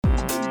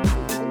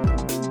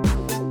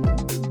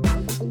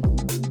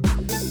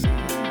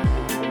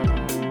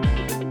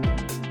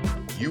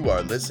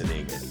are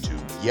listening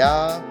to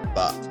Yeah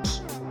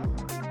But,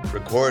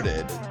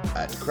 recorded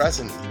at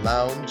Crescent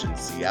Lounge in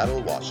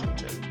Seattle,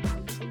 Washington.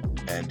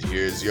 And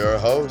here's your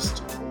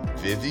host,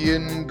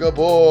 Vivian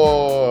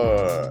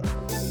Gabor.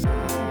 Story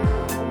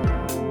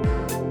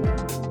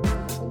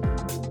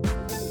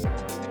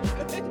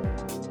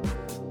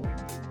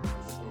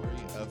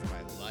of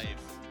my life.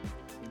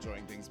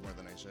 Enjoying things more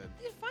than I should.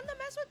 It's fun to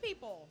mess with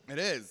people. It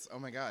is. Oh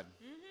my God.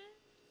 Mm-hmm.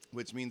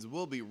 Which means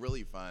we'll be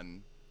really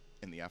fun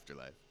in the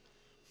afterlife.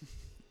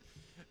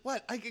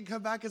 What? I can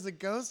come back as a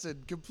ghost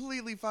and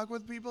completely fuck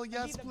with people?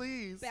 Yes,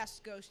 please.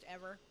 Best ghost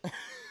ever.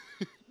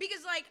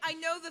 Because, like, I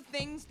know the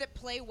things that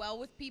play well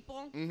with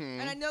people,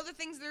 and I know the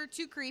things that are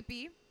too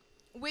creepy,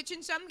 which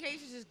in some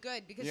cases is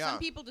good because some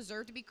people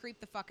deserve to be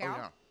creeped the fuck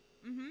out.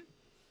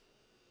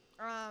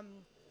 Yeah.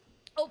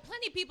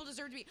 Plenty of people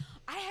deserve to be.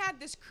 I had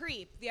this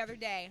creep the other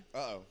day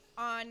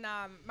on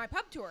my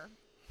pub tour,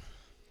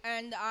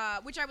 and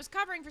which I was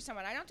covering for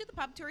someone. I don't do the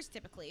pub tours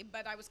typically,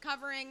 but I was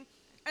covering,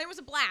 and it was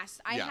a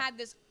blast. I had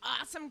this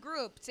awesome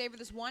group, save for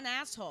this one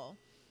asshole,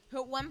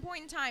 who at one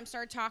point in time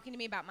started talking to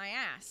me about my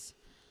ass.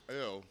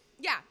 Ew.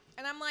 Yeah,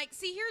 and I'm like,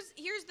 see,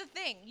 here's the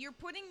thing. You're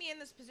putting me in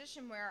this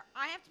position where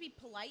I have to be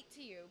polite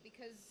to you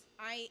because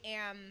I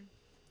am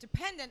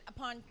dependent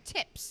upon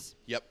tips.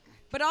 Yep.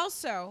 But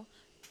also,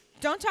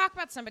 don't talk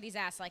about somebody's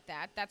ass like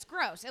that. That's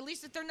gross. At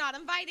least if they're not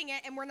inviting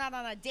it and we're not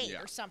on a date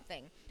or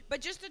something.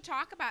 But just to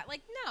talk about,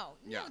 like, no,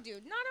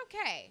 dude, not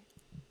okay.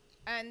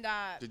 And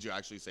did you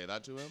actually say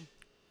that to him?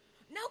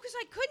 No, because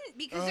I couldn't,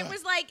 because it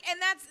was like,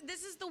 and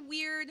this is the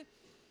weird.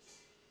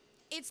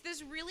 It's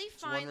this really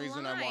fine line. One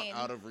reason I want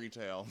out of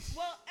retail.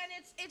 Well, and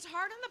it's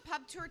hard on the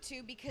pub tour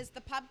too, because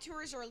the pub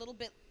tours are a little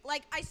bit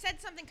like, I said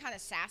something kind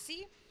of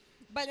sassy,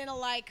 but in a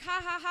like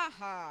ha ha ha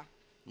ha.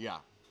 Yeah.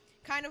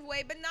 Kind of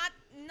way, but not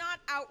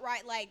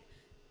outright like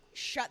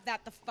shut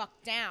that the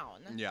fuck down.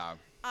 Yeah.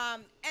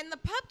 And the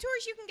pub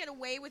tours you can get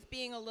away with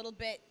being a little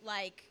bit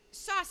like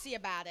saucy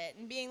about it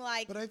and being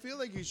like. But I feel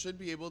like you should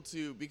be able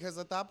to, because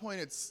at that point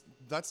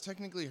that's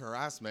technically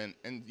harassment,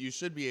 and you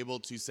should be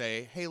able to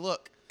say, hey,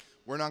 look,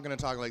 we're not going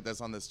to talk like this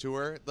on this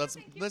tour. Let's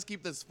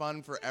keep this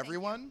fun for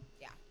everyone,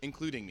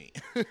 including me.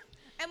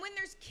 And when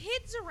there's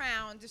kids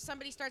around, if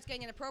somebody starts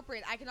getting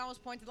inappropriate, I can always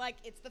point to like,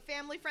 it's the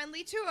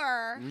family-friendly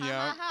tour. Ha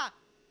ha ha.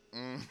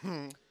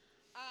 Mm-hmm.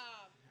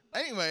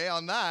 Anyway,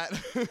 on that,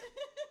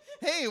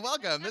 hey,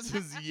 welcome. This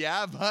is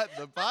Yeah But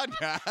the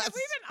podcast. Have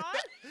we been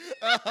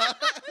on?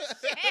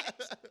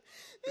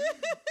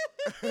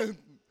 Shit.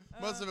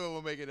 Most of it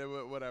will make it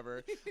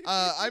whatever.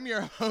 I'm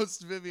your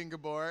host, Vivian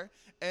Gabor,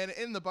 and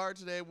in the bar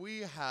today we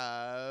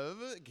have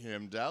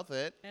Kim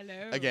Douthit.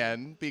 Hello.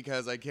 Again,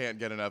 because I can't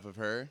get enough of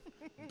her.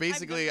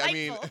 Basically, I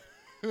mean,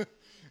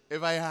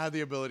 if I had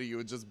the ability, you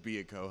would just be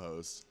a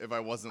co-host if I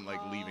wasn't like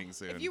leaving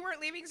soon. If you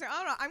weren't leaving soon, I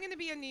don't know. I'm going to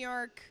be in New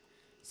York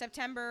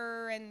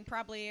September and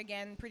probably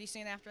again pretty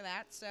soon after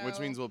that. So which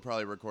means we'll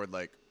probably record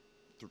like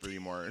 3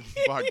 more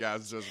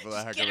podcasts just for the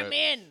heck of it. Get them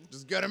in.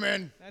 Just get them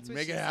in. That's what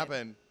Make she it said.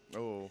 happen.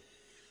 Oh.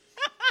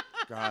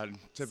 God,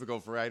 typical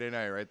Friday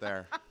night right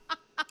there.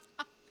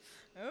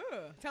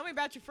 Oh, tell me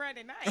about your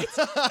Friday night.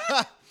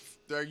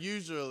 They're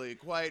usually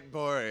quite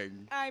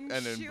boring. I'm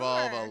and sure.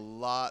 involve a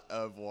lot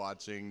of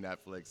watching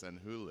Netflix and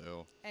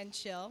Hulu. And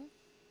chill.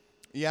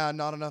 Yeah,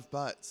 not enough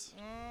butts.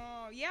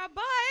 Oh, yeah,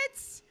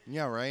 but.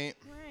 Yeah, right?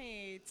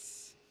 Right.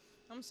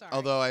 I'm sorry.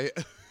 Although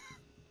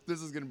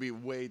this is going to be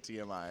way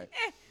TMI.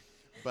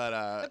 But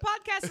the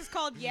podcast is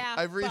called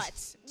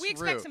Butts. We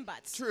expect some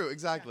butts. True,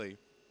 exactly. Yeah.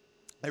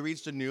 I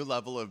reached a new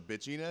level of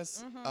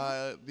bitchiness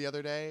the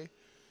other day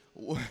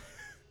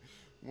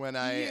when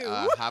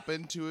I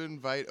happened to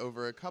invite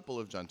over a couple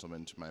of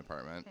gentlemen to my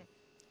apartment.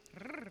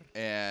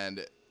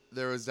 And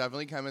there was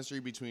definitely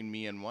chemistry between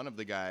me and one of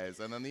the guys.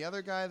 And then the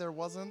other guy, there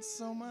wasn't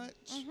so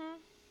much.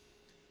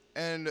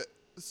 And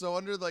so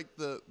under like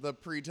the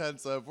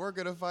pretense of we're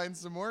going to find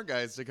some more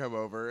guys to come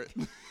over,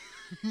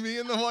 me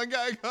and the one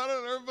guy got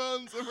on our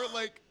phones and we're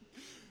like,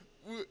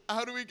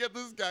 how do we get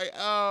this guy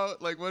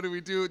out? Like, what do we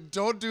do?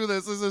 Don't do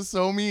this. This is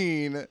so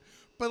mean.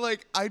 But,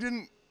 like,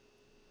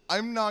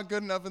 I'm not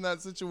good enough in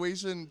that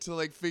situation to,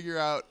 like, figure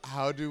out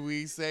how do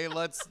we say,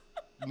 let's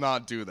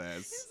not do this.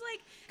 It's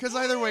like, because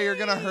either way, you're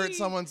going to hurt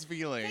someone's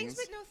feelings. Thanks,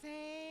 but no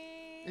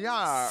thanks.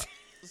 Yeah.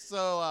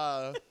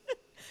 So,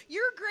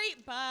 you're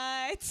great,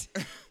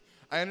 but.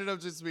 I ended up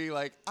just being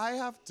like, I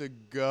have to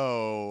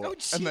go. Oh,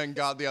 and then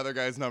got the other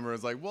guy's number.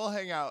 Was like, we'll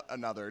hang out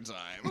another time.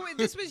 Wait,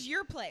 this was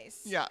your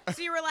place. Yeah.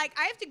 So you were like,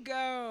 I have to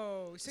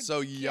go.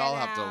 So y'all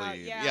have to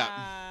leave.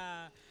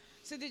 Yeah.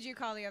 So did you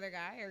call the other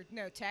guy or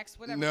no text?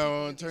 Whatever.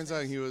 No, it turns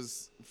out he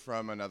was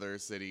from another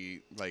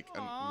city. Like,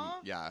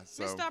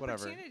 so missed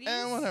whatever. opportunities.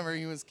 And whatever,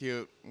 he was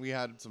cute. We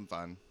had some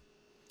fun.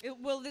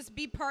 Will this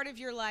be part of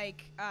your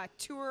like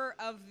tour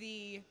of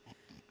the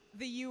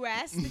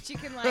U.S. that you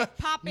can like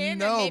pop in?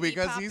 No, and maybe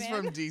because pop he's in?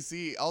 from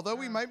D.C. Although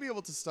we might be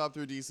able to stop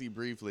through D.C.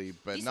 briefly,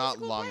 but DC's not a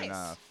cool long place.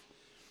 enough.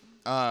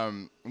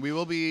 We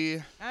will be.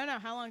 I don't know.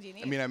 How long do you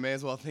need? I mean, I may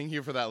as well thank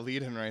you for that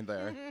lead-in right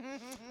there.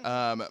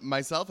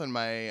 Myself and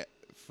my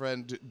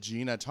friend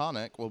Gina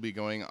Tonic will be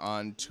going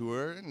on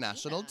tour,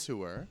 national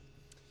tour.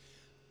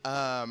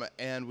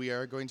 And we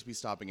are going to be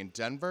stopping in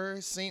Denver,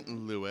 St.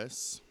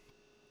 Louis,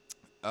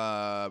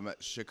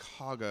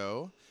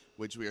 Chicago,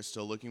 which we are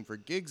still looking for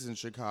gigs in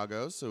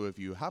Chicago. So if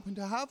you happen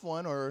to have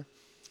one or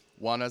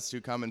want us to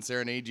come and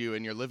serenade you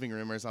in your living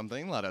room or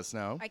something, let us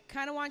know. I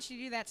kind of want you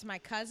to do that to my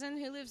cousin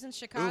who lives in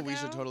Chicago. Ooh, we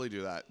should totally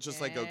do that.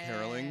 Just like go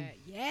caroling.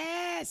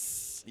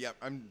 Yes. Yep,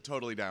 I'm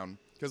totally down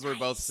because we're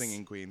both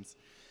singing queens.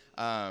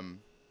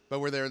 But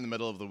we're there in the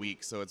middle of the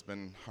week, so it's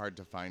been hard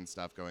to find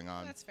stuff going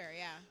on. That's fair,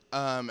 yeah.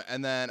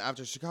 And then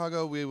after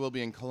Chicago, we will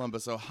be in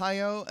Columbus,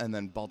 Ohio, and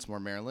then Baltimore,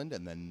 Maryland,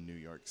 and then New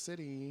York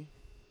City.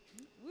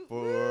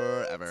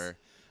 Forever.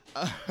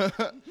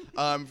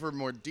 For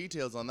more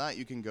details on that,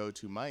 you can go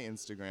to my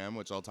Instagram,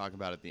 which I'll talk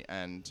about at the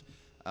end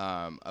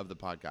of the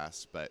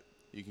podcast. But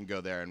you can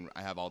go there, and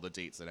I have all the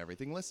dates and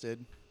everything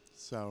listed.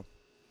 So,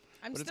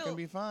 it's going to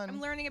be fun. I'm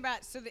learning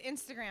about, the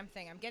Instagram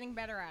thing. I'm getting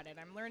better at it.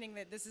 I'm learning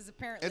that this is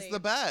apparently... It's the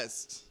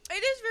best.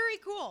 It is very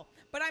cool.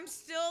 But I'm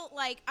still,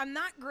 I'm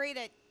not great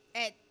at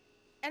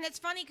and it's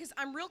funny because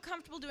I'm real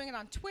comfortable doing it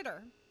on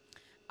Twitter.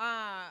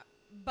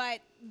 But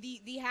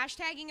the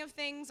hashtagging of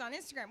things on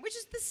Instagram, which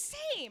is the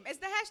same as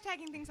the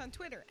hashtagging things on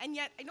Twitter, and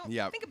yet I don't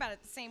think about it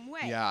the same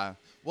way. Yeah.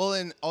 Well,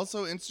 and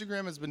also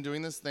Instagram has been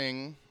doing this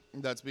thing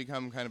that's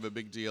become kind of a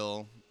big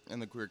deal in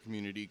the queer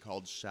community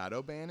called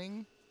shadow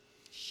banning.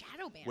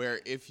 Shadow banning? Where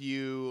if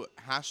you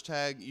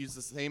use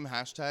the same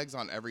hashtags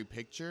on every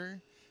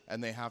picture,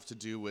 and they have to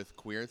do with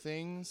queer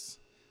things,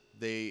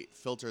 they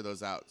filter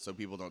those out so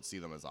people don't see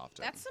them as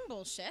often. That's some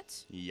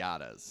bullshit.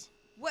 Yadas.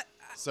 What?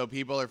 So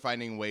people are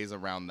finding ways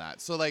around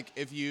that. So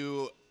if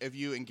you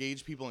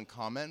engage people in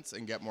comments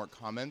and get more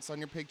comments on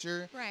your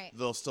picture, right,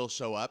 they'll still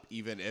show up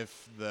even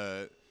if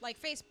the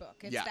Facebook.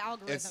 It's the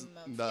algorithm. It's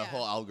the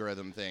whole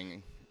algorithm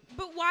thing.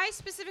 But why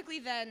specifically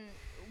then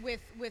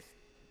with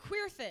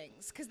queer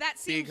things? Because that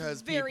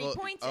seems very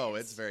pointed. Oh,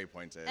 it's very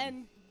pointed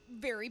and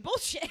very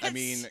bullshit. I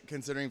mean,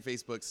 considering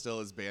Facebook still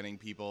is banning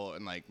people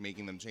and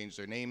making them change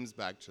their names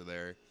back to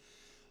their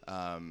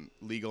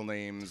legal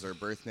names or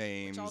birth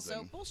names.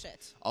 Which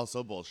bullshit.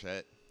 Also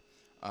bullshit.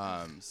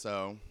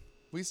 So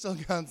we still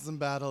got some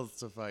battles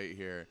to fight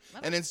here.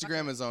 And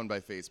Instagram is owned by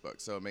Facebook,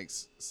 so it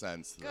makes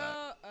sense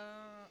that.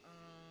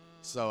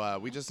 So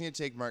we just need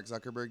to take Mark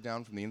Zuckerberg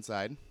down from the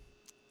inside,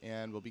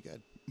 and we'll be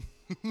good.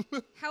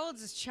 How old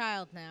is this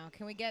child now?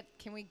 Can we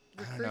recruit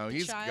the child? I don't know.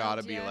 He's got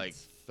to be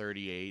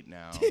 38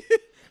 now.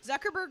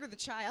 Zuckerberg or the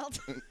child?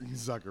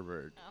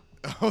 Zuckerberg.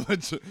 Oh.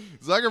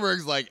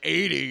 Zuckerberg's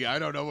 80. I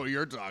don't know what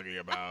you're talking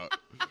about.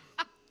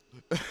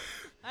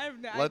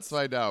 Let's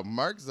find out.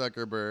 Mark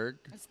Zuckerberg.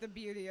 That's the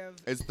beauty of.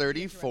 Is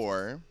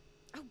 34.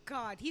 Oh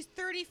God, he's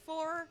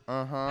 34.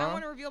 Uh-huh. I don't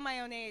want to reveal my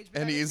own age,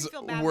 but and that he's makes me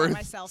feel bad worth about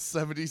myself.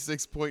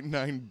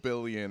 $76.9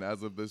 billion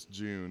as of this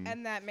June.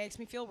 And that makes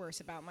me feel worse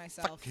about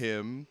myself. Fuck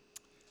him.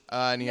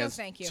 And he has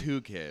thank you.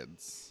 2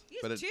 kids. He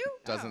has but it 2?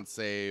 doesn't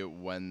say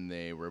when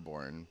they were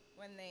born.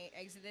 When they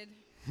exited.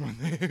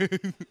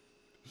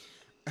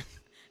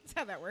 That's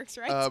how that works,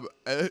 right?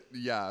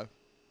 Yeah.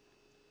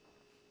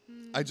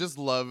 I just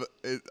love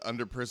it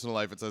under personal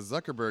life. It says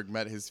Zuckerberg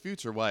met his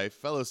future wife,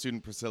 fellow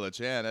student Priscilla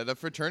Chan, at a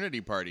fraternity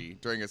party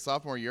during his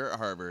sophomore year at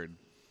Harvard.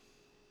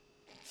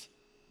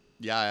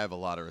 Yeah, I have a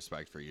lot of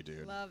respect for you,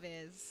 dude. Love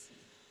is.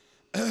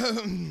 I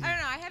don't know.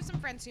 I have some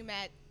friends who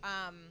met.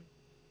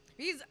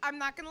 I'm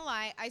not going to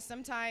lie. I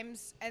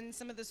sometimes, and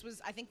some of this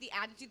was, I think, the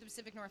attitude of the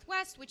Pacific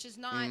Northwest, which is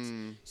not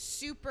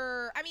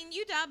super. I mean,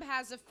 UW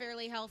has a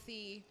fairly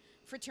healthy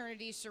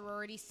fraternity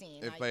sorority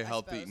scene. If by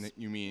healthy,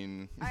 you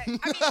mean? I mean,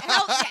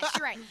 yes,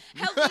 you're right.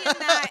 Healthy in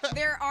that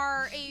there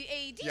are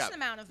a decent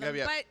amount of them,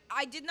 but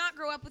I did not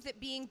grow up with it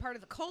being part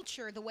of the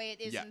culture the way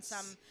it is in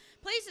some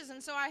places.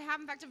 And so I have,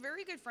 in fact, a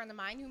very good friend of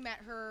mine who met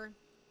her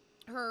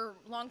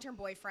long-term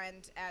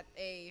boyfriend at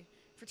a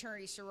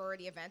fraternity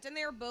sorority event, and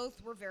they were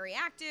very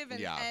active, and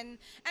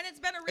it's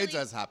been a really, it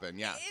does happen,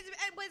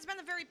 it's been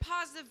a very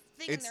positive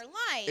thing in their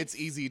life. It's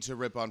easy to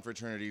rip on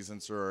fraternities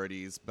and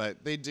sororities, but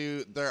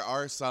there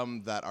are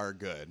some that are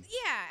good.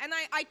 Yeah, and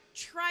I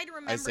try to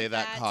remember. I say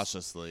that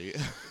cautiously.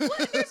 Well,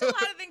 there's a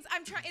lot of things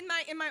I'm trying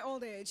in my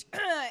old age,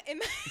 in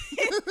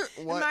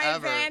my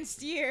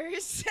advanced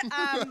years.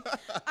 I'm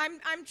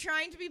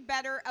trying to be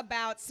better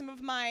about some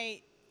of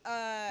my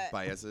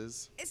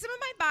biases. Some of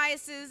my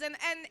biases, and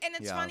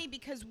it's funny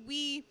because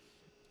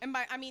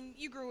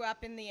you grew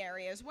up in the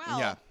area as well.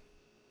 Yeah.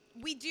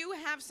 We do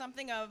have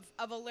something of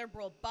a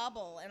liberal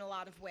bubble in a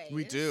lot of ways.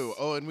 We do.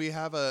 Oh, and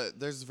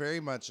there's very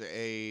much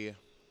a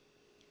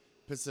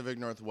Pacific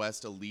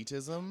Northwest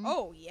elitism.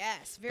 Oh,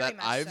 yes, very much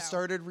that I've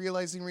started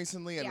realizing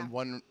recently, and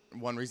one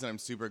reason I'm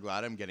super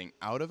glad I'm getting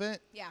out of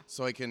it. Yeah.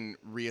 So I can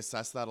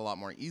reassess that a lot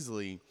more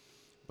easily.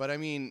 But I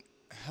mean,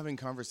 having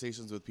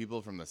conversations with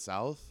people from the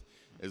South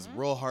is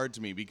real hard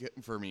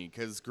for me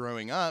because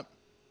growing up,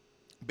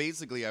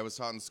 basically I was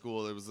taught in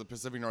school it was the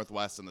Pacific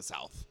Northwest and the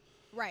South.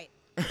 Right.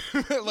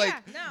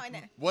 I know.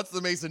 What's the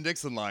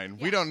Mason-Dixon line?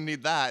 Yeah. We don't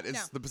need that.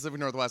 It's the Pacific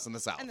Northwest and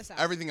the South.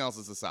 Everything else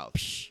is the South.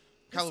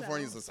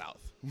 California's the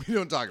South. We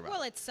don't talk about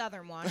Well, it. it's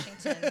Southern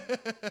Washington,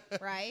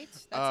 right?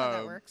 That's how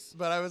that works.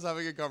 But I was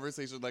having a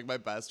conversation, like, my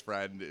best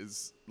friend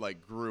is,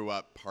 like, grew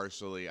up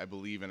partially, I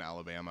believe, in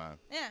Alabama.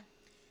 Yeah.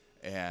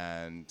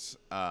 And,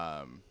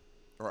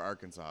 or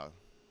Arkansas.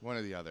 One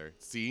or the other.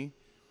 See?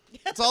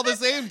 It's all the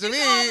same to me.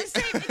 It's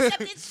all the same,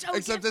 except it's so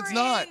except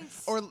different.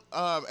 it's not.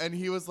 Or, and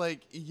he was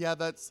like, yeah,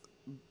 that's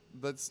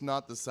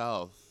not the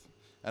South.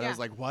 And I was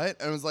like,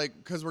 what? And I was like,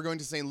 because we're going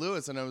to St.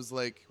 Louis. And I was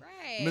like,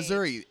 right.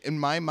 Missouri, in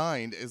my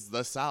mind, is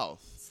the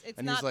South. It's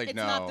and not, he's like, it's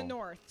no. not the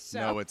North. So.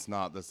 No, it's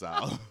not the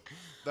South.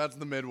 That's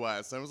the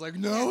Midwest. I was like,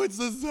 no, it's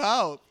the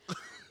South.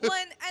 Well,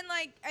 and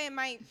like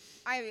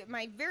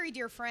my very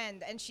dear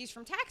friend, and she's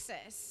from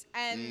Texas,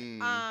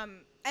 and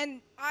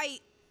I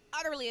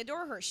utterly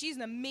adore her. She's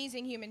an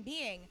amazing human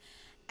being,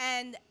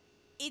 and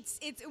it's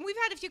we've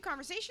had a few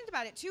conversations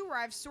about it too, where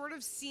I've sort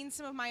of seen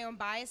some of my own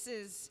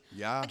biases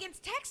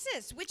against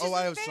Texas, which is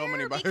I have so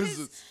many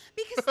biases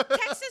because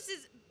Texas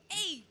is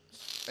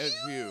it's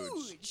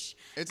huge.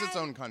 It's its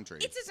own country.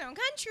 It's its own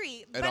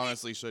country. It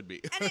honestly should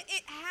be. And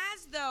it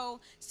has, though,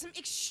 some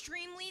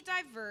extremely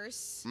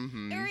diverse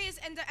areas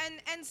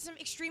and some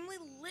extremely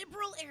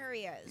liberal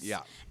areas.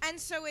 Yeah. And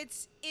so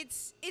it's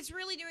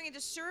really doing a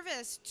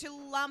disservice to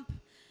lump.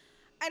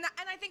 And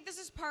I think this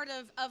is part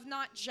of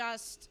not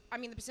just,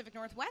 the Pacific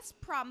Northwest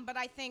problem, but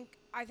I think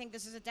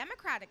this is a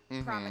Democratic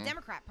problem, a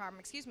Democrat problem,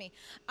 excuse me,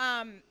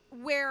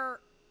 where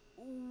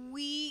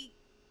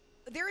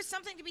there is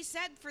something to be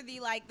said for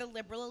the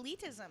liberal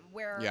elitism,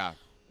 where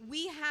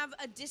we have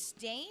a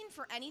disdain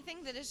for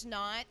anything that is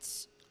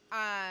not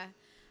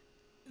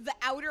the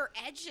outer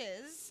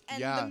edges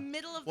and the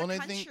middle of the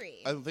country.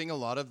 I think a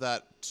lot of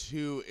that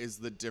too is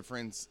the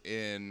difference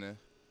in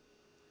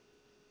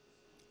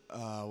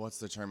what's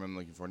the term I'm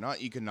looking for?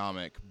 Not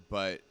economic,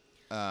 but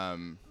there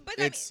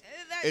is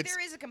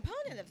a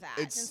component of that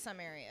in some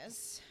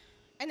areas.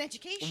 And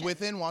education.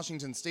 Within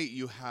Washington State,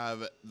 you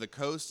have the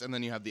coast and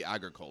then you have the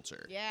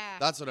agriculture. Yeah.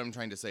 That's what I'm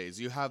trying to say, is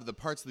you have the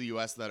parts of the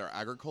U.S. that are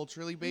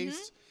agriculturally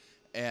based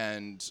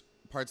and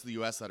parts of the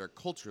U.S. that are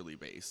culturally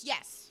based.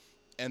 Yes.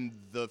 And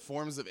the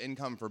forms of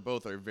income for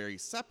both are very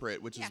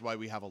separate, which is why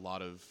we have a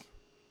lot of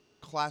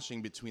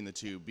clashing between the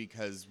two,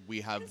 because we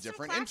have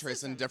different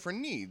interests and different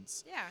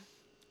needs. Yeah.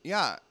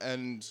 Yeah,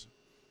 and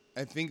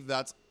I think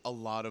that's a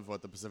lot of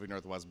what the Pacific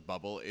Northwest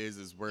bubble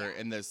is we're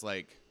in this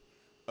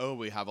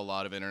we have a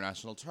lot of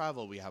international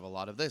travel, we have a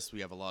lot of this,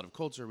 we have a lot of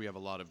culture, we have a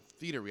lot of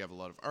theater, we have a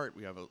lot of art,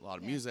 we have a lot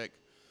of music.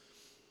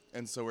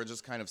 And so we're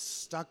just kind of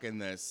stuck in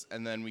this,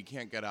 and then we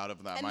can't get out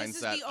of that mindset. And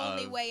this is the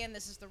only way, and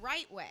this is the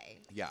right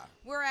way. Yeah.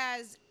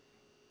 Whereas,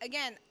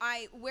 again,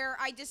 where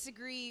I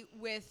disagree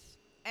with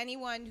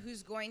anyone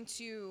who's going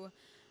to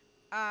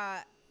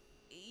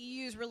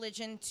use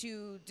religion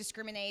to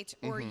discriminate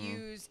or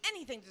use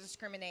anything to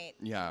discriminate.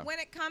 Yeah. When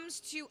it comes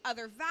to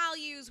other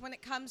values, when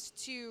it comes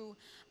to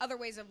other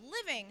ways of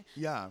living,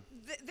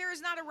 there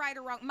is not a right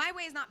or wrong. My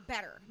way is not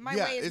better. My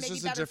way is maybe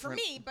better for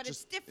me, but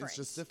it's different. It's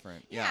just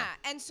different. Yeah.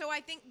 And so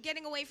I think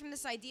getting away from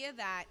this idea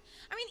that,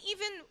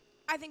 even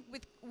I think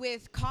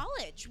with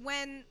college,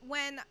 when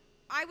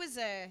I was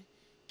a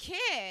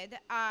kid,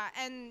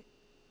 and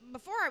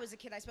before I was a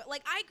kid,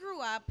 I grew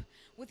up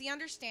with the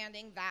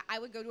understanding that I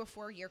would go to a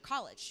 4-year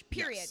college,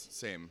 period. Yes,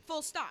 same.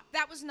 Full stop.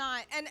 That was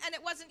not, and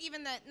it wasn't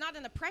even not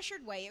in a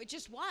pressured way. It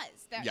just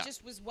was. That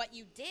just was what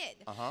you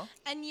did.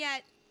 And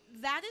yet,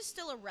 that is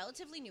still a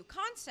relatively new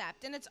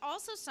concept. And it's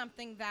also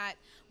something that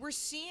we're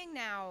seeing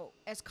now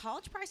as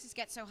college prices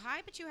get so high,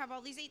 but you have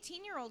all these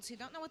 18-year-olds who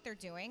don't know what they're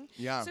doing.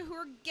 Yeah. So who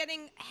are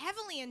getting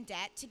heavily in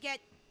debt to get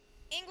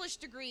English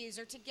degrees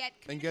or to get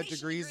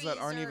degrees that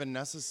aren't even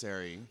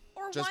necessary.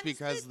 Just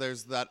because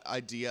there's that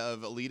idea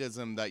of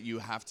elitism that you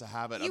have to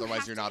have it,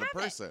 otherwise you're not a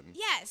person.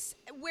 Yes,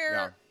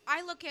 where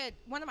I look at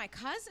one of my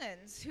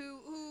cousins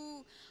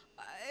who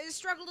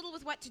struggled a little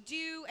with what to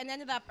do and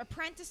ended up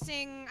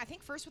apprenticing, I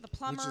think first with a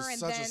plumber. Which is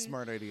such a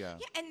smart idea.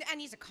 Yeah, and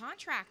he's a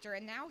contractor,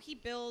 and now he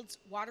builds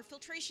water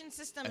filtration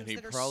systems and he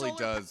that are probably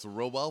does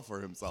real well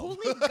for himself.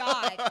 Holy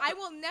God, I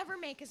will never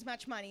make as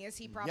much money as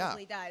he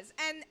probably does.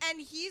 And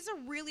he's a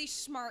really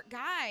smart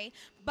guy,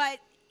 but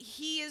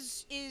he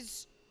is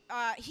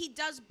he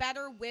does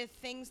better with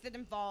things that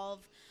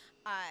involve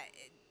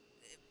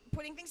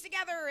putting things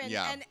together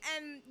and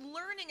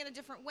learning in a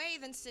different way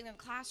than sitting in a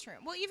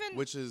classroom. Well, even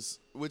which is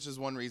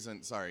one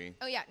reason. Sorry.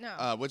 Oh yeah,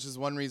 no. Which is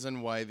one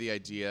reason why the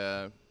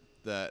idea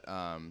that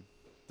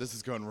this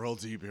is going real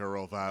deep here,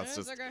 real fast.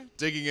 Just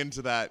digging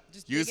into that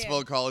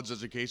useful college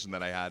education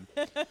that I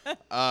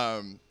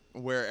had.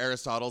 Where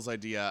Aristotle's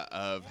idea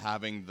of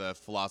having the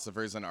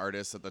philosophers and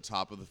artists at the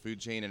top of the food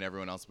chain and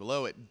everyone else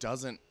below it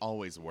doesn't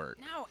always work.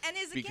 No, and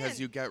because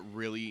you get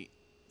really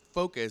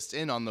focused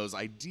in on those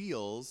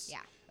ideals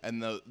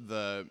and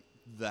the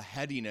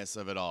headiness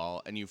of it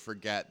all, and you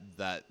forget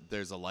that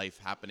there's a life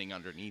happening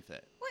underneath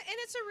it. Well, and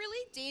it's a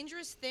really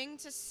dangerous thing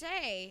to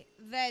say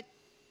that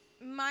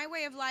my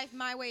way of life,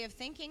 my way of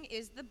thinking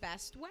is the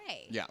best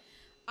way. Yeah.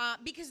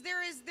 Because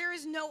there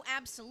is no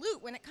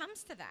absolute when it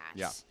comes to that.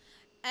 Yeah.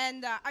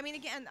 And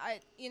again,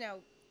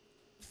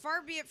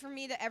 far be it from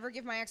me to ever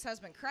give my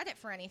ex-husband credit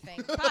for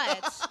anything,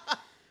 but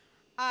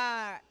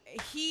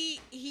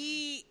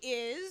he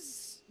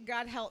is,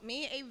 God help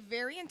me, a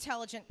very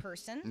intelligent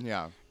person.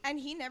 Yeah. And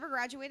he never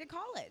graduated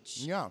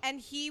college. Yeah. And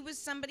he was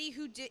somebody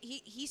who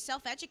he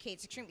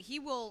self-educates extremely. He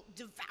will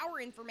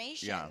devour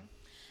information. Yeah.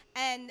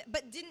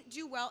 But didn't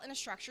do well in a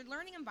structured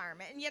learning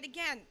environment. And yet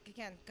again,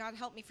 God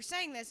help me for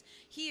saying this,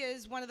 he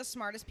is one of the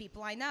smartest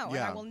people I know.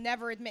 Yeah. And I will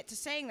never admit to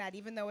saying that,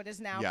 even though it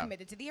is now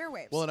committed to the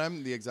airwaves. Well, and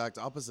I'm the exact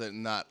opposite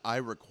in that I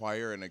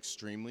require an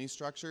extremely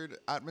structured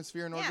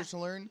atmosphere in order to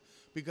learn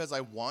because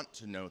I want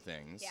to know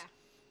things. Yeah.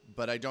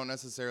 But I don't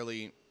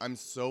necessarily, I'm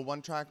so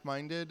one-track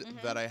minded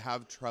that I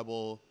have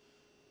trouble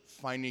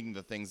finding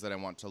the things that I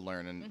want to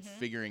learn and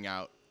figuring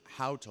out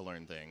how to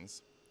learn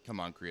things. Come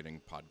on,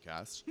 creating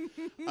podcasts.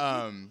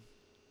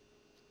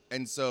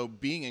 And so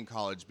being in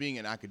college, being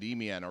in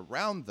academia and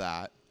around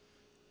that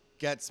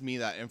gets me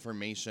that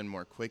information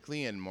more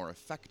quickly and more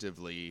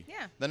effectively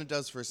than it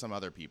does for some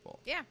other people.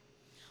 Yeah.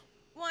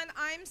 Well, and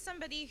I'm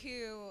somebody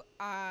who,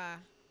 I'm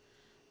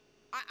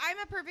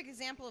a perfect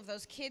example of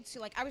those kids who,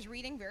 like, I was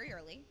reading very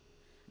early.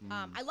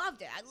 I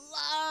loved it.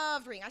 I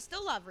loved reading. I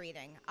still love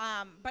reading.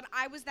 But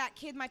I was that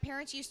kid. My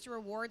parents used to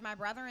reward my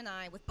brother and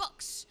I with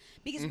books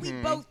because we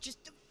both just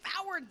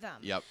devoured them.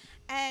 Yep.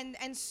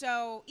 And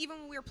so even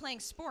when we were playing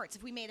sports,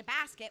 if we made a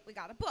basket, we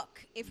got a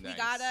book. If we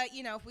got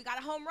if we got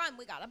a home run,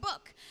 we got a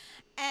book.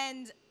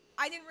 And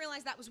I didn't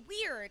realize that was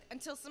weird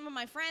until some of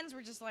my friends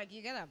were just like,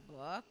 "You get a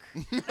book?"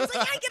 I was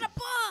like, "I get a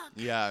book."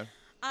 Yeah.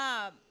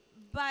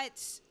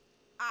 But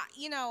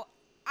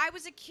I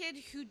was a kid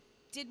who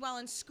did well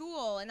in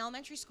school, in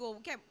elementary school.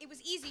 Okay, it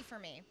was easy for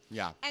me.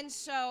 Yeah. And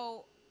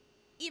so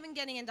even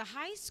getting into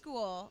high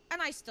school,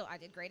 and I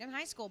did great in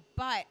high school,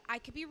 but I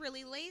could be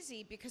really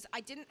lazy because I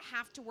didn't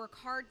have to work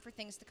hard for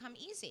things to come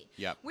easy.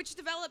 Yep. Which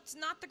developed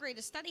not the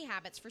greatest study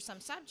habits for some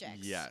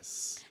subjects.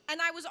 Yes. And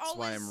I was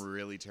always... That's why I'm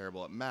really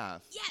terrible at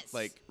math. Yes.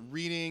 Like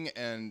reading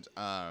and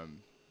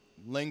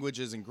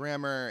languages and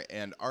grammar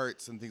and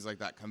arts and things like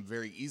that come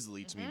very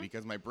easily to me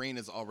because my brain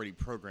is already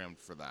programmed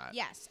for that.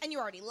 Yes, and you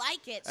already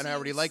like it. And so I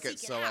already like it,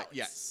 so out.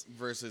 yes.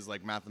 Versus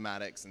like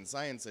mathematics and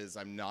sciences,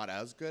 I'm not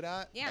as good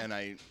at, and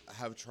I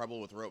have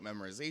trouble with rote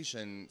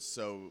memorization,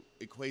 so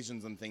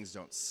equations and things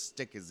don't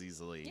stick as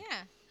easily. Yeah.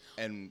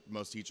 And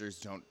most teachers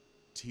don't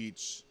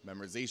teach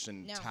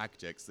memorization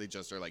tactics. They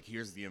just are like,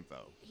 here's the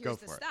info. Go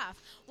for it. Here's the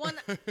stuff. Well,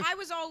 I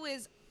was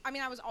always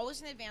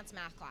in advanced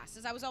math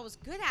classes. I was always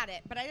good at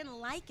it, but I didn't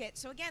like it.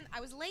 So again, I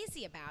was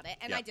lazy about it,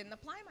 and I didn't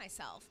apply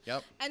myself.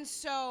 Yep. And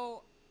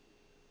so,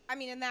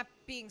 and that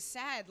being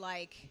said,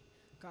 like,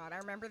 God, I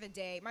remember the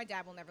day. My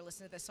dad will never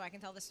listen to this, so I can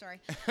tell this story.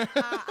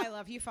 I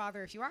love you,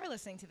 Father, if you are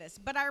listening to this.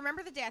 But I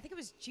remember the day. I think it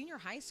was junior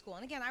high school,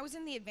 and again, I was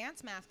in the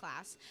advanced math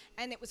class,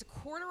 and it was a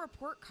quarter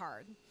report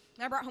card,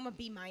 and I brought home a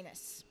B-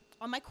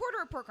 on my quarter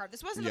report card.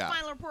 This wasn't the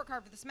final report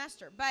card for the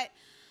semester, but.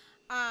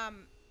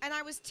 And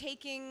I was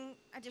taking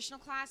additional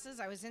classes.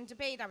 I was in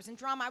debate. I was in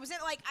drama. I was in,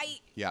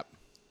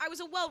 I was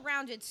a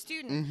well-rounded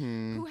student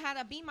who had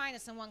a B-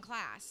 in one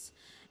class.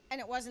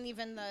 And it wasn't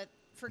even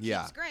for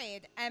kids'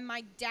 grade. And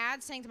my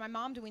dad saying to my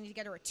mom, "Do we need to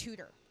get her a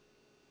tutor?"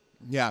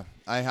 Yeah,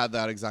 I had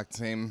that exact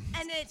same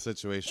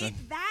situation.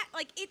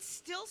 It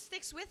still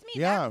sticks with me.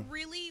 Yeah. That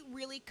really,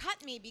 really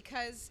cut me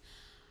because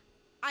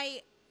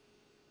it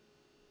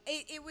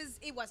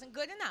wasn't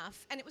good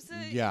enough. And it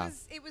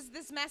was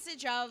this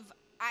message of,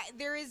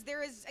 there's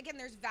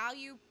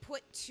value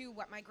put to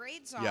what my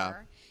grades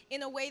are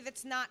in a way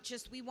that's not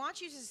just, we want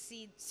you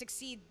to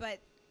succeed, but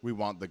we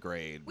want the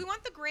grade. We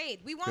want the grade.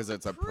 We want because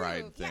it's a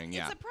pride thing.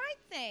 It's a pride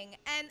thing,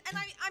 and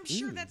I'm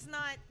sure that's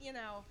not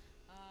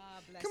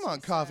bless Come on,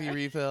 you, coffee sir.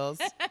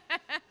 refills.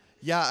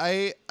 Yeah,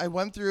 I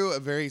went through a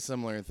very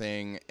similar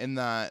thing in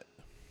that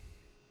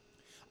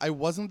I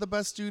wasn't the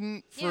best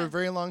student for a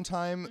very long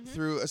time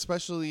through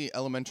especially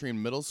elementary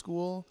and middle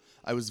school.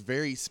 I was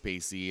very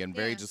spacey and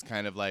very just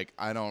kind of like,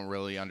 I don't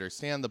really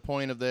understand the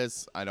point of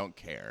this. I don't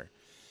care.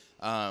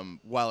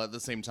 While at the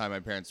same time,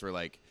 my parents were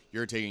like,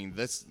 you're taking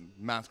this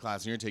math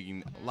class and you're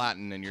taking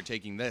Latin and you're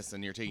taking this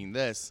and you're taking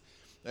this.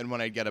 And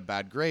when I'd get a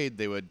bad grade,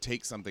 they would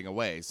take something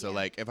away. So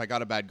like if I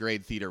got a bad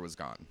grade, theater was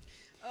gone.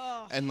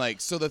 Oh. And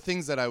like, so the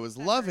things that I was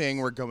loving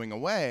were going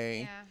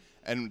away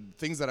and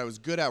things that I was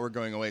good at were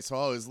going away. So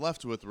all I was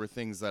left with were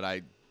things that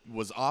I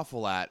was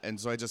awful at, and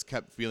so I just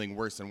kept feeling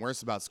worse and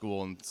worse about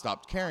school and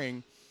stopped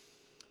caring,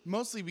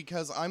 mostly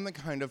because I'm the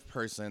kind of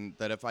person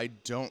that if I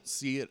don't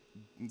see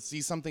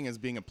something as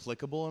being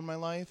applicable in my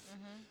life,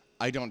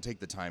 I don't take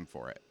the time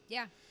for it.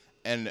 Yeah.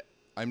 And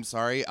I'm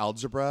sorry,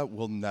 algebra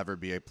will never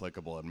be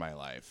applicable in my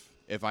life.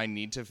 If I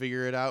need to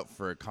figure it out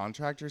for a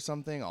contract or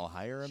something, I'll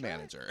hire a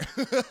manager.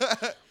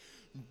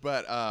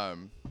 But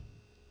well,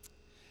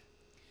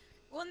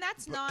 and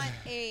that's not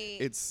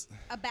a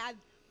bad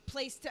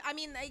place to,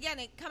 again,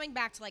 coming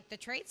back to like the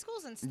trade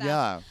schools and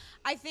stuff,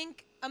 I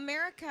think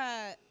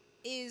America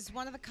is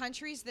one of the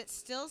countries that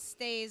still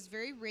stays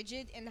very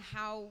rigid in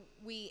how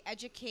we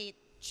educate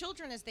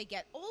children as they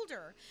get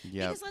older.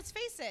 Because let's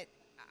face it,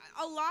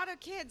 a lot of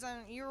kids,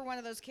 you were one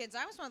of those kids,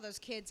 I was one of those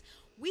kids,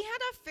 we had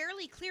a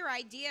fairly clear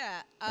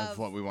idea of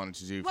what we wanted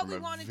to do from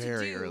a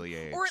very early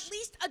age. Or at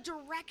least a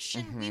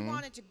direction we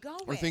wanted to go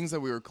with. Or things that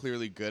we were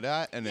clearly good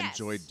at and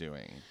enjoyed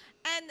doing.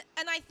 And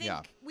I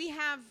think we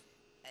have,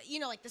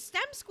 like the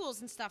STEM schools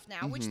and stuff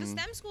now, which the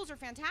STEM schools are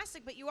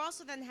fantastic, but you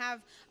also then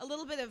have a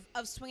little bit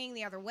of swinging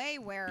the other way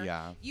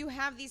where you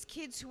have these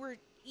kids who are,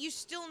 you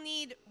still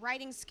need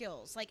writing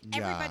skills. Like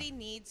everybody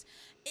needs,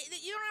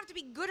 you don't have to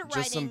be good at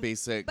writing. Just some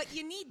basic. But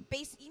you need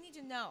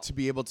to know. To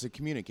be able to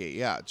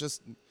communicate,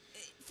 just.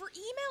 For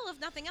email,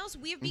 if nothing else,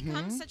 we have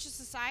become such a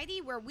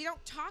society where we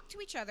don't talk to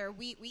each other.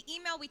 We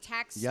email, we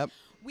text,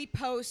 we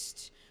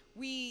post,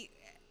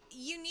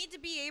 you need to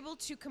be able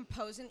to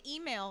compose an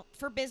email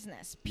for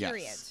business,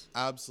 period. Yes,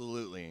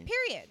 absolutely.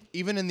 Period.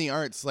 Even in the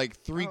arts, like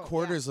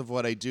three-quarters of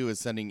what I do is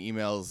sending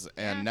emails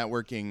and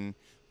networking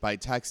by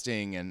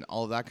texting and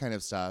all that kind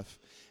of stuff.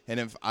 And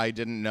if I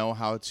didn't know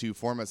how to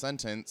form a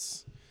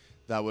sentence,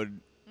 that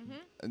would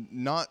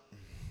not...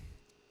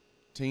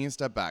 Taking a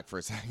step back for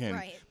a second.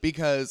 Right.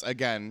 Because,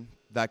 again,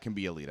 that can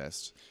be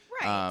elitist.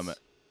 Right.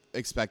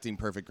 Expecting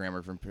perfect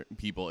grammar from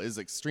people is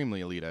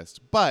extremely elitist.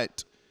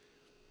 But...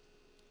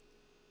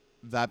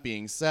 that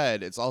being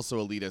said, it's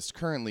also elitist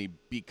currently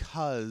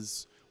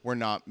because we're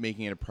not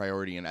making it a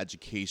priority in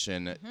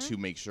education to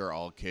make sure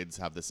all kids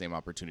have the same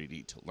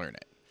opportunity to learn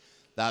it.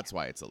 That's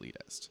why it's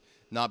elitist.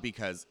 Not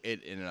because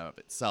it in and of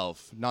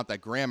itself, not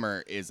that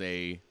grammar is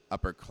a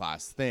upper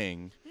class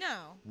thing.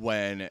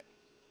 No.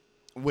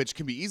 Which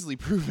can be easily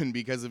proven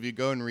because if you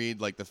go and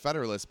read like the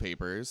Federalist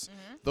Papers,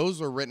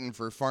 those were written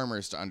for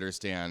farmers to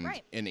understand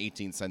in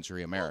 18th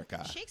century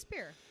America.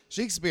 Well,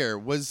 Shakespeare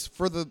was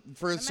for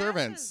his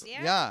servants.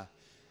 Yeah.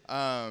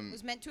 It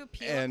was meant to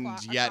appeal. And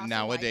yet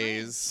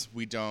nowadays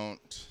we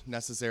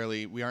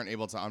aren't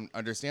able to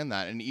understand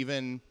that. And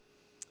even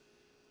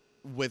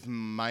with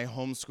my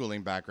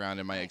homeschooling background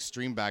and my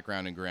extreme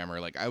background in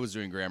grammar, like I was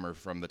doing grammar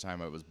from the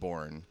time I was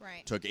born.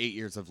 Right. Took 8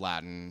 years of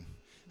Latin,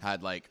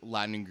 had like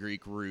Latin and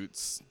Greek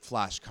roots,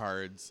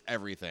 flashcards,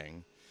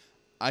 everything.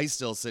 I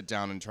still sit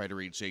down and try to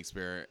read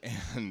Shakespeare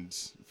and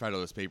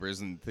Federalist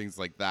Papers and things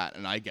like that,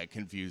 and I get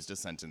confused a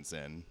sentence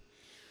in.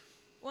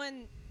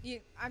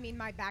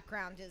 My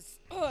background is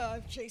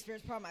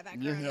Shakespeare's probably my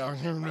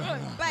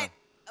background. But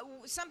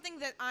something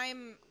that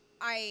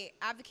I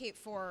advocate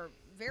for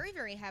very,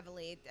 very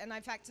heavily, and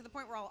in fact to the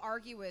point where I'll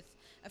argue with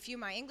a few of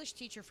my English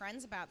teacher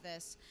friends about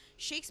this,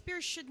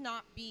 Shakespeare should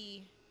not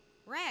be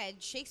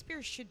read.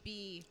 Shakespeare should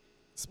be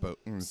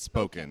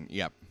spoken.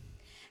 Yep.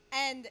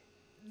 And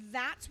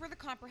that's where the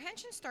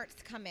comprehension starts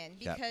to come in,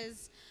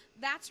 because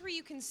that's where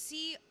you can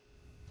see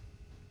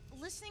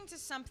listening to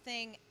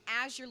something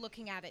as you're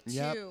looking at it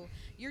too.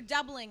 You're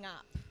doubling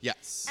up.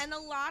 Yes. And a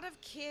lot of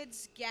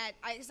kids get.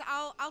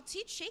 I'll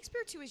teach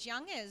Shakespeare to as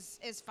young as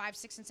 5,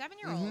 6, and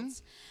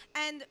 7-year-olds,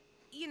 and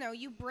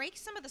you break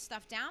some of the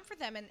stuff down for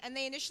them, and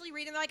they initially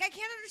read and they're like, I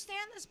can't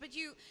understand this, but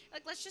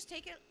let's just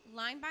take it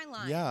line by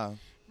line. Yeah.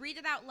 Read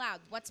it out loud.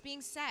 What's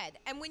being said,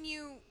 and when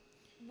you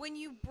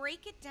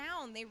break it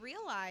down, they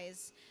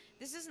realize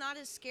this is not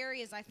as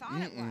scary as I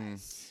thought it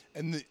was.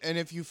 And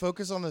if you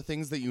focus on the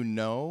things that you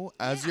know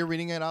as you're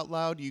reading it out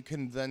loud, you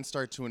can then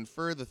start to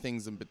infer the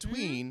things in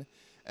between,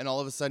 and all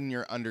of a sudden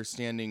you're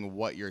understanding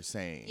what you're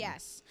saying.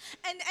 Yes.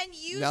 And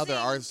using... Now there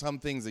are some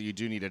things that you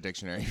do need a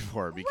dictionary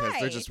for because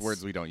they're just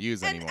words we don't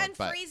use anymore. And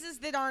phrases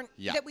that aren't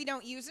that we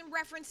don't use, and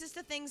references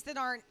to things that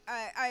aren't...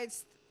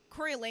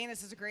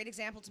 Coriolanus is a great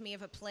example to me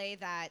of a play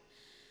that...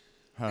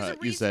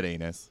 you said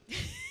anus.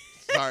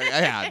 Sorry,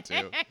 I had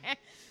to.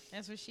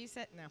 That's what she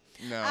said? No.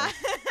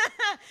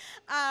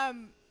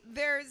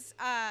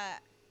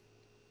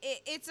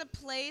 It's a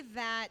play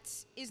that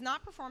is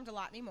not performed a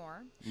lot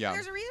anymore. Yeah.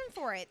 There's a reason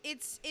for it.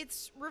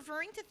 It's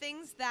referring to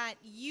things that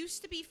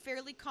used to be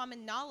fairly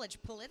common knowledge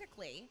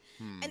politically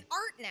and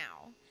art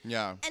now.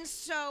 Yeah. And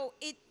so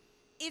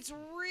it's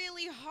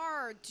really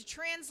hard to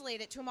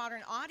translate it to a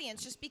modern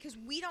audience just because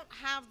we don't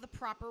have the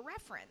proper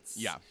reference.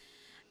 Yeah.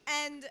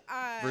 And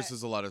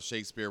versus a lot of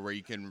Shakespeare where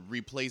you can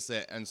replace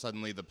it and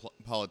suddenly the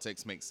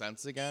politics make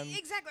sense again.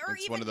 Exactly. Or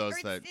it's even one of those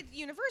it's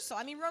universal.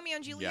 I mean, Romeo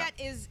and Juliet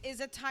is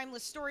a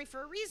timeless story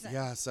for a reason.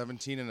 Yeah,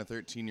 17 and a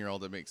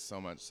 13-year-old, it makes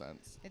so much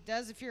sense. It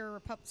does if you're a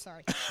Republican.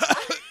 Sorry.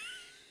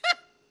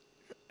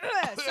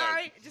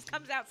 Sorry, it just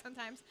comes out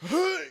sometimes.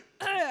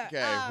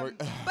 Okay.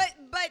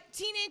 But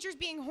teenagers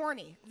being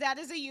horny, that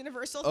is a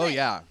universal thing. Oh,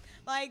 yeah.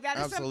 Like, that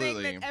is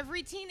something that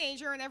every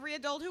teenager and every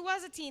adult who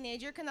was a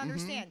teenager can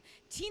understand.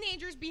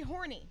 Teenagers be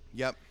horny.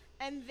 Yep.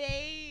 And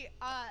they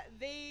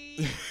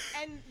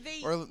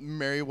or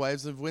Merry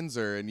Wives of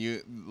Windsor, and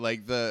you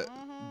like the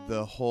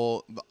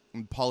whole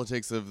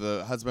politics of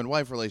the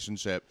husband-wife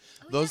relationship.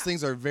 Those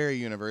things are very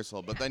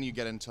universal, but then you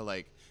get into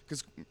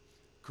because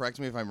correct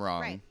me if I'm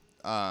wrong.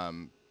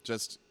 Right.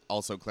 Just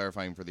also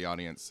clarifying for the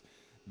audience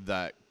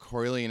that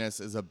Coriolanus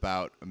is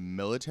about a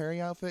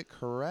military outfit,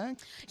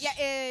 correct?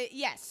 Yeah,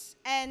 yes.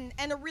 And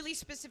a really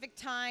specific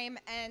time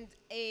and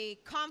a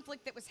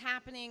conflict that was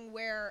happening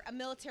where a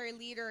military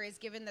leader is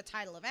given the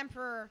title of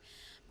emperor,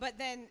 but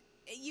then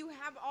you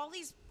have all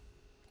these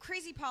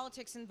crazy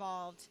politics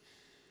involved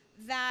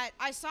that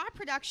I saw a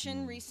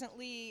production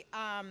recently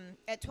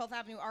at 12th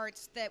Avenue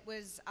Arts that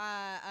was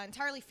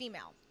entirely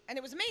female. And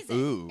it was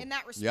amazing in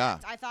that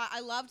respect. Yeah. I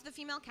loved the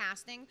female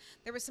casting.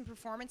 There were some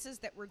performances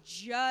that were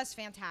just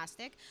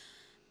fantastic.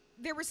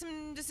 There were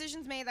some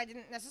decisions made I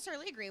didn't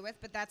necessarily agree with,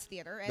 but that's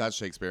theater. And That's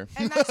Shakespeare.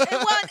 and that's and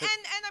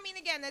I mean,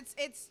 again,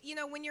 it's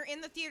when you're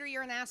in the theater,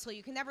 you're an asshole.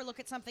 You can never look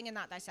at something and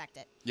not dissect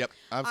it. Yep,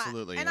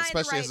 absolutely. And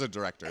especially as a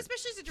director.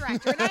 Especially as a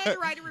director. And I had to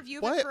write a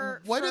review of it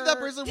for... Why did that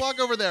person walk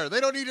over there?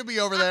 They don't need to be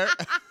over there.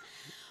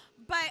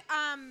 But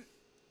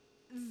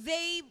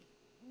they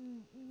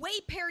way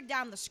pared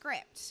down the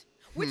script,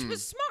 which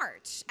was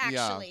smart,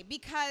 actually,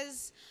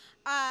 because,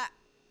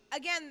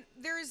 again,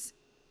 there's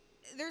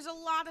a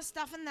lot of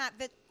stuff in that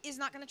is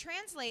not going to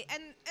translate.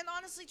 And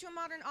honestly, to a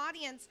modern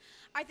audience,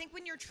 I think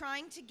when you're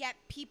trying to get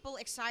people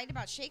excited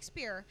about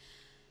Shakespeare,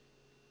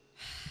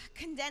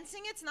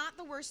 condensing it's not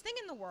the worst thing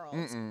in the world.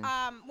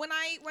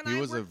 He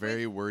was a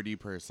very wordy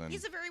person.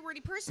 He's a very wordy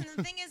person. And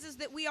the thing is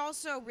that we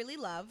also really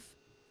love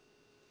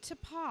to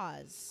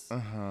pause.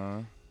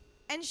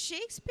 And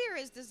Shakespeare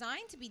is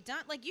designed to be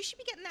done. Like, you should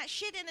be getting that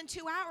shit in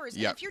 2 hours.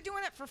 And if you're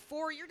doing it for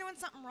 4, you're doing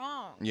something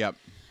wrong. Yep.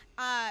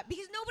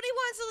 Because nobody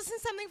wants to listen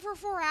to something for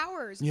 4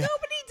 hours. Yeah.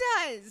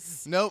 Nobody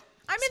does. Nope.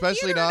 I'm in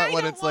Especially theater not and I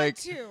when don't it's like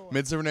want to.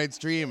 Midsummer Night's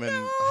Dream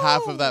and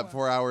half of that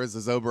 4 hours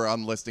is over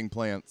on listing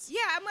plants.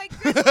 Yeah, I'm like,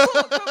 that's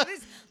cool. Go,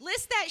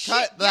 list that shit.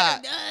 Cut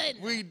that. Get it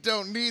done. We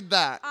don't need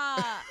that.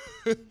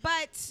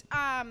 But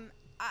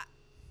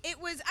it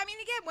was. I mean,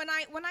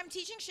 again, when I'm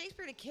teaching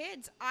Shakespeare to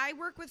kids, I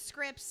work with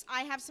scripts.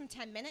 I have some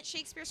 10-minute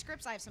Shakespeare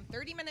scripts. I have some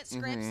 30-minute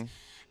scripts,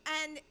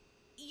 and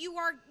you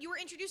are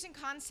introducing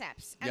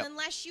concepts. And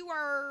unless you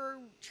are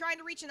trying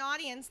to reach an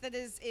audience that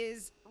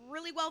is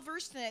really well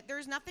versed in it,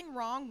 there's nothing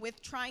wrong with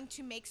trying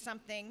to make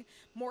something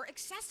more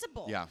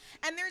accessible. Yeah.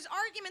 And there's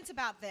arguments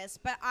about this,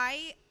 but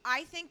I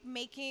think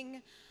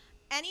making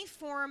any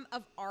form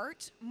of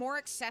art more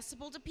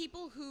accessible to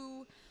people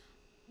who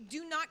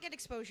do not get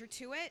exposure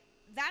to it,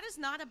 that is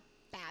not a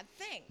bad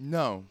thing.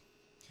 No.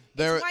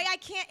 That's why I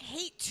can't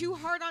hate too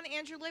hard on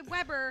Andrew Lloyd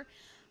Webber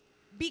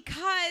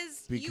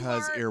because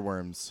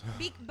earworms.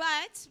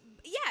 But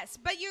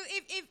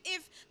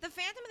if the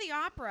Phantom of the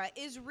Opera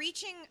is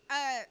reaching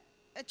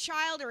a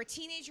child or a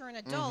teenager or an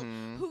adult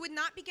who would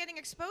not be getting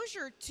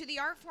exposure to the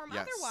art form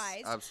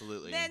otherwise,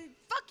 absolutely. then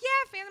fuck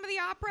yeah, Phantom of the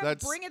Opera,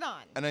 bring it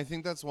on. And I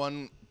think that's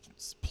one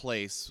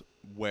place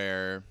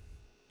where,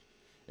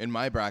 in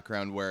my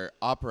background, where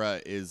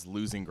opera is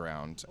losing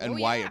ground and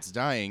why it's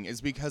dying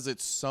is because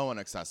it's so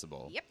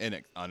inaccessible.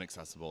 Yep.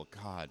 Unaccessible.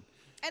 God.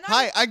 And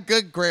I'm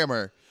good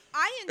grammar.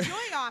 I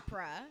enjoy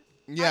opera.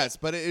 Yes,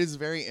 but it is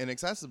very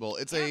inaccessible.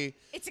 It's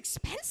it's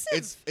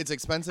expensive. It's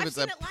expensive. It's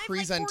a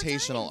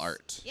presentational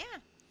art. Yeah.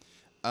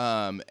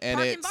 And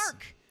Bark it's and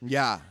bark.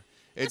 Yeah.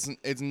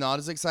 It's not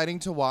as exciting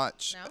to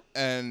watch. No.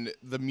 And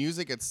the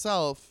music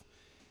itself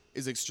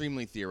is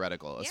extremely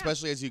theoretical,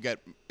 especially as you get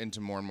into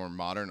more and more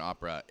modern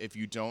opera. If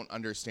you don't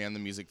understand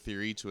the music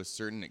theory to a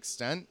certain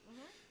extent,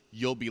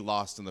 you'll be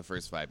lost in the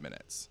first 5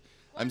 minutes.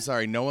 I'm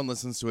sorry, no one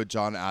listens to a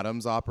John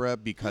Adams opera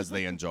because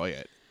they enjoy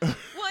it. Well,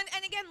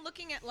 and again,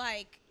 looking at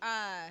like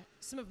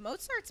some of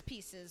Mozart's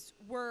pieces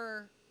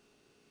were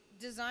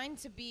designed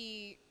to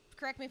be.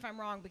 Correct me if I'm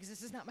wrong, because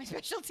this is not my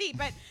specialty.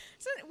 But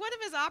one of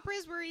his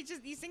operas where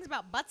he sings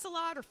about butts a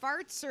lot or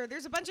farts, or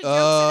there's a bunch of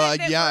jokes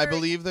in it. I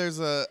believe there's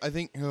a. I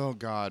think. Oh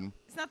God.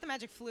 It's not the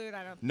Magic Flute.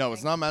 I don't. No,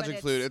 it's not Magic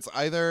Flute. It's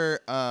either.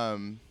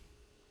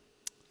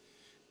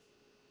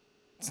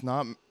 It's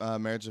not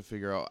Marriage of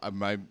Figaro.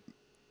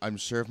 I'm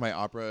sure if my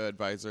opera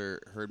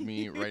advisor heard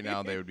me right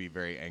now, they would be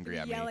very angry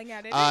at me. Yelling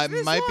at it.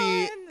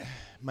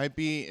 Might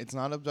be. It's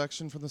not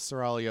Abduction from the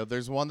Seraglio.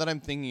 There's one that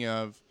I'm thinking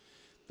of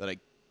that I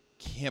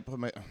can't put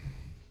my.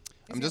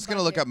 I'm just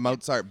gonna look up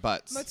Mozart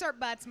butts. Mozart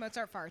butts.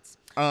 Mozart farts.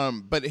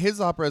 But his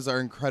operas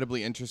are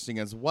incredibly interesting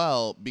as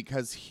well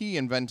because he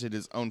invented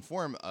his own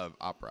form of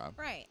opera.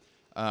 Right.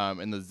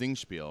 In the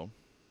Singspiel.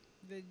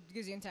 The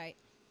Gesundheit.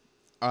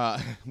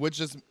 Which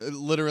just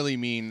literally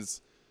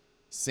means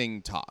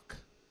sing talk.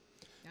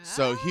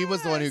 So he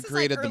was the one who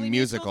created the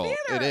musical.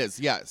 It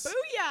is, yes.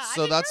 Booyah!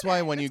 So that's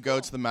why when you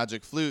go to the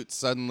Magic Flute,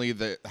 suddenly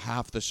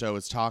half the show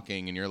is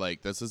talking, and you're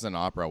like, "This is an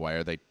opera. Why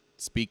are they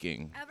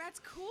speaking?" Oh,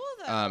 that's cool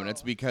though. And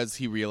it's because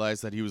he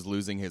realized that he was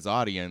losing his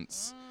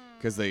audience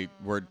because they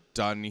were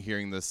done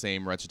hearing the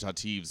same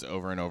recitatives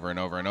over and over and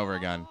over and over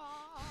again.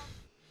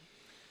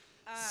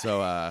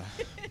 So I've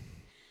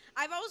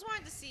always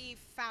wanted to see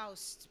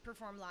Faust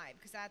perform live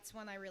because that's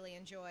one I really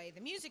enjoy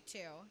the music to.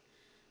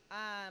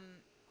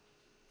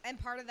 And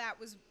part of that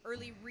was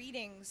early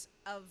readings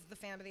of The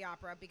Phantom of the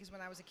Opera because when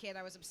I was a kid,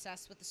 I was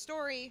obsessed with the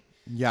story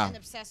and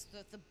obsessed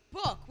with the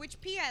book, which,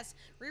 P.S.,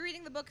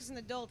 rereading the book as an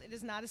adult, it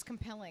is not as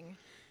compelling.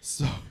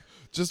 So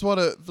just want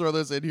to throw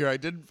this in here. I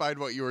didn't find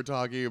what you were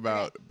talking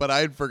about, but I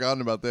had forgotten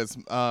about this.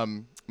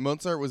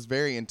 Mozart was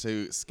very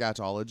into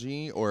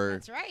scatology, or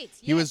that's right.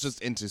 He was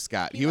just into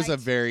scat. He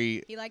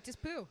liked his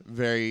poo.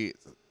 Very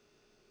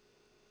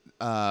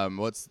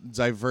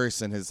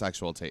diverse in his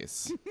sexual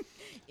tastes.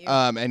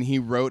 And he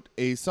wrote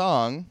a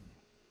song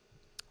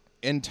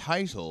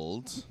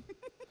entitled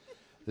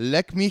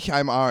Leck mich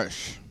am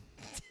Arsch,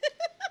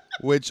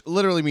 which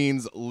literally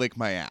means lick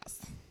my ass.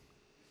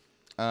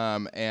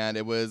 And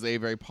it was a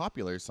very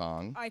popular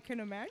song. I can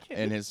imagine.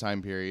 In his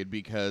time period,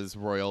 because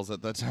royals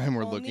at the time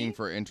were looking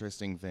for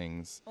interesting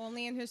things.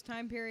 Only in his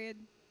time period?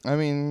 I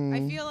mean...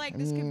 I feel like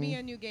this could be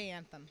a new gay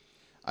anthem.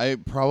 I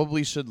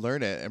probably should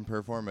learn it and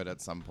perform it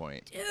at some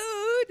point.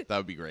 Dude! That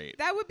would be great.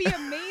 That would be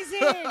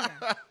amazing!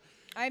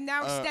 I've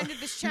now extended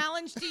this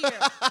challenge to you.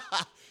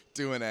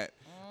 Doing it.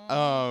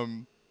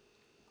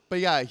 But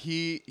yeah,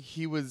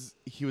 he was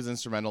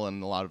instrumental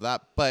in a lot of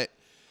that. But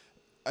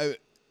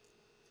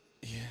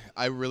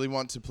I really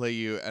want to play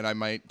you, and I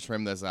might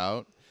trim this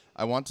out.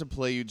 I want to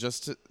play you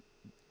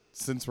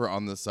since we're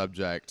on the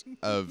subject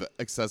of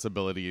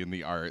accessibility in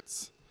the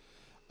arts.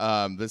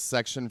 This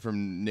section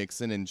from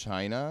Nixon in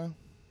China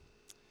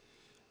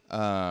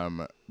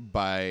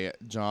by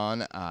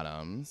John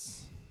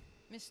Adams.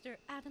 Mr.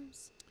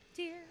 Adams,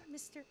 dear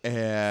Mr.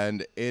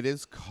 And it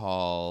is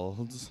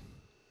called...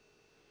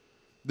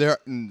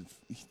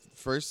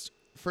 First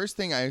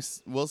thing I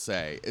will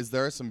say is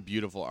there are some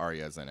beautiful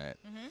arias in it.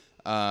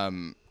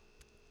 Mm-hmm.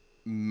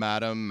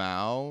 Madame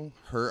Mao,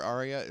 her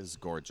aria is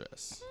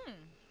gorgeous.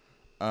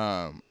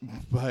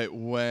 But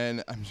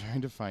when... I'm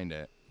trying to find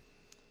it.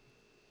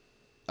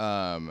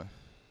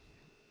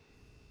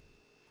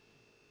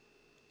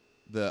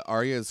 The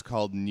aria is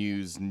called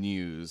News.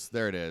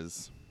 There it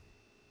is.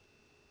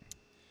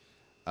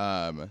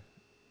 And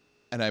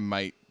I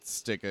might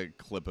stick a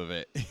clip of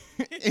it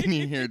in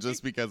here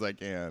just because I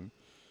can.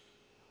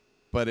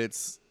 But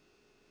it's...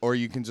 Or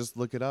you can just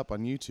look it up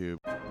on YouTube.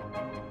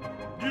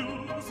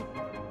 News.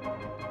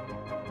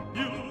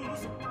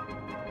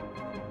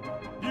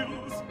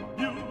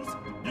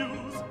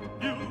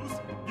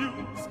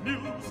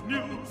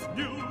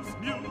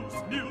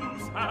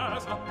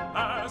 As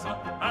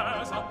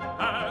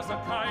a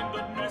kind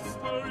of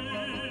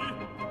mystery.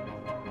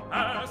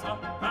 As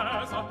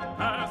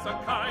a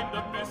kind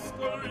of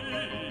mystery.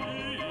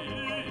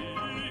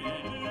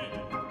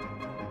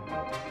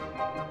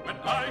 When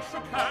I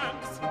shook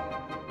hands.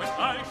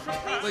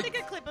 Please stick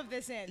a clip of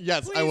this in.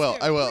 Yes, please I will. Do.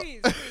 I will.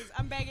 Please,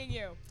 I'm begging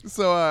you.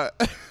 So,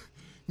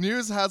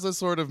 News has a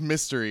sort of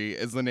mystery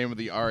is the name of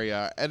the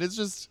aria, and it's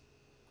just...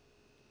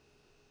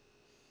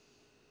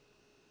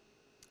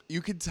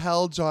 You could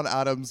tell John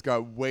Adams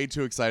got way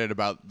too excited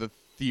about the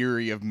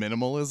theory of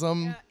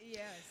minimalism.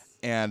 Yes.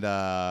 And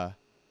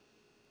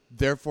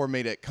therefore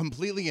made it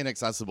completely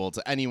inaccessible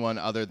to anyone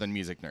other than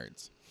music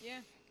nerds. Yeah.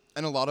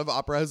 And a lot of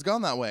opera has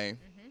gone that way.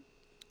 Mm-hmm.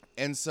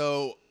 And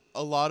so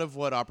a lot of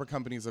what opera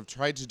companies have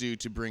tried to do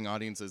to bring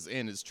audiences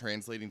in is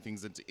translating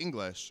things into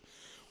English,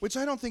 which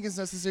I don't think is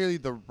necessarily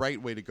the right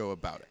way to go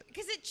about it.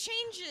 Because it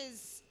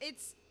changes...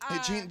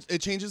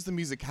 It changes the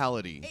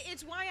musicality.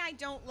 It's why I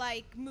don't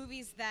like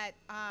movies that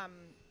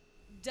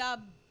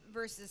dub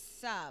versus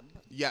sub.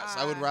 Yes,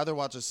 I would rather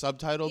watch a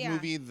subtitled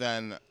movie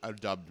than a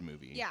dubbed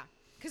movie. Yeah,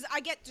 because I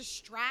get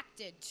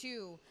distracted,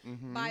 too,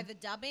 by the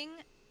dubbing,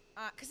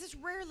 because it's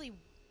rarely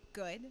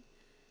good.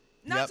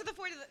 Not to the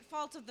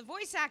fault of the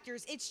voice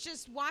actors. It's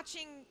just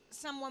watching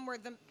someone where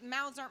the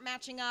mouths aren't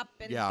matching up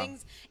and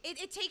things.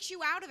 It takes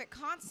you out of it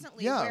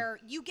constantly where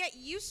you get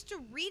used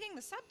to reading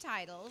the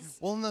subtitles.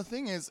 Well, and the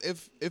thing is,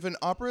 if an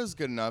opera is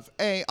good enough,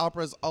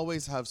 operas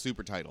always have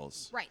super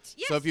titles. Right.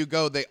 Yes. So if you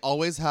go, they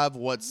always have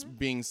what's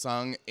being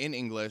sung in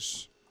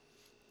English,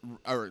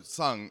 or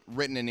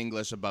written in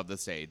English above the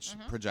stage,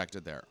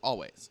 projected there.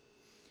 Always.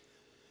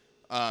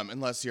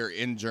 Unless you're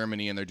in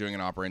Germany and they're doing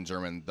an opera in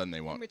German, then they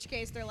won't. In which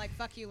case, they're like,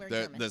 fuck you, learn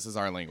German. This is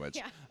our language.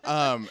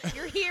 Yeah.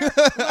 You're here,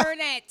 learn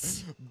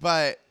it.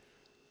 But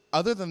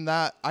other than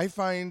that, I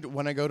find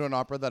when I go to an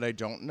opera that I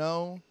don't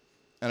know,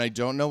 and I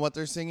don't know what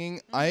they're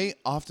singing, I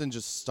often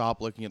just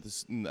stop looking at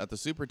the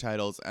super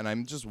titles, and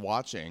I'm just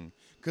watching.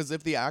 Because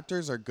if the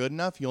actors are good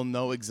enough, you'll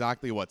know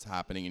exactly what's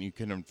happening, and you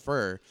can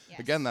infer,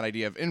 again, that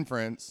idea of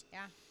inference,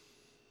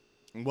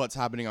 what's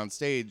happening on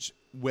stage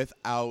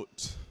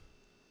without...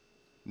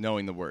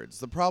 knowing the words.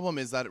 The problem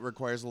is that it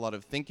requires a lot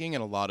of thinking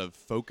and a lot of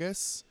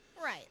focus.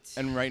 Right.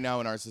 And right now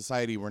in our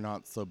society, we're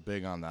not so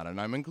big on that. And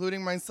I'm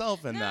including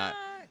myself in that.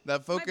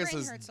 That focus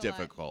is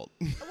difficult.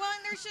 Well,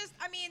 and there's just,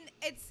 I mean,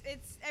 it's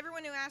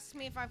everyone who asks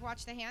me if I've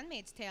watched The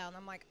Handmaid's Tale. And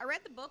I'm like, I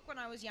read the book when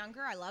I was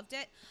younger. I loved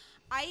it.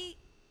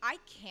 I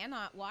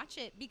cannot watch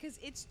it because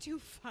it's too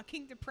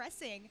fucking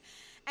depressing.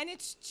 And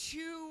it's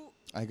too...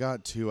 I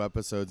got 2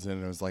 episodes in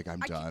and I was like, I'm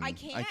done. I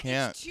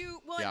can't. It's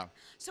too... Well,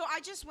 so I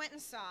just went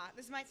and saw...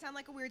 This might sound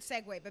like a weird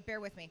segue, but bear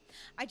with me.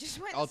 I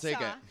just went and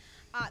saw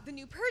the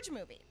new Purge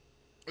movie.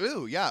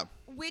 Ooh, yeah.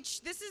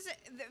 Which this is,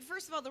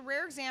 first of all, the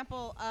rare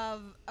example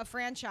of a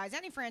franchise,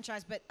 any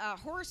franchise, but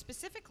horror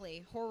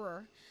specifically.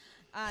 Horror.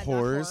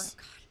 Horrors?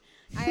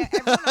 Not horror. God.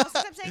 Everyone else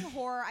says I'm saying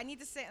horror. I need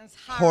to say it's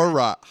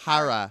horror.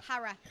 Hara.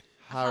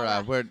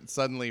 We're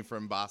suddenly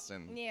from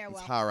Boston. Yeah, well.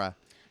 It's Hara.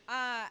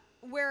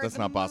 Where that's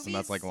not Boston.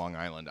 That's like Long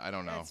Island. I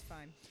don't know. That's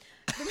fine.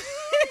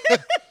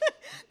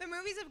 The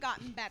movies have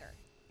gotten better.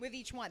 with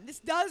each one. This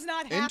does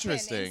not happen in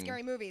Interesting.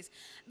 scary movies.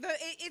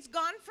 It's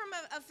gone from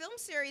a film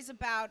series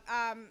about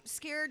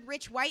scared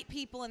rich white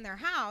people in their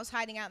house,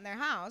 hiding out in their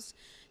house,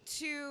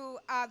 to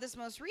this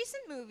most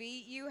recent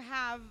movie. You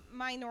have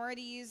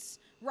minorities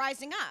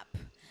rising up.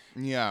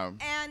 Yeah.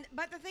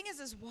 But the thing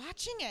is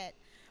watching it,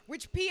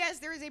 which P.S.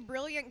 there is a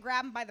brilliant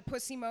grab 'em by the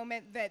pussy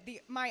moment that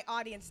my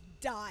audience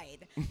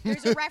died.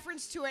 There's a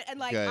reference to it, and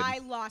like Good. I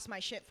lost my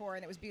shit for it,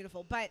 and it was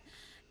beautiful. But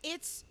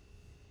it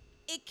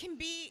can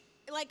be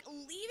like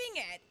leaving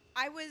it.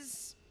 It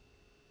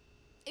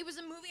was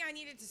a movie I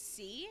needed to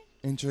see.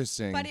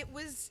 Interesting. But it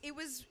was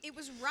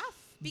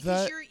rough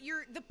because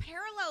you're the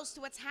parallels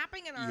to what's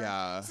happening in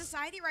our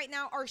society right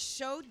now are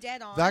so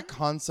dead on. That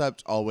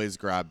concept always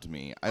grabbed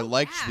me. I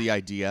liked the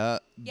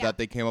idea that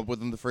they came up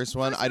with in the first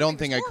one. I don't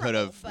think I could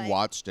have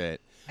watched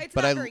it.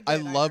 But I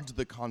loved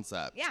the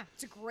concept. Yeah,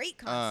 it's a great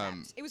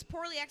concept. It was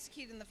poorly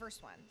executed in the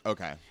first one.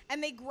 Okay.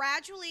 And they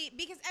gradually,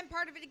 and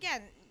part of it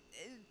again,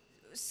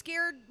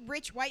 scared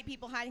rich white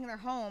people hiding in their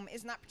home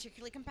is not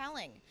particularly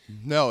compelling.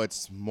 No,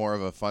 it's more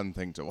of a fun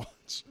thing to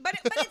watch. But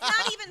it's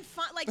not even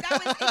fun. Like that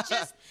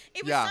was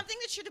it was something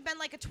that should have been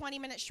like a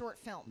 20-minute short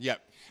film.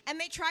 Yep. And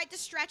they tried to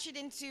stretch it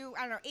into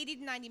 80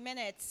 to 90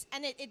 minutes,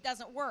 and it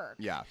doesn't work.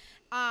 Yeah.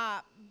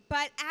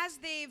 But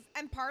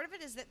and part of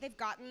it is that they've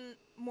gotten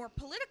more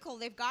political.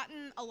 They've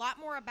gotten a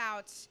lot more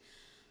about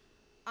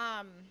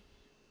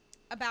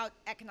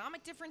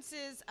economic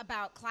differences,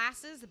 about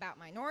classes, about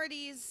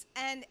minorities.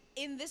 And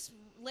in this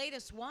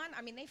latest one,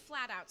 I mean, they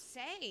flat out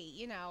say,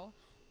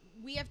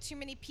 we have too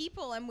many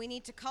people and we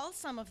need to cull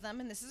some of them,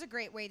 and this is a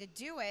great way to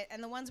do it.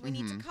 And the ones we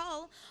need to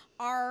cull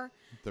are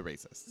the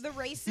racists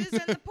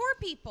and the poor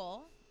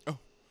people. Oh.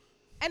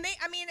 And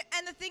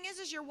and the thing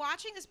is you're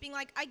watching this being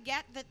like, I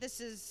get that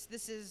this is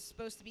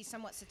supposed to be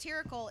somewhat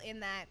satirical in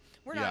that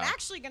we're not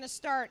actually going to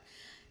start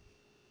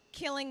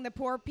killing the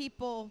poor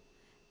people.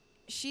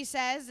 She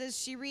says as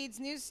she reads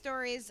news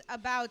stories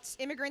about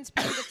immigrants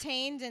being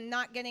detained and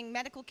not getting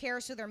medical care,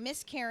 so they're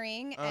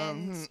miscarrying,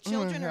 and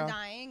children are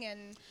dying,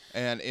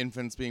 and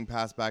infants being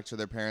passed back to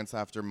their parents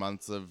after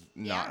months of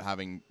not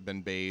having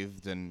been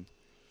bathed, and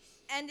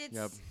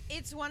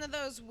it's one of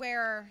those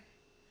where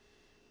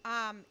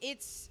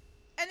it's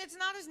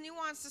not as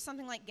nuanced as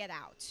something like Get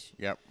Out.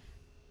 Yep.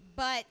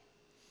 But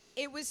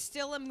it was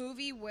still a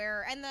movie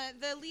where, and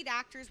the lead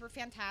actors were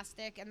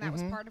fantastic, and that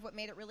was part of what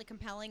made it really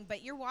compelling.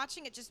 But you're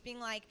watching it just being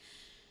like,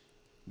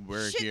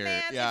 we're shit, here.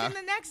 Man, yeah. if in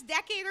the next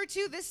decade or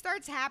two this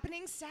starts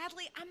happening,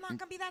 sadly, I'm not going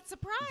to be that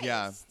surprised.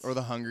 Yeah, or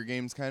the Hunger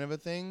Games kind of a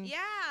thing. Yeah.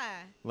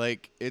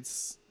 Like,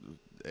 it's,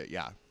 And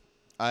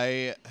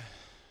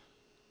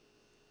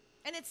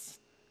it's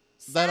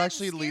sad that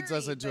actually and leads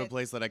us scary, into a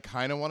place that I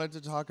kind of wanted to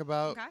talk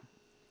about. Okay.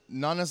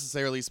 Not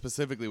necessarily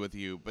specifically with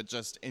you, but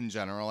just in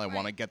general. I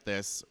want to get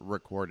this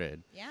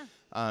recorded. Yeah.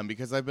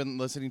 Because I've been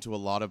listening to a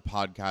lot of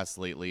podcasts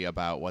lately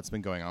about what's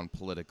been going on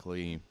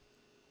politically.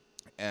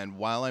 And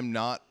while I'm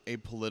not a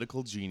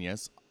political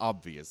genius,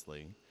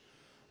 obviously,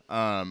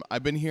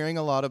 I've been hearing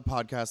a lot of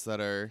podcasts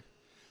that are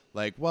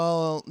like,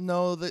 well,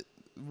 no, that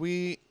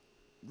we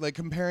like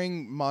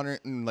comparing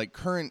modern, like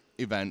current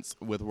events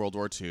with World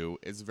War II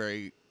is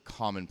very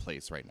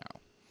commonplace right now.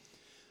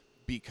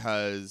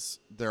 Because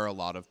there are a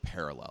lot of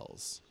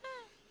parallels,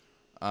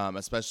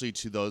 especially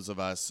to those of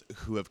us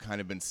who have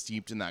kind of been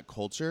steeped in that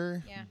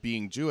culture. Yeah.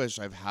 Being Jewish,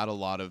 I've had a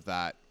lot of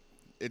that.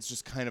 It's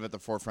just kind of at the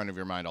forefront of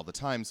your mind all the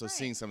time. So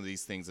seeing some of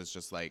these things is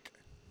just like,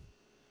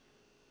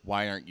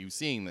 why aren't you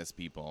seeing this,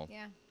 people?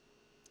 Yeah.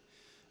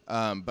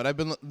 But I've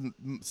been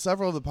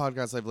several of the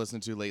podcasts I've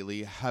listened to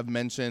lately have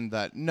mentioned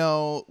that,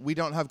 no, we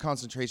don't have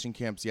concentration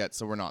camps yet,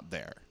 so we're not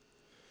there.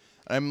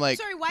 I'm like,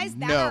 sorry, why is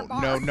that our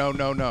bar?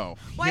 No.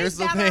 Why Here's is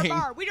the that thing. our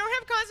bar? We don't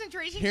have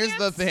concentration Here's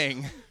camps? the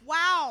thing.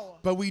 Wow.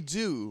 But we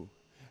do.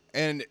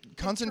 And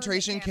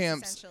concentration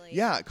camps,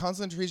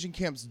 concentration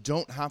camps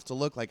don't have to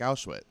look like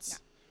Auschwitz.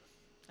 No.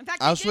 In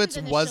fact,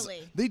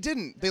 They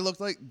didn't. They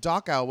looked like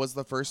Dachau was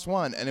the first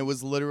one, and it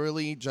was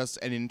literally just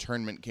an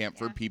internment camp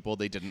for people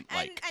they didn't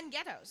like. And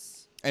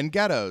ghettos. And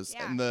ghettos.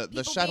 Yeah. And the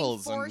People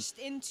shuttles. Being forced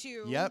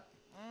into. Yep.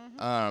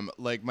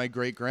 Like my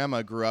great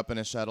grandma grew up in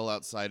a shuttle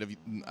outside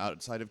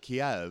of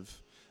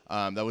Kiev.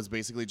 That was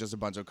basically just a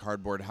bunch of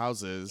cardboard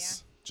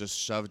houses just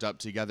shoved up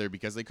together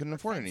because they couldn't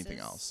afford anything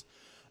else.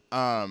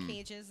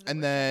 Cages that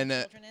and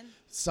then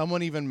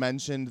someone even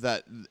mentioned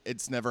that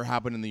it's never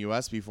happened in the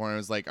U.S. before, and I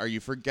was like, "Are you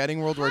forgetting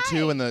World War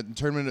II and the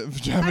internment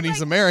of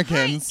Japanese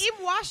Americans?"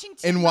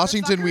 In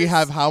Washington, we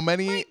have how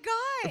many my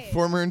God.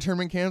 former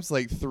internment camps?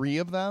 Like 3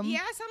 of them. Yeah,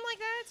 something like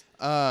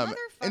that.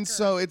 And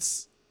so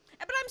it's.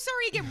 But I'm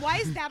sorry again. Why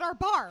is that our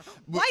bar?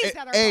 Why is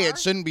that our A, bar? it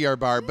shouldn't be our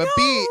bar, but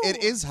B,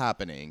 it is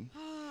happening.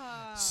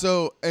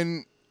 So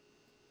and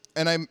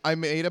I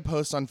made a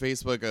post on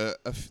Facebook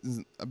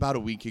about a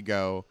week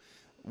ago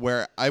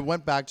where I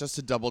went back just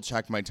to double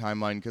check my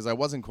timeline because I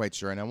wasn't quite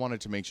sure, and I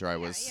wanted to make sure I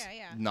was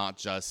not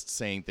just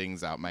saying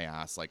things out my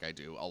ass like I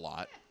do a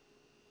lot. Yeah.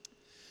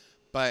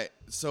 But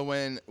so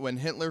when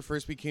Hitler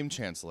first became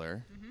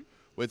chancellor,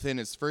 within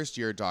his first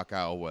year,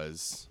 Dachau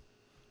was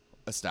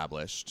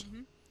established.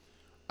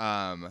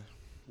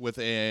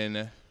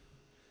 within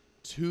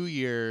 2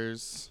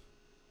 years.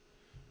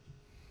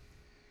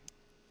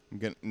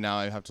 Now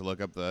I have to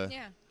look up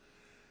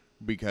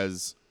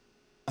because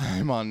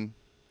I'm on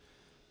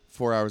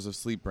 4 hours of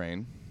sleep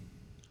brain.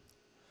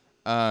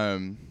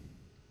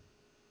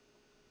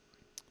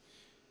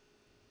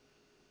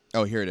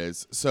 Oh, here it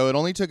is. So it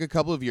only took a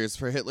couple of years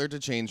for Hitler to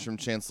change from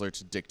chancellor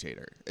to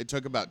dictator. It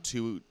took about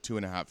two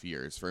and a half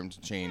years for him to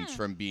change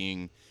from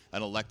being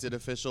an elected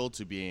official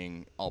to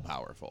being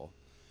all-powerful.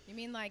 You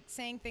mean like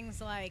saying things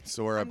like,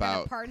 so we're I'm about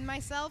going to pardon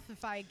myself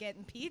if I get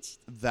impeached?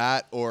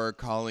 That, or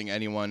calling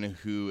anyone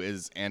who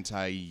is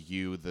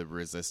anti-you the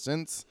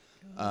resistance,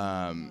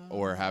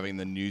 or having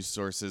the news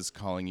sources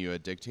calling you a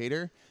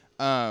dictator.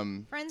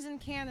 Friends in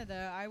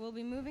Canada, I will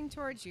be moving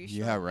towards you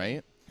shortly. Yeah,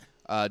 right?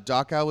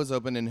 Dachau was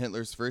opened in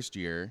Hitler's first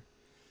year,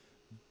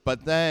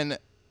 but then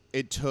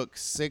it took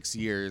 6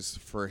 years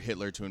for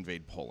Hitler to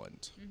invade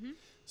Poland. Mm-hmm.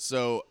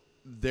 So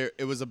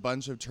it was a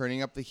bunch of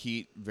turning up the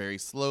heat very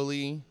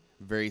slowly,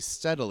 very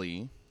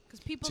steadily,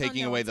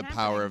 taking away the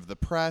power of the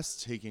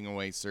press, taking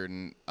away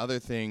certain other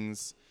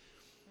things,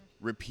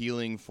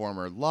 repealing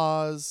former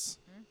laws,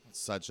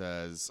 such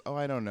as,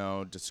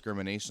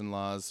 discrimination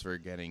laws for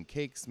getting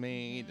cakes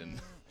made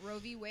and Roe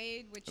v.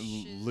 Wade, which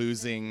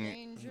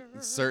losing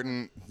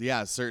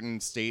certain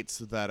states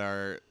that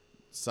are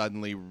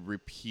suddenly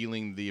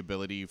repealing the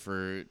ability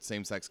for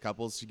same-sex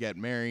couples to get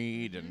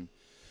married and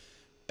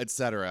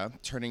etc.,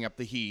 turning up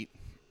the heat.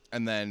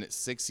 And then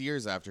 6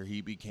 years after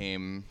he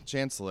became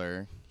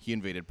chancellor, he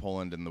invaded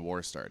Poland and the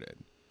war started.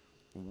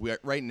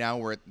 Right now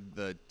we're at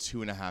the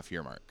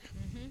 2.5-year mark.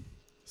 Mm-hmm.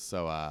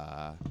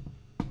 So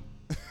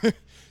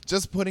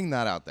just putting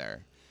that out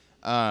there.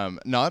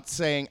 Not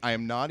saying, I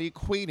am not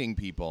equating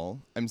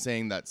people. I'm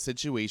saying that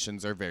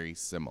situations are very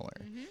similar.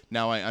 Mm-hmm.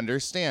 Now, I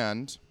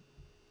understand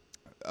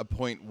a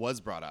point was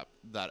brought up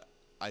that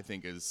I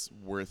think is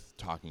worth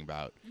talking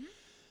about,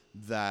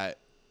 that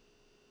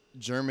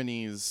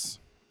Germany's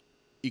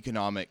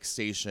economic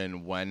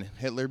station when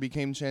Hitler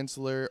became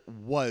chancellor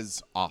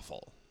was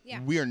awful.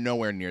 Yeah. We are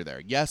nowhere near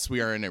there. Yes,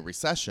 we are in a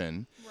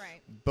recession,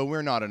 right, but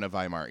we're not in a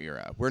Weimar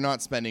era. We're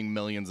not spending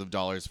millions of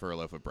dollars for a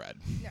loaf of bread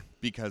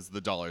because the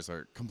dollars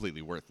are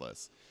completely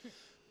worthless.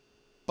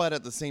 But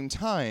at the same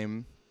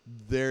time,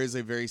 there is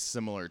a very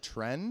similar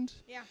trend,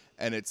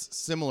 and it's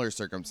similar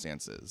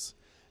circumstances.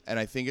 And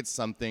I think it's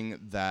something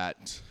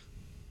that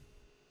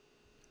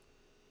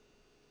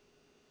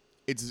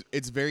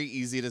it's very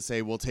easy to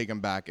say we'll take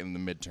them back in the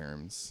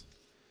midterms,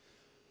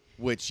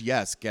 which,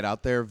 yes, get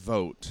out there,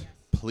 vote. Yes.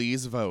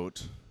 Please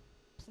vote.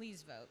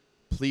 Please vote.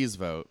 Please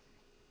vote.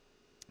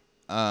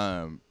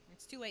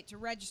 It's too late to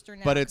register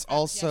now. But it's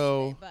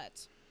also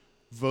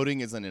voting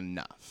isn't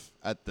enough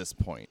at this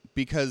point,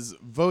 because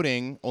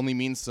voting only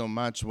means so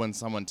much when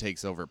someone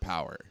takes over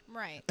power.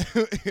 Right.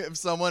 If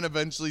someone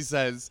eventually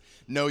says,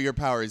 no, your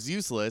power is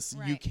useless,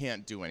 you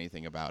can't do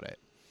anything about it.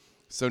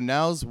 So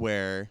now's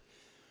where,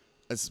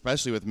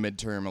 especially with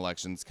midterm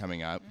elections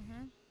coming up,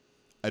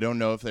 I don't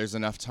know if there's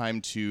enough time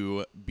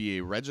to be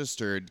a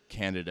registered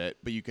candidate,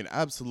 but you can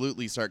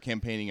absolutely start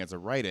campaigning as a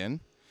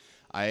write-in.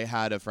 I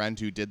had a friend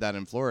who did that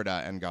in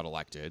Florida and got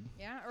elected.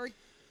 Yeah, or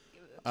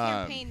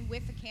campaign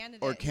with a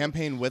candidate. Or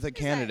campaign with a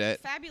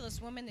candidate. That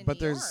fabulous woman in New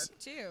York,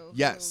 too.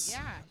 Yes.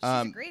 Who, she's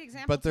a great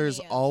example. But there's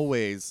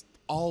always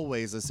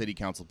a city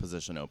council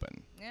position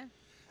open. Yeah.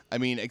 I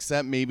mean,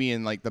 except maybe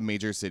in like the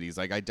major cities.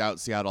 Like I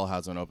doubt Seattle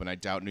has one open. I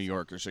doubt New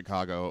York or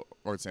Chicago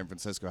or San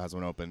Francisco has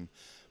one open.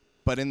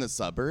 But in the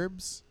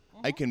suburbs,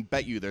 I can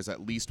bet you there's at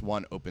least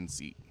one open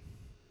seat.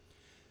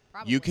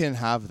 Probably. You can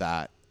have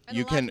that. And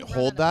you can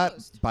hold that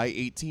by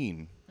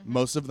 18.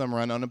 Most of them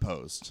run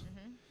unopposed.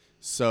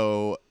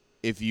 So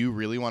if you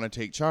really want to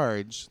take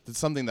charge, that's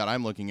something that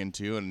I'm looking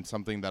into and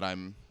something that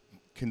I'm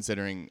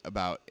considering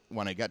about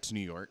when I get to New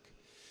York.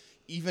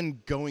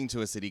 Even going to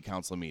a city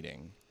council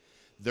meeting,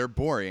 they're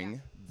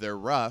boring, they're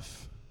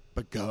rough,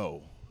 but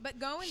go. But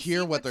go and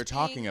hear see what they're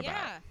talking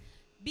about.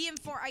 Be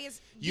informed.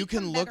 You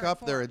can look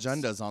up their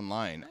agendas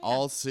online.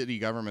 All city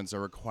governments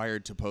are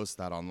required to post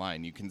that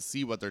online. You can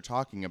see what they're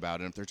talking about,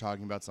 and if they're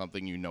talking about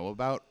something you know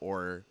about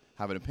or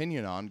have an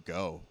opinion on,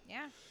 go.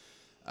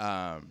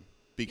 Yeah.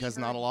 Because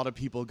not a lot of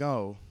people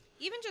go.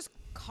 Even just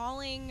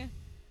calling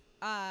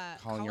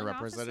your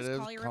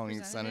representatives,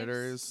 calling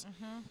senators.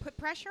 Put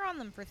pressure on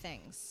them for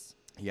things.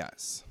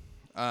 Yes.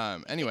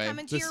 Anyway, come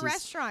into your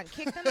restaurant,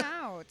 kick them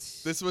out.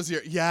 This was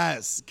your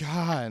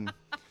God.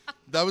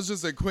 That was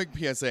just a quick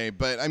PSA,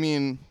 but I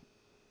mean,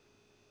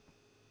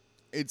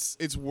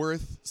 it's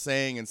worth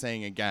saying and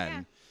saying again.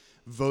 Yeah.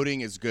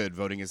 Voting is good,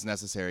 voting is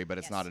necessary, but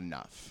it's not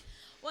enough.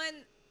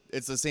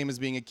 It's the same as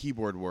being a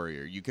keyboard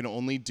warrior. You can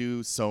only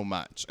do so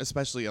much,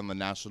 especially on the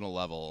national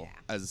level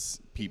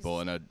as people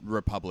in a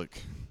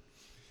republic.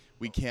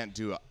 We can't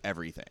do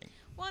everything.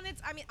 Well, and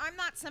I'm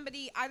not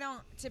somebody, I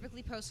don't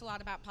typically post a lot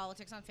about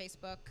politics on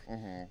Facebook.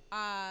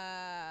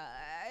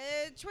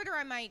 Twitter,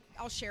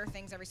 I'll share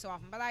things every so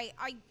often, but I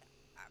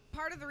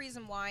part of the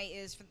reason why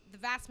is for the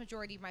vast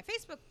majority of my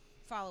Facebook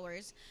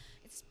followers,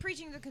 it's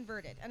preaching to the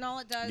converted, and all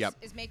it does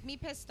is make me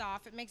pissed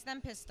off. It makes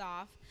them pissed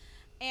off,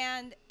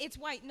 and it's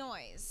white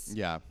noise.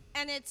 Yeah.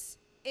 And it's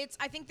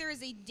I think there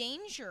is a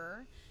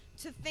danger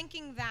to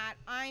thinking that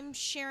I'm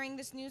sharing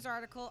this news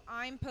article,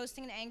 I'm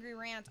posting an angry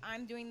rant,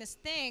 I'm doing this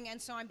thing,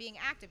 and so I'm being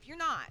active. You're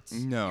not.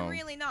 No. You're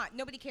really not.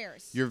 Nobody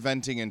cares. You're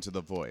venting into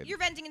the void. You're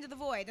venting into the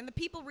void. And the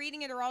people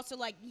reading it are also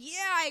like,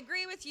 yeah, I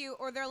agree with you.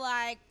 Or they're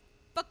like,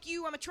 fuck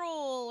you, I'm a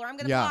troll, or I'm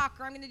going to block,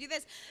 or I'm going to do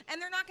this.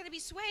 And they're not going to be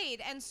swayed.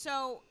 And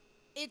so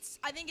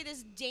I think it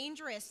is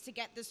dangerous to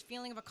get this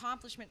feeling of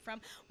accomplishment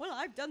from, well,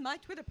 I've done my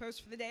Twitter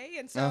post for the day,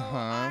 and so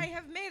I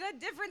have made a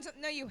difference.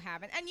 No, you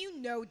haven't. And you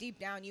know deep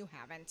down you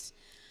haven't.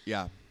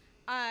 Yeah.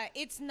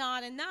 It's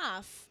not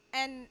enough.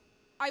 And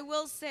I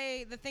will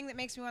say the thing that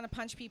makes me want to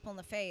punch people in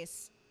the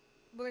face,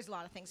 well, there's a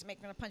lot of things that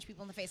make me want to punch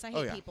people in the face. I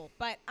hate people.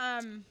 But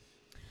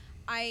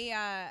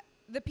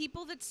the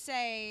people that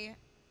say,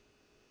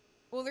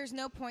 well, there's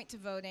no point to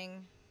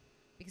voting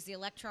because the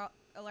electoral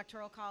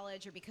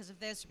college or because of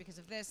this or because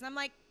of this. And I'm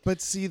like, but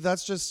see,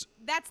 that's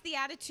the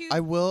attitude.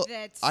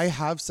 I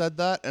have said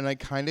that, and I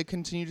kind of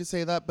continue to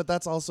say that, but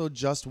that's also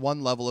just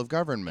one level of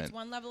government. It's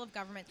one level of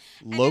government.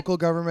 Local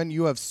government,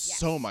 you have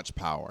so much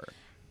power.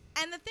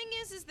 And the thing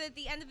is that at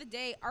the end of the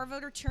day, our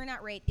voter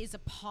turnout rate is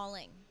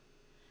appalling.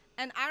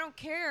 And I don't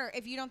care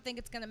if you don't think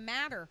it's going to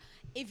matter.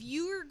 If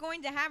you are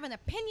going to have an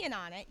opinion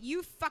on it,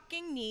 you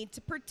fucking need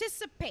to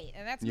participate.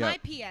 And that's my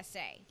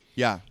PSA.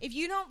 Yeah. If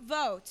you don't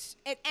vote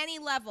at any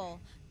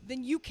level,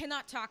 then you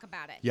cannot talk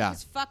about it. Yeah.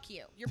 Because fuck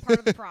you. You're part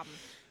of the problem.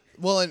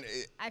 Well, and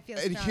I feel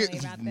strongly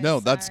about this. No,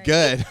 that's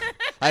good.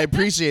 I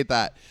appreciate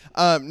that.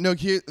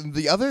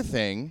 The other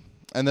thing,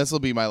 and this will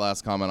be my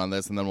last comment on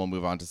this, and then we'll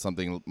move on to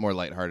something more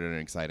lighthearted and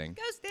exciting.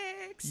 Go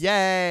Sticks!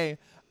 Yay!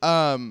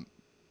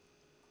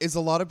 Is a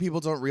lot of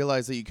people don't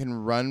realize that you can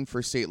run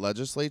for state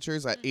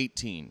legislatures at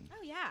 18. Oh,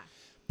 yeah.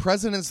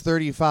 President's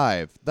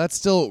 35. That's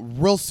still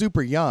real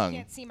super young.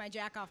 You can't see my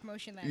jack-off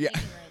motion that I'm making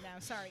right now.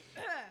 Sorry.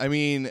 I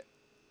mean,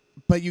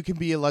 but you can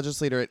be a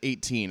legislator at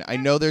 18. I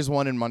know there's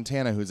one in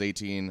Montana who's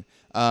 18.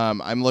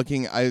 I'm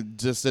looking. I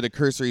just did a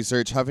cursory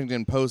search.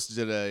 Huffington Post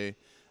did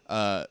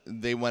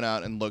they went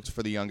out and looked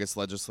for the youngest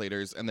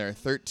legislators, and there are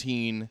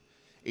 13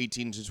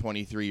 18 to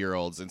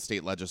 23-year-olds in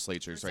state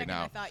legislatures right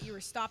now. I thought you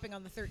were stopping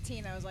on the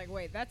 13. I was like,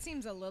 wait, that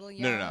seems a little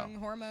young. No.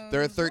 Hormones.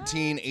 There are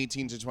 13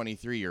 18 to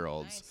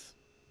 23-year-olds. Nice.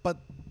 But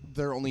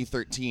they're only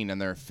 13,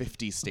 and there are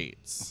 50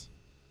 states.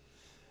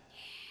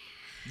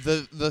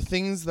 The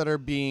things that are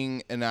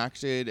being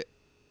enacted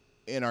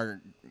in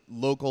our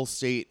local,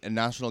 state, and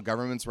national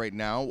governments right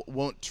now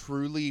won't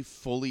truly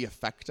fully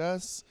affect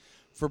us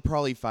for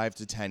probably 5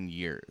 to 10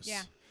 years.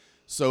 Yeah.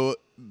 So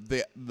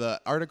the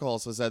article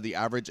also said the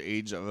average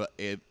age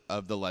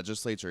of the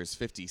legislature is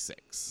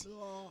 56.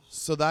 Ugh.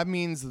 So that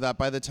means that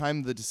by the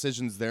time the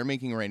decisions they're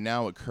making right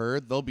now occur,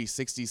 they'll be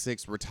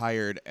 66,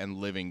 retired, and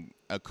living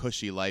a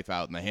cushy life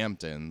out in the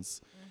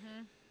Hamptons,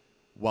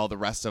 while the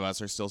rest of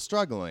us are still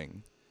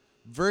struggling.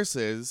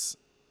 Versus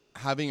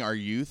having our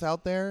youth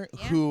out there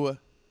who,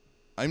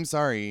 I'm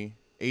sorry,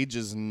 age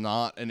is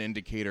not an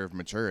indicator of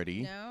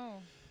maturity.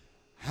 No.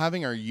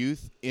 Having our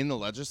youth in the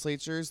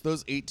legislatures,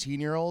 those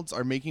 18-year-olds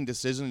are making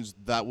decisions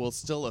that will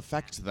still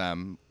affect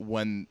them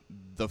when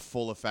the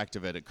full effect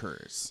of it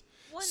occurs.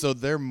 So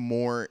they're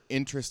more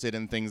interested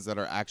in things that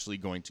are actually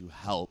going to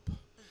help.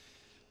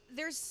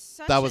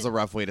 That was a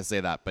rough way to say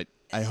that, but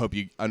I hope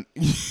you I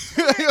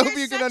hope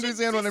you can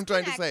understand what I'm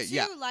trying to say.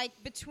 Yeah. Like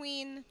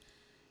between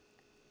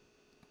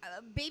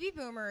baby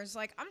boomers,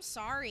 like I'm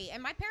sorry,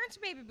 and my parents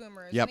are baby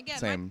boomers. Yep, and again,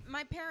 same.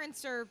 My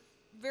parents are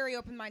very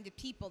open-minded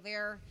people.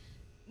 They're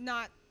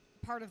not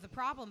part of the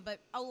problem, but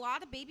a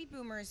lot of baby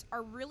boomers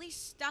are really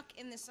stuck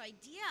in this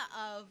idea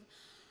of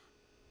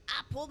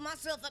I pulled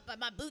myself up by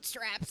my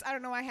bootstraps. I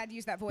don't know why I had to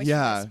use that voice for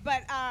this,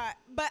 but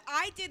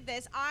I did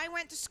this. I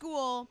went to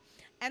school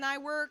and I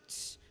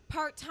worked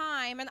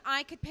part-time and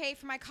I could pay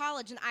for my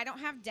college and I don't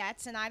have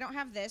debts and I don't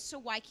have this, so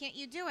why can't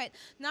you do it?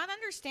 Not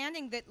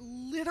understanding that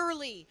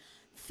literally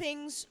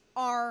things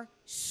are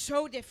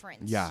so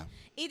different. Yeah.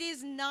 It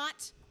is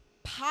not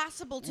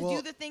possible to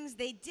do the things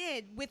they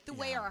did with the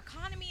way our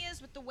economy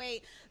is, with the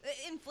way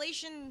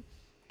inflation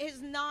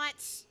is not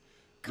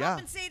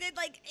compensated.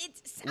 Like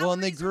it's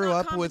and they grew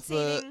up with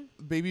the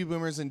baby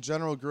boomers in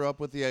general grew up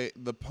with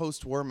the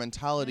post-war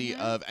mentality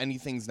of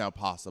anything's now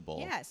possible.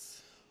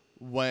 Yes.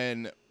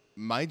 When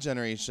my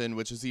generation,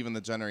 which is even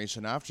the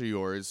generation after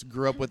yours,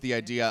 grew up with the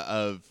idea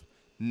of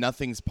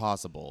nothing's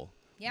possible.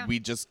 Yeah. We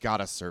just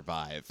gotta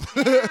survive.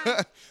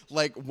 Yeah.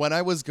 Like when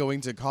I was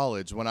going to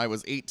college, when I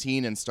was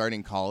 18 and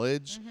starting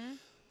college,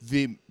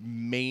 the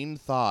main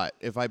thought,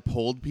 if I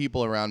polled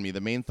people around me,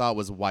 the main thought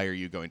was, why are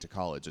you going to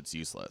college? It's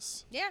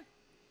useless. Yeah.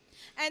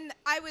 And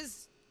I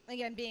was,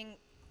 again, being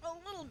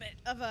a little bit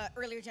of a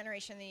earlier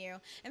generation than you.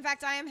 In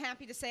fact, I am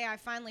happy to say I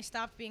finally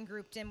stopped being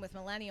grouped in with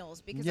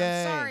millennials because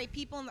I'm sorry,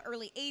 people in the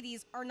early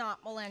 80s are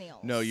not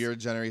millennials. No, you're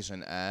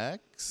Generation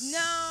X?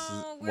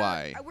 No.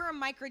 Why? We're a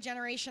micro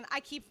generation.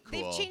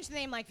 They've changed the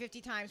name like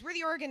 50 times. We're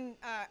the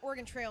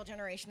Oregon Trail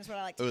generation is what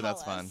I like to call us. Oh,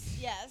 that's fun.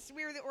 Yes,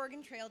 we're the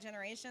Oregon Trail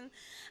generation.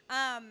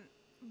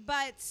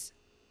 But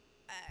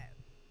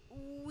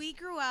we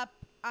grew up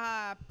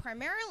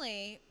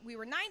primarily we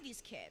were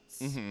 90s kids.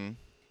 Mm-hmm.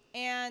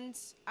 And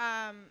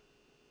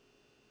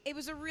it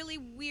was a really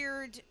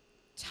weird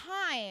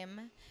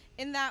time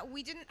in that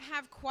we didn't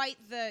have quite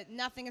the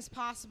nothing is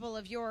possible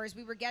of yours.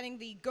 We were getting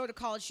the go to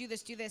college, do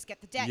this,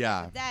 get the debt,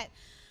 Yeah. get the debt.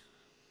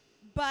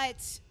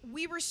 But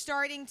we were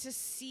starting to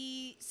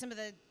see some of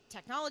the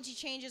technology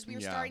changes. We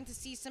were starting to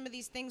see some of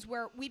these things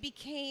where we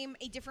became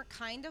a different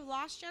kind of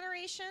lost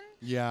generation.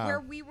 Yeah.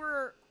 Where we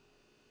were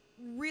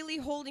really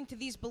holding to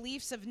these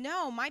beliefs of,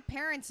 no, my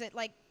parents, at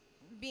like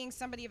being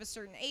somebody of a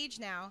certain age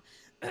now,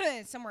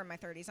 somewhere in my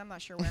 30s, I'm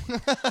not sure where,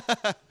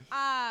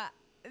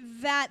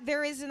 that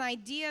there is an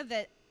idea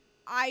that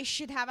I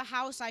should have a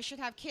house, I should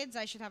have kids,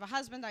 I should have a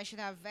husband, I should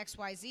have X,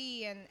 Y,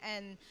 Z,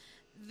 and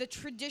the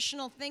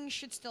traditional things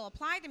should still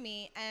apply to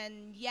me.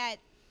 And yet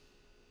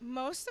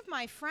most of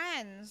my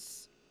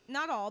friends,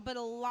 not all, but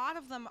a lot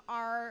of them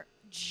are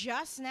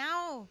just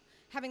now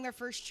having their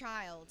first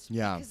child.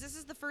 Yeah. Because this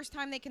is the first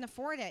time they can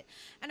afford it.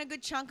 And a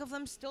good chunk of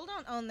them still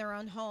don't own their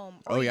own home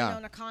or even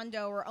own a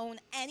condo or own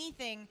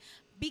anything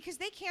because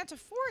they can't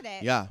afford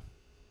it. Yeah.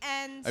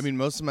 And I mean,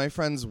 most of my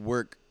friends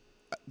work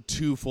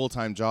 2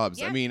 full-time jobs.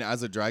 Yeah. I mean,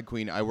 as a drag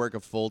queen, I work a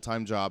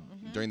full-time job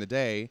during the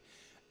day,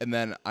 and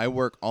then I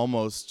work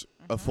almost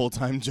a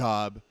full-time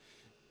job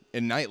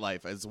in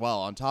nightlife as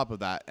well on top of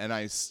that, and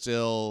I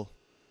still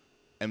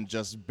am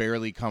just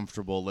barely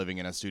comfortable living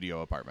in a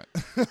studio apartment.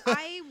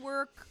 I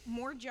work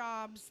more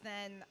jobs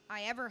than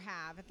I ever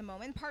have at the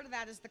moment. Part of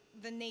that is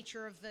the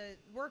nature of the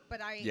work,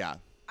 but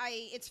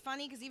it's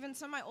funny because even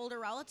some of my older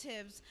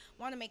relatives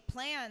want to make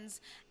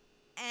plans,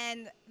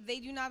 and they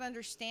do not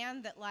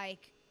understand that,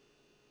 like,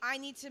 I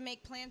need to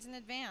make plans in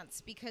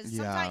advance because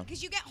sometimes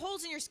because you get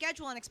holes in your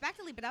schedule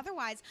unexpectedly, but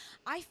otherwise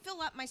I fill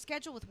up my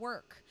schedule with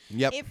work.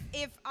 Yep.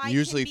 If I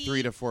usually can be,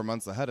 3 to 4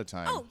 months ahead of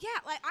time. Oh yeah,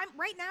 like I'm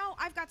right now.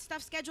 I've got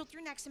stuff scheduled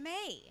through next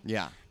May.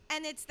 Yeah.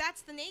 And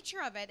that's the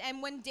nature of it.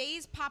 And when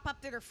days pop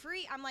up that are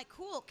free, I'm like,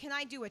 cool. Can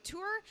I do a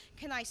tour?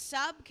 Can I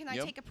sub? Can I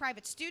take a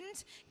private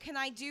student? Can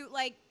I do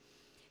like?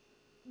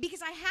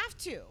 Because I have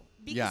to.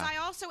 Because I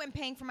also am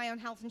paying for my own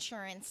health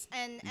insurance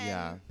and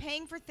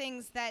paying for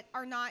things that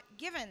are not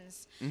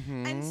givens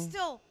and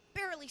still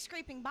barely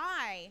scraping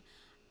by.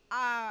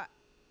 And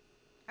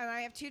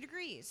I have 2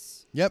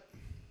 degrees. Yep.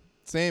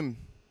 Same.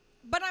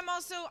 But I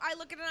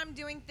look at it, I'm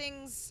doing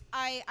things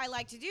I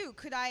like to do.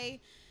 Could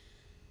I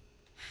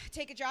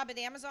take a job at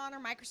Amazon or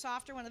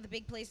Microsoft or one of the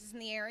big places in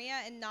the area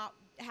and not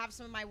have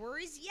some of my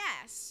worries?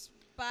 Yes.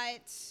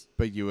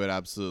 But you would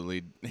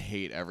absolutely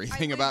hate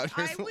everything about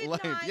your life. I would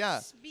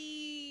not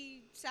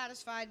be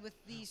satisfied with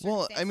the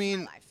circumstances of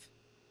my life.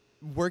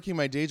 Working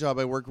my day job,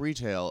 I work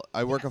retail.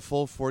 I work a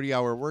full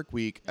 40-hour work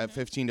week at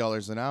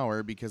 $15 an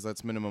hour because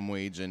that's minimum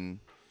wage in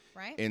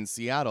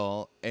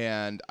Seattle,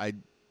 and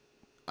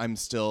I'm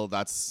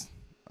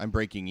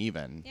breaking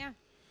even. Yeah.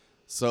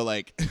 So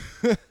like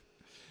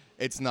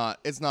it's not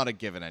a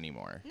given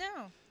anymore.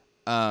 No.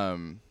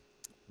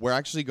 We're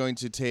actually going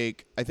to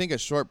take, I think, a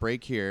short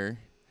break here,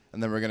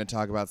 and then we're going to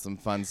talk about some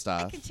fun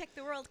stuff. I can check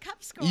the World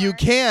Cup score. You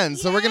can.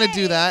 So Yay! we're going to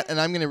do that, and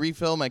I'm going to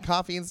refill my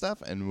coffee and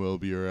stuff, and we'll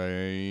be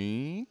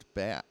right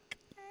back.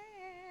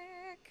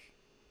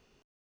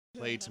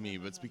 Play to me,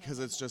 but it's because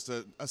it's just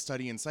a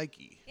study in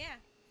psyche. Yeah.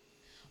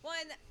 Well,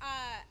 and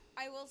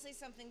I will say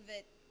something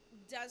that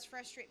does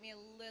frustrate me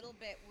a little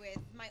bit with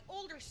my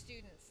older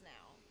students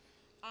now.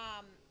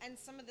 And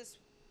some of this...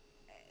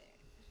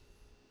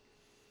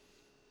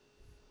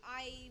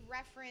 I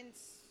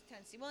reference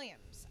Tennessee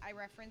Williams. I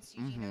reference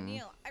Eugene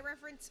O'Neill. I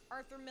reference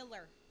Arthur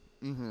Miller.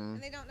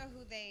 And they don't know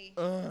who they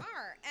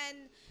are. And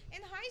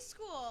in high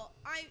school,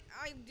 I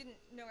didn't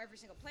know every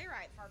single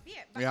playwright, far be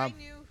it. But I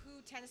knew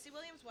who Tennessee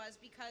Williams was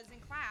because in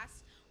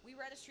class, we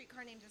read A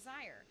Streetcar Named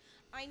Desire.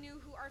 I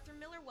knew who Arthur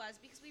Miller was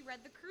because we read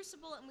The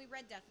Crucible and we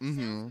read Death of the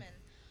Salesman.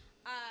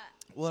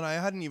 Well, and I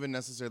hadn't even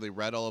necessarily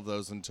read all of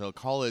those until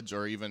college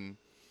or even...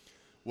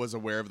 was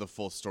aware of the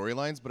full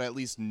storylines, but I at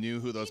least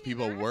knew who those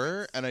people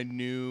were, and I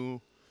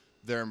knew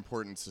their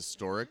importance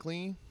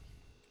historically.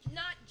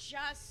 Not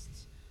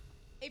just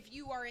if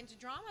you are into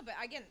drama, but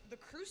again, The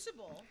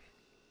Crucible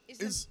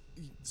is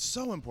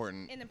so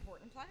important. An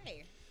important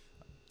play.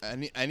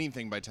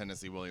 Anything by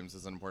Tennessee Williams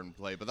is an important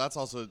play, but that's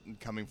also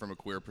coming from a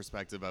queer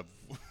perspective of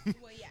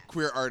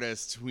queer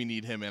artists. We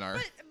need him in our...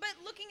 But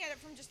looking at it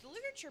from just the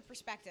literature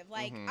perspective,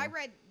 like I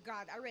read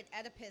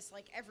Oedipus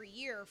like every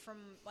year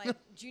from like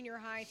junior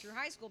high through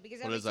high school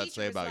because what does that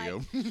say about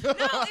you? No,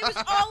 it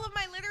was all of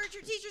my literature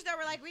teachers that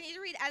were like, we need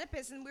to read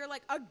Oedipus, and we were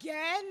like,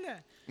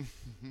 again?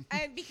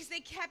 And because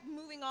they kept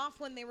moving off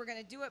when they were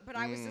going to do it, but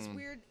I was this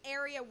weird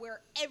area where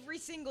every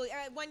single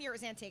 1 year it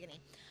was Antigone.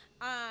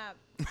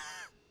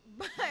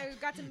 But I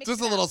got to mix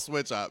just it a little up.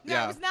 switch up.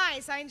 No, it was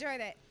nice. I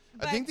enjoyed it.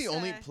 I think the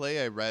only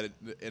play I read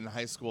in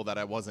high school that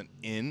I wasn't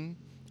in,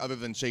 other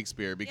than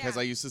Shakespeare, because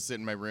I used to sit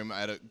in my room, I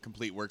had a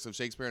complete works of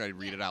Shakespeare, and I'd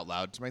read it out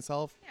loud to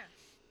myself. Yeah.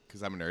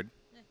 Because I'm a nerd.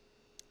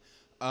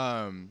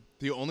 Yeah.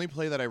 The only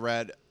play that I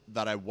read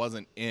that I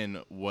wasn't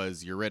in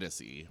was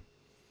Eurydice.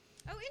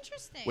 Oh,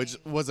 interesting. Which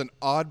was an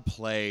odd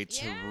play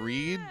to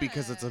read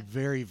because it's a Yeah.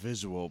 very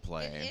visual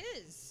play.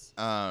 It is.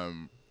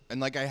 And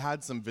like I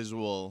had some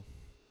visual,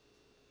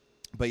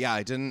 but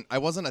yeah, I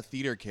wasn't a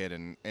theater kid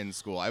in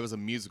school. I was a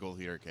musical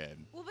theater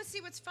kid. Well, but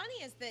see, what's funny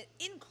is that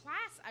in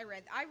class I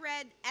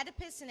read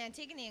Oedipus and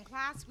Antigone in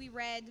class. We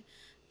read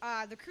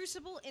The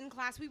Crucible in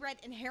class. We read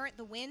Inherit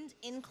the Wind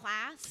in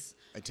class.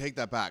 I take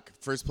that back.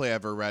 First play I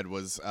ever read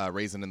was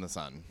Raisin in the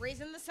Sun.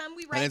 Raisin in the Sun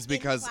we read And it's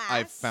because in class.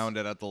 I found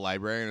it at the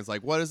library and it's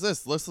like, what is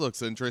this? This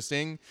looks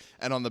interesting.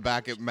 And on the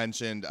back it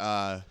mentioned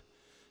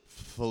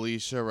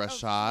Felicia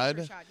Rashad.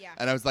 Rashad, yeah.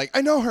 And I was like,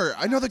 I know her.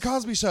 I know The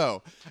Cosby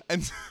Show.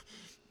 And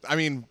I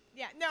mean,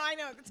 Yeah, no, I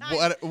know at the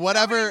time.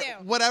 whatever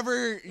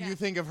Nobody knew. you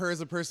think of her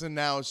as a person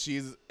now,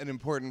 she's an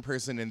important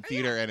person in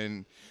theater and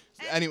in.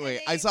 Anyway,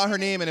 and I saw her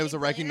they name and it was a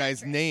made her an recognized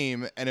actress.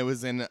 name and it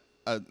was in.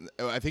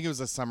 I think it was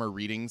a summer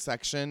reading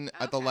section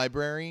at the Okay.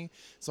 library.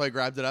 So I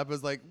grabbed it up. I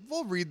was like,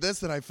 we'll read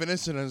this. And I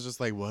finished it and I was just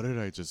like, what did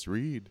I just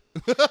read?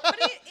 But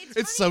it's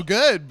It's so funny.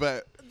 good,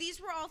 but These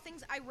were all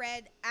things I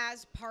read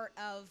as part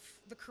of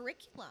the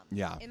curriculum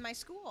Yeah. in my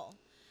school.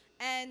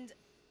 And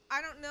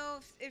I don't know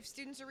if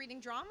students are reading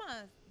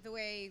drama the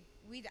way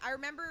I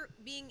remember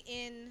being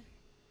in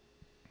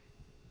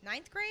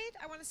 9th grade,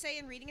 I want to say,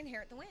 and reading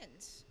Inherit the Wind.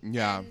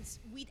 Yeah. And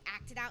we'd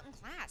act it out in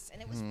class,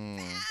 and it was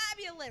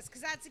fabulous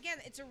because that's, again,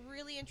 it's a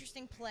really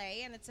interesting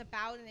play, and it's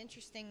about an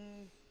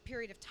interesting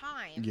period of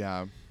time.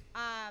 yeah.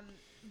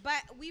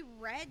 But we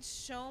read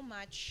so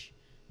much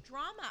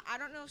drama. I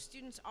don't know if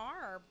students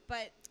are,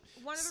 but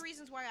one of the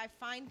reasons why I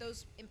find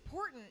those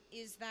important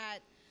is that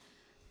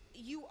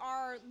you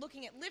are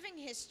looking at living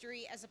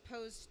history as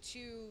opposed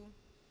to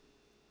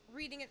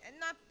reading it.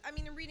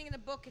 And in reading in a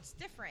book, it's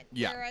different.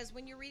 Yeah. Whereas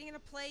when you're reading in a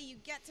play, you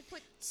get to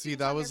put. See, students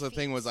that on was their the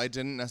thing feet. was I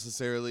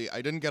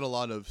didn't get a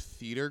lot of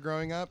theater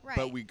growing up, but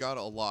Right. we got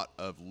a lot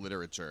of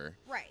literature.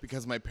 Right.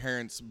 Because my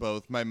parents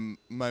both, my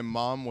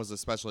mom was a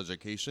special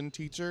education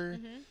teacher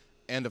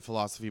and a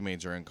philosophy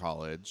major in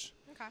college.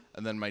 Okay.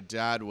 And then my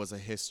dad was a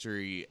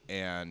history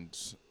and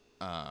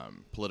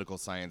political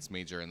science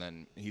major, and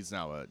then he's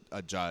now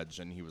a judge,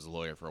 and he was a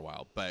lawyer for a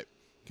while, but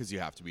because you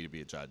have to be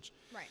a judge.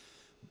 Right.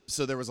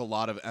 So there was a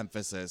lot of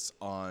emphasis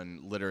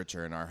on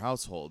literature in our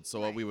household. So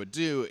what Right. we would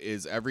do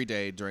is every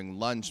day during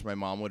lunch, my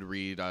mom would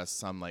read us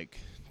some like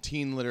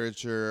teen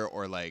literature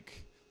or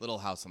like Little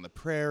House on the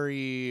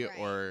Prairie Right.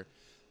 or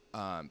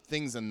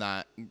things in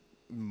that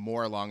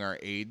more along our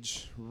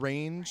age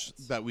range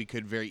Right. that we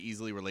could very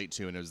easily relate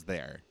to, and it was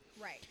there.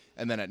 Right.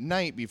 And then at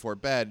night before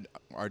bed,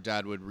 our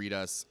dad would read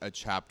us a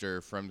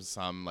chapter from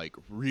some like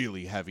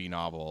really heavy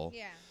novel.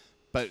 Yeah.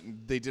 But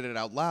they did it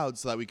out loud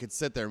so that we could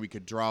sit there and we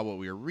could draw what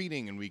we were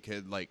reading and we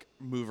could like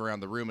move around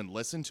the room and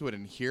listen to it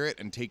and hear it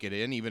and take it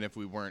in even if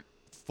we weren't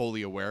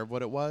fully aware of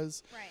what it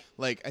was. Right.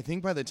 Like I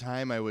think by the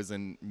time I was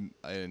in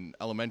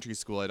elementary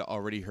school, I'd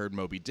already heard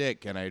Moby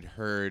Dick and I'd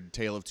heard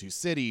Tale of Two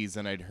Cities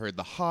and I'd heard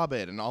The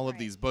Hobbit and all of Right.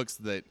 these books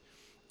that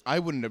I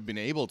wouldn't have been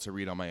able to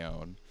read on my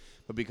own.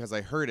 But because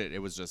I heard it, it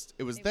was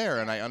there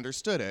and I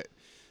understood it.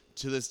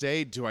 To this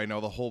day, do I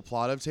know the whole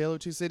plot of Tale of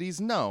Two Cities?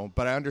 No,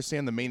 but I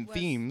understand the main Was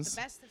themes.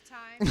 The best of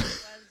times. It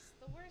was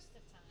the worst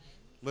of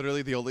times.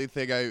 Literally, the only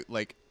thing I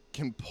like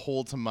can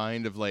pull to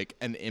mind of like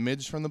an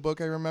image from the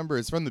book I remember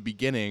is from the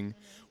beginning,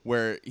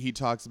 where he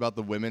talks about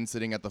the women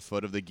sitting at the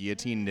foot of the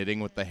guillotine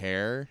knitting with the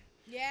hair,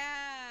 Yeah.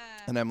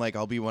 and I'm like,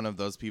 I'll be one of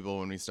those people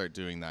when we start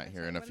doing that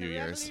here in a When few the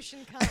years.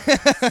 revolution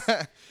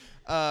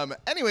comes.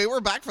 Anyway,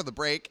 we're back for the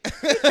break.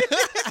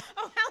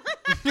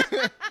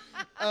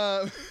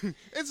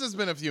 It's just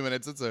been a few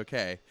minutes. It's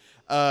okay.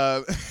 Can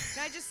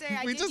I just say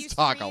I We did just used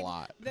talk to a read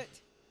lot.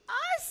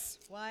 Us?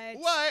 What?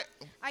 What?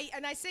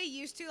 I say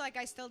used to like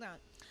I still don't.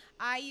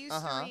 I used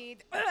Uh-huh. to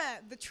read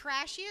the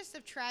trashiest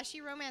of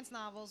trashy romance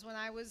novels when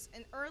I was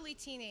an early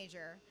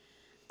teenager.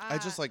 I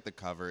just like the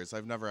covers.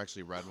 I've never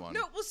actually read one.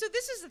 No, well, so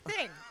this is the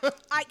thing.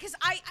 Because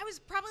I was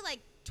probably like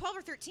 12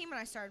 or 13 when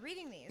I started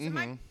reading these. And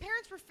my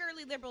parents were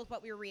fairly liberal with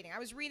what we were reading. I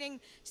was reading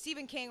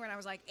Stephen King when I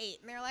was like 8.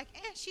 And they were like,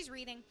 she's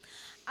reading.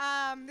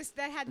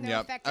 That had no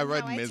Yep. effect I on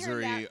read how I turned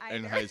Misery out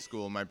in either. high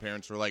school. My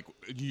parents were like,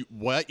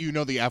 what? You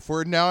know the F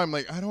word now? I'm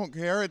like, I don't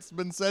care. It's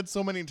been said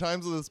so many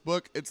times in this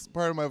book. It's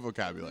part of my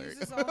vocabulary. It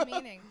loses all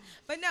meaning.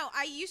 But no,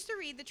 I used to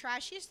read the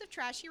trashiest of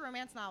trashy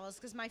romance novels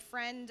because my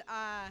friend,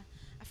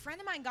 a friend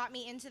of mine got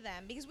me into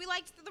them because we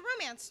liked the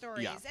romance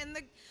stories. Yeah. And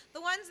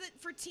the ones that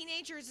for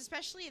teenagers,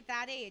 especially at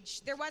that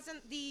age, there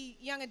wasn't the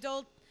young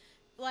adult,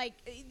 like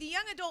the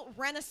young adult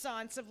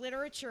renaissance of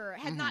literature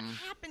had not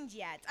happened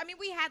yet. I mean,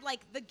 we had like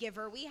The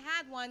Giver, we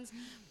had ones,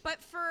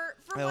 but for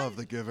I love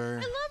The Giver.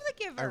 I love The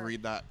Giver. I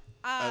read that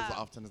as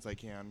often as I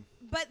can.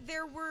 But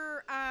there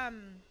were,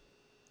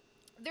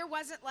 there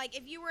wasn't like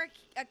if you were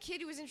a kid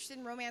who was interested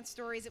in romance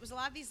stories, it was a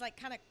lot of these like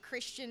kind of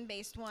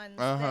Christian-based ones,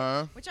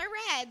 which I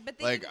read. But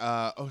they Like,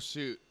 didn't- oh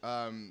shoot,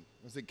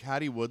 was it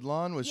Caddy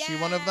Woodlawn? Was she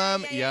one of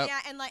them? Yeah, Yep.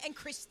 yeah, and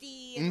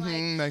Christy and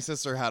Mhm. My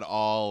sister had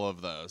all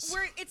of those.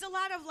 where it's a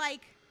lot of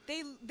like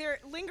they're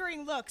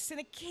lingering looks and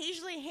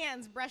occasionally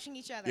hands brushing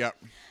each other.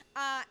 Yep.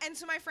 And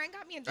so my friend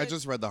got me into I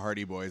just read the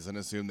Hardy Boys and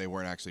assumed they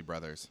weren't actually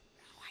brothers.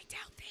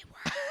 doubt they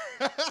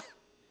were. At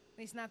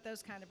least not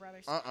those kind of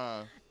brothers.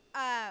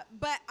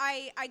 But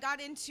I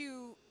got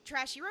into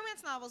trashy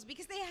romance novels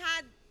because they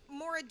had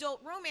more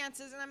adult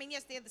romances. And I mean,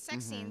 yes, they had the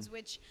sex scenes,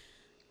 which,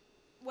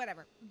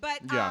 whatever. But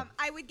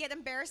I would get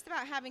embarrassed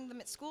about having them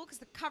at school because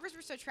the covers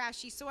were so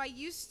trashy. So I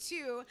used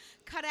to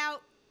cut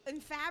out in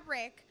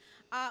fabric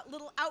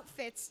little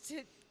outfits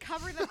to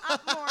cover them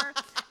up more.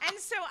 And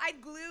so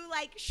I'd glue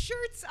like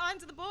shirts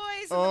onto the boys.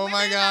 And Oh the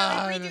my women. God.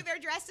 I would redo their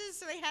dresses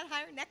so they had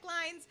higher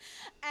necklines.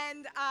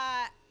 And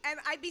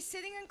I'd be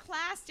sitting in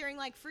class during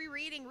like free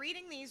reading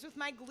these with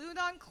my glued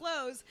on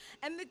clothes.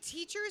 And the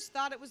teachers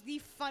thought it was the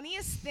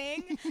funniest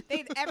thing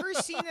they'd ever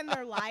seen in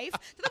their life,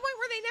 to the point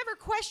where they never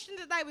questioned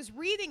that I was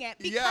reading it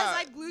because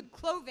I glued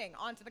clothing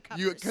onto the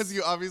covers. Because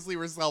you obviously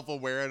were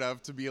self-aware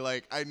enough to be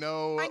like, I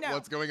know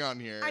what's going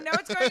on here. I know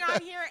what's going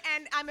on here,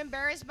 and I'm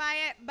embarrassed by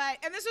it.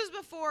 And this was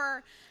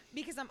before,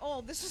 because I'm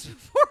old, this was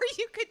before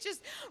you could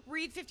just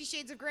read 50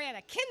 Shades of Grey on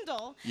a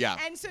Kindle. Yeah.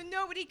 And so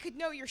nobody could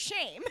know your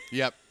shame.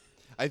 Yep.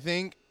 I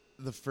think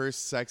the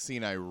first sex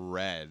scene I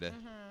read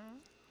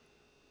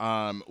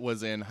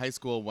was in high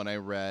school when I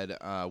read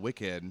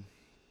Wicked.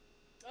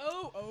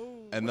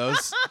 Oh. And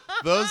those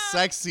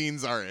sex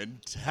scenes are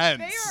intense.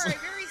 They are a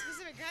very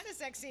specific kind of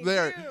sex scene,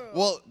 They're too.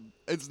 well,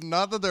 it's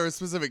not that they're a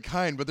specific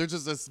kind, but they're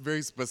just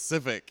very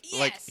specific. Yes.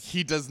 Like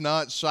he does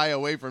not shy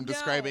away from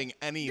describing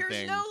No. anything.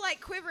 There's no like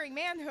quivering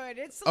manhood.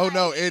 It's Oh like,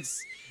 no,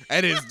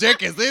 and his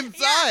dick is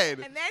inside.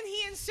 Yeah, and then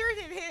he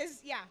inserted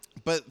his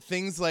But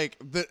things like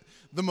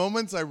the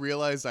moments I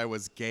realized I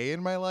was gay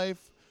in my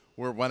life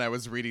were when I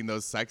was reading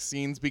those sex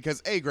scenes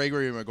because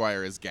Gregory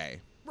Maguire is gay.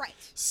 Right.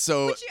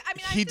 So Which, I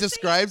mean, I he have to say,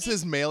 describes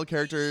his male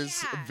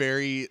characters yeah.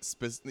 very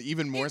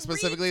even more It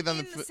specifically reads than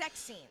in the sex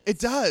scenes. It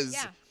does.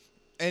 Yeah.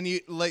 And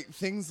you like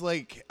things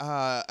like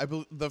I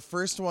believe the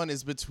first one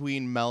is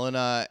between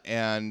Melina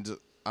and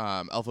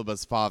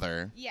Elphaba's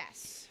father.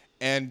 Yes.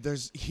 And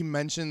he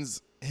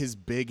mentions his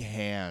big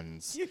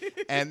hands.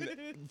 And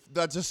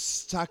that just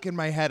stuck in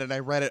my head and I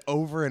read it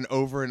over and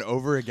over and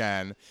over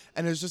again.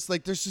 And it was just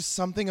like there's just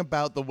something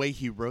about the way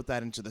he wrote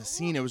that into the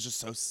scene. It was just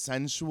so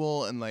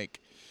sensual and like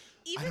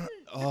even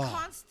the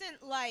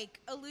constant like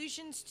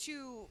allusions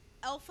to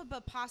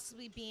Elphaba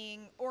possibly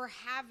being or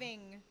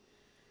having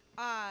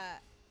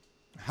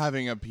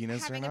a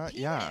penis or not.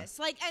 Yeah.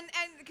 Like and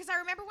because I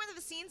remember one of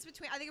the scenes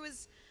between I think it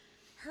was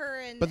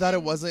her and But that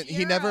and it wasn't Piero.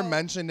 he never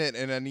mentioned it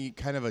in any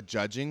kind of a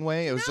judging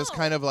way. It was just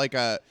kind of like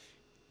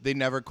they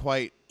never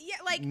quite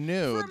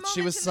knew. For a moment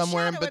She was in the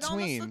somewhere in shadow, between.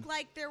 It almost looked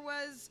like there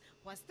was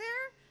there?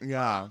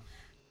 Yeah.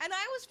 And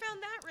I always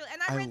found that really,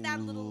 and I read that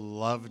a little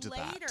loved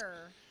later.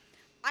 that.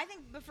 I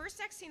think the first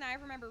sex scene I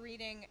remember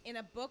reading in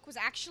a book was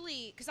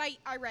actually because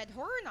I read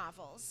horror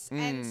novels,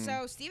 and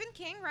so Stephen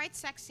King writes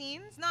sex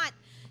scenes, not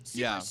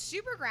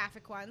super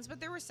graphic ones, but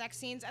there were sex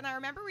scenes, and I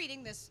remember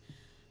reading this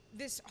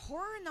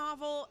horror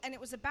novel, and it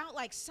was about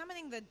like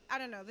summoning the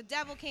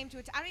devil came to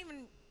the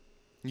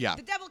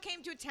devil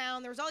came to a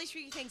town. There was all these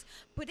freaky things,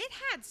 but it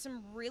had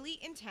some really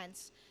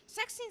intense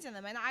sex scenes in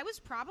them, and I was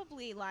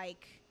probably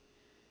like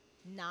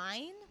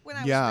 9 when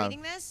I was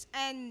reading this,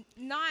 and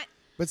not.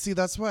 But see,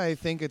 that's why I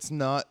think it's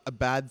not a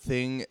bad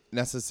thing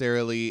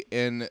necessarily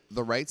in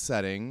the right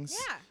settings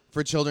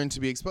for children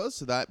to be exposed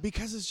to that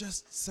because it's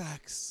just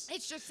sex.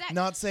 It's just sex.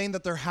 Not saying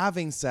that they're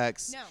having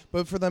sex,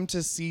 but for them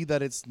to see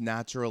that it's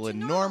natural and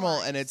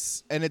normal and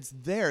it's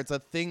there. It's a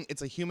thing.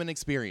 It's a human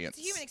experience.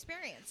 It's a human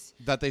experience.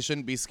 That they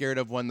shouldn't be scared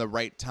of when the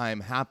right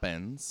time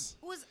happens.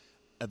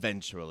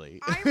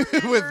 Eventually. I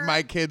remember, with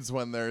my kids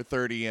when they're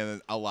 30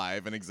 and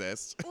alive and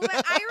exist. Well,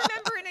 I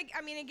remember,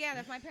 again,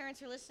 if my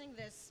parents are listening to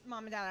this,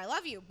 Mom and Dad, I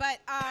love you. But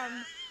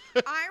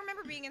I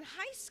remember being in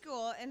high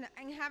school and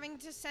having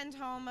to send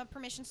home a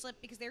permission slip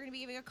because they were going to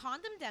be giving a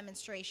condom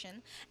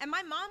demonstration. And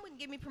my mom wouldn't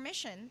give me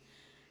permission.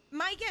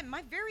 My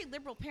very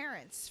liberal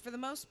parents, for the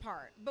most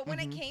part. But when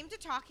it came to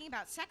talking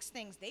about sex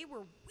things, they were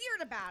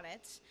weird about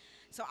it.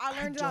 So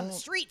I learned it on the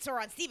streets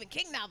or on Stephen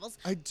King novels.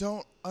 I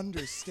don't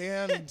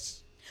understand.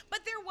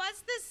 But there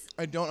was this.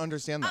 I don't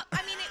understand that.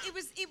 I mean,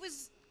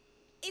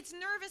 it's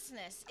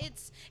nervousness.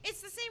 It's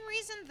the same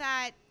reason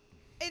that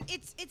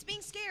it's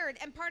being scared,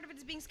 and part of it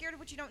is being scared of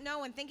what you don't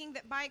know, and thinking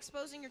that by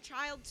exposing your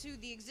child to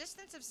the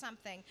existence of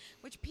something,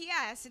 which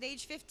P.S. at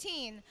age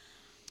 15,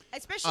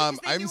 especially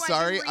I'm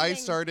sorry, I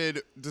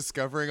started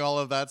discovering all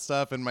of that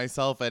stuff in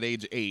myself at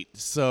age 8,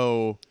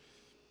 so.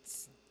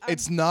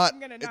 It's not.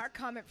 I'm gonna not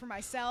comment for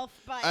myself,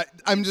 but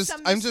I'm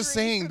just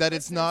saying that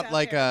it's not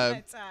like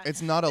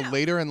it's not a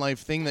later in life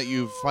thing that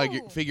you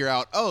figure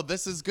out. Oh,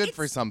 this is good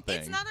for something.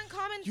 It's not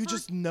uncommon. You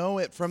just know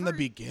it from the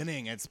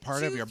beginning. It's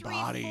part of your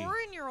body.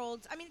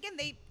 4-year-olds. I mean, again,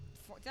 did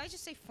I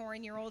just say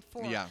 4-year-old?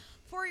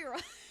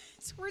 4-year-old.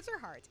 Words are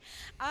hard.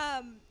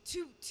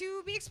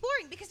 To be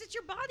exploring because it's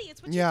your body.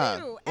 It's what you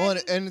do. Well,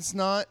 and it's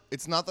not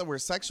that we're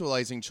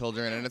sexualizing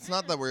children, and it's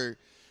not that we're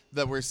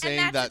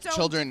saying that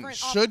children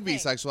should be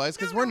sexualized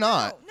because we're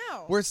not.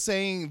 No. We're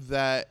saying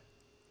that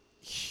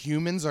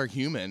humans are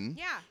human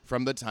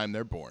from the time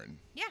they're born.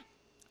 Yeah.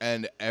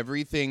 And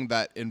everything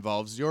that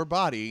involves your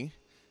body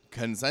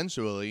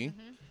consensually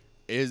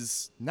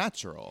is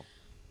natural.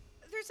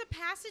 There's a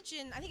passage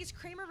in, I think it's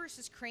Kramer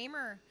versus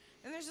Kramer,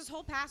 and there's this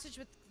whole passage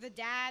with the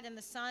dad and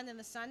the son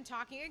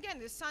talking. Again,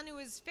 the son who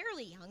is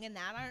fairly young in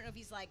that. I don't know if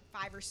he's like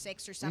 5 or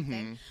 6 or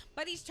something,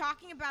 but he's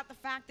talking about the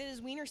fact that his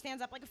wiener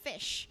stands up like a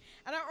fish.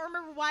 And I don't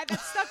remember why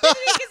that stuck with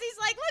me, because he's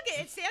like, look,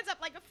 it stands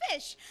up like a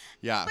fish.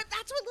 Yeah. But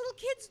that's what little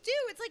kids do.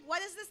 It's like,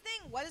 what is this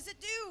thing? What does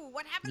it do?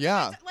 What happens?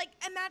 Yeah. Like,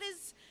 and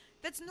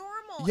that's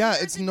normal. Yeah,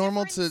 And it's there's a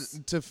normal difference.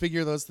 to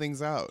figure those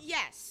things out.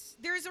 Yes.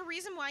 There's a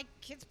reason why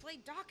kids play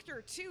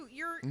doctor, too.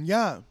 You're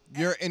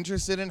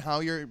interested in how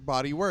your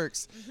body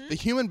works. The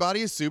human body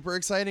is super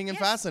exciting and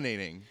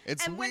fascinating.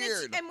 It's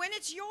weird. And when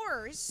it's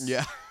yours,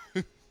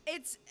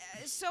 it's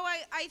so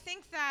I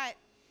think that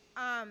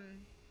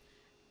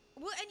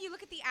well, and you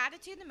look at the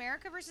attitude in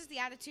America versus the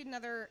attitude in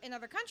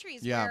other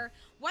countries, where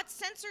what's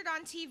censored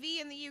on TV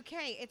in the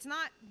UK, it's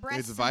not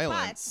breasts and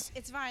butts,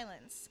 it's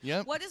violence.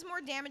 Yep. What is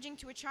more damaging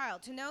to a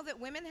child? To know that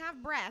women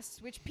have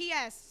breasts, which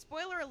P.S.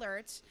 spoiler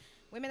alert,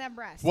 women have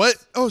breasts. What?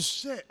 Oh,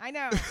 shit. I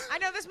know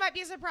this might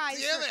be a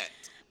surprise. Damn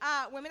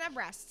it. Women have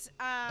breasts.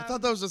 I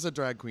thought that was just a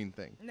drag queen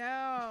thing.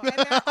 No, and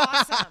they're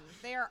awesome.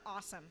 They are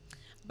awesome.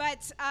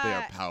 But they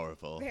are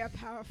powerful. They are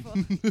powerful.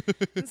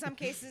 In some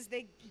cases,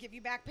 they give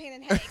you back pain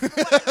and headaches.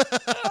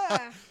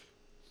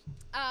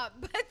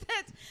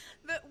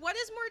 But what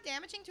is more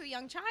damaging to a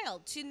young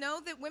child? To know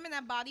that women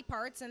have body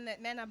parts and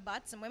that men have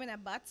butts and women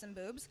have butts and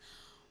boobs,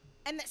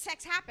 and that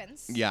sex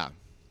happens. Yeah.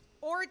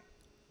 Or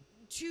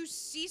to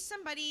see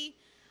somebody,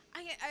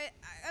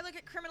 I look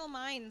at Criminal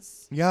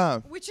Minds. Yeah.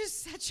 Which is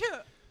such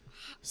a...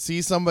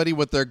 See somebody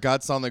with their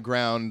guts on the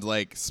ground,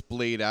 like,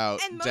 splayed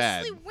out, and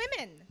dead. mostly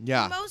women.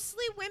 Yeah.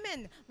 Mostly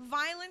women.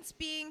 Violence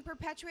being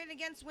perpetuated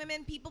against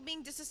women, people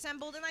being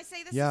disassembled. And I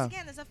say this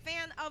again as a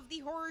fan of the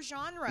horror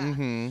genre.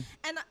 And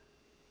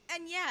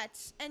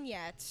yet,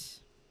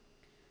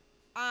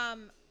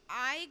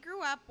 I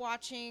grew up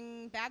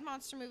watching bad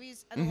monster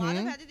movies and a lot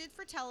of edited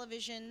for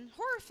television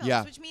horror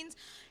films, which means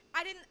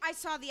I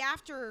saw the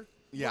afterwards,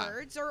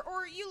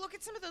 or you look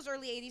at some of those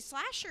early 80s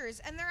slashers,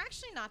 and they're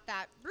actually not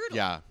that brutal.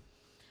 Yeah.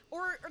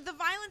 Or the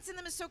violence in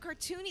them is so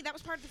cartoony. That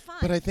was part of the fun.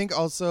 But I think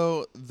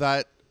also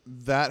that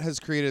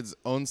has created its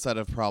own set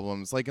of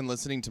problems. Like in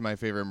listening to My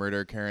Favorite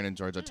Murder, Karen and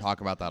Georgia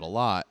talk about that a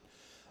lot,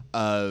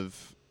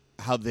 of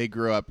how they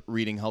grew up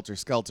reading Helter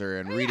Skelter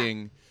and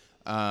reading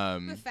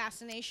the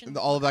fascination,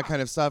 all of that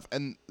kind of stuff.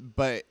 And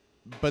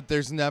but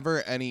there's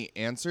never any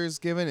answers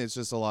given. It's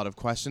just a lot of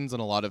questions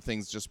and a lot of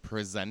things just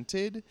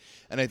presented.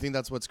 And I think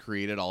that's what's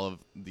created all of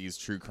these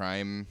true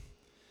crime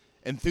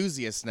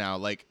enthusiasts now.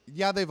 Like,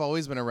 yeah, they've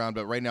always been around,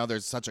 but right now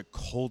there's such a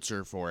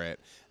culture for it.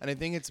 And I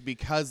think it's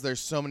because there's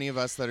so many of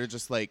us that are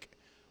just like,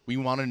 we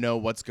want to know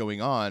what's going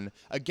on.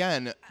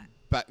 Again,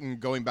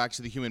 going back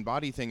to the human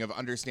body thing of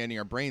understanding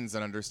our brains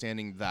and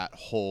understanding that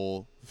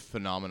whole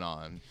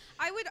phenomenon.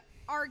 I would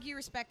argue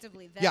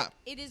respectively that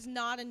it is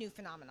not a new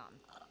phenomenon.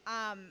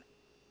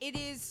 It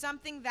is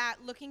something that,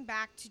 looking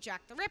back to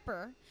Jack the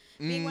Ripper,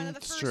 being one of the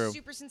first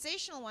super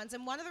sensational ones,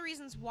 and one of the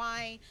reasons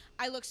why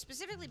I look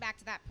specifically back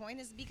to that point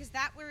is because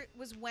that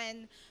was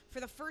when, for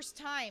the first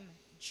time,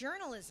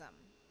 journalism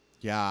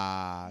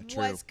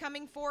was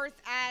coming forth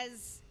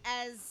as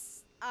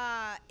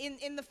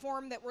in the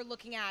form that we're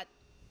looking at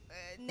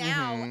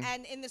now,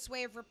 and in this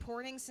way of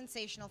reporting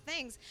sensational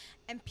things,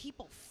 and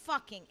people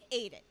fucking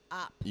ate it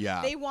up.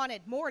 Yeah. They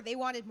wanted more. They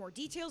wanted more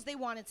details. They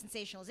wanted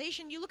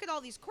sensationalization. You look at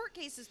all these court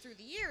cases through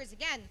the years,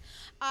 again,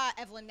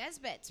 Evelyn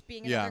Nesbit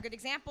being another good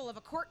example of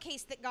a court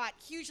case that got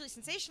hugely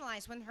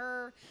sensationalized when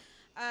her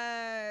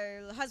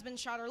husband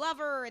shot her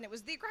lover, and it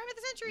was the crime of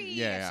the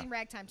century. I've seen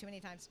Ragtime too many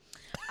times.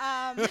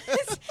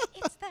 It's the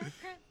crime of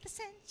the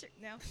century.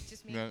 No,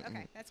 just me.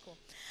 Okay, that's cool.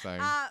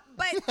 Sorry.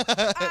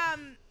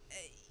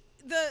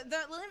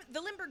 The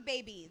Lindbergh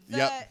baby,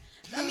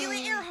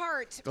 Amelia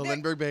Earhart. The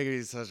Lindbergh baby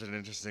is such an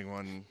interesting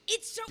one.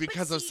 It's so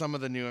because of some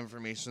of the new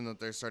information that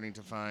they're starting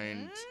to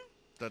find,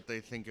 that they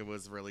think it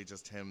was really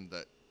just him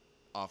that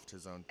offed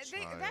his own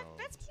child.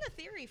 That's been a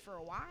theory for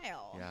a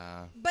while.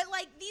 Yeah. But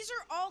like, these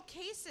are all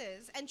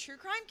cases, and true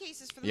crime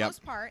cases for the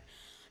most part,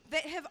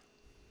 that have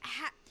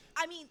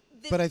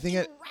but I think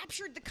it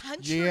enraptured the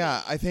country.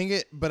 Yeah, I think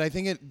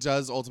it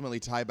does ultimately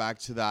tie back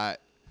to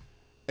that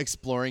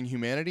exploring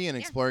humanity and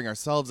exploring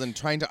ourselves and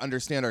trying to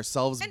understand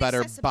ourselves and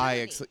better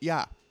by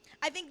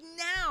I think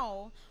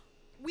now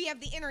we have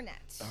the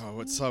internet.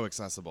 Oh, it's so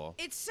accessible.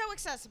 It's so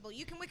accessible.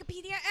 You can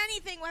Wikipedia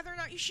anything, whether or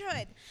not you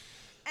should.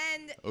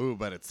 And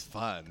but it's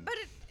fun. But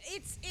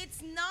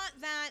it's not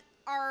that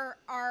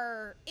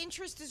our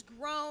interest has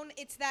grown.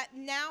 It's that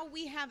now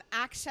we have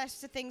access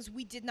to things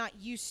we did not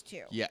used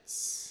to.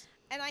 Yes.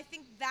 And I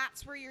think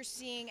that's where you're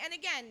seeing, and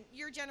again,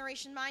 your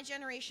generation, my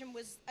generation,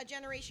 was a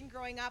generation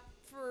growing up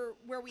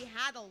where we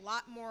had a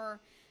lot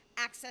more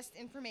access to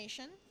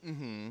information.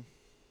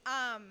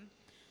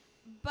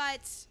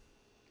 But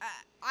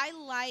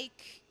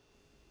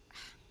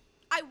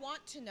I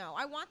want to know.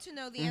 I want to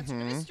know the answer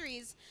to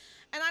mysteries.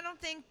 And I don't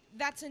think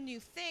that's a new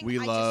thing. We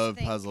I love just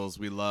think puzzles.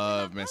 We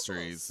love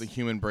mysteries. puzzles. The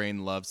human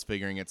brain loves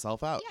figuring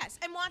itself out. Yes,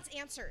 and wants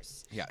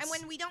answers. Yes. And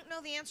when we don't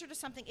know the answer to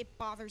something, it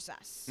bothers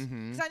us.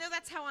 Mhm. Because I know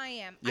that's how I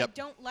am. Yep. I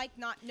don't like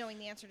not knowing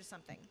the answer to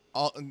something.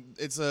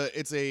 It's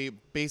a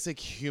basic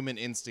human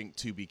instinct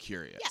to be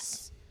curious.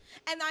 Yes.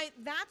 And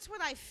that's what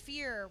I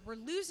fear we're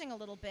losing a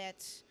little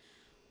bit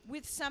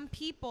with some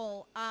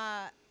people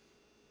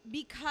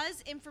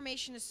because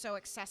information is so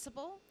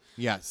accessible.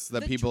 Yes,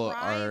 that The people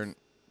drive- aren't.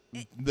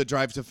 The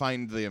drive to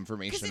find the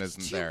information Because it's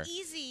isn't too there.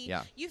 easy.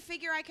 Yeah. You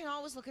figure I can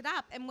always look it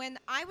up. And when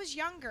I was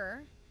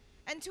younger,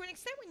 and to an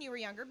extent when you were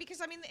younger, because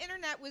I mean the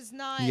internet was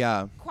not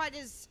quite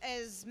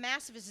as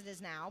massive as it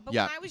is now. But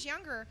Yeah. when I was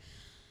younger,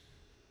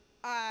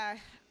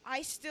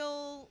 I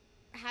still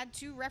had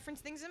to reference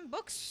things in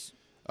books.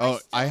 Oh,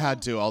 I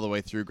had to all the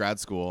way through grad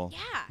school.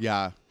 Yeah.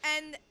 Yeah.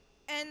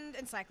 And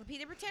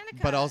Encyclopedia Britannica.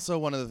 But also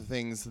one of the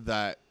things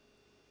that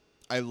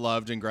I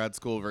loved in grad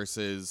school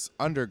versus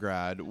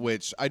undergrad,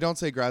 which I don't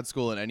say grad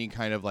school in any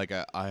kind of like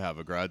I have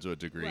a graduate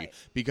degree, Right.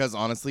 because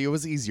honestly it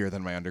was easier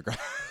than my undergrad.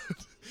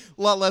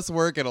 A lot less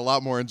work and a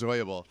lot more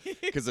enjoyable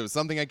because it was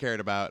something I cared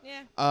about.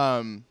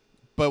 Yeah.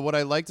 But what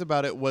I liked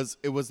about it was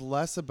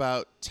less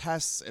about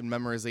tests and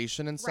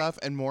memorization and stuff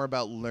and more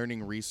about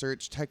learning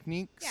research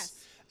techniques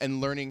Yes. and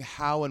learning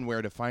how and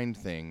where to find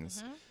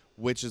things,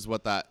 which is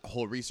what that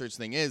whole research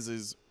thing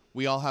is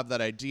we all have that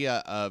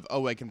idea of,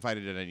 oh, I can find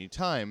it at any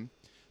time,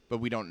 but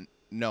we don't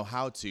know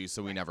how to,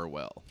 so we never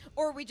will.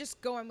 Or we just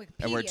go on Wikipedia.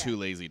 And we're too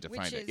lazy to which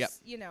find is, it.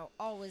 Yep.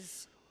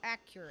 Always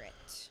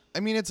accurate. I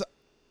mean, it's...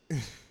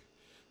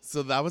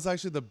 So that was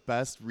actually the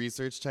best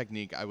research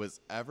technique I was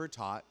ever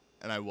taught,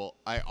 and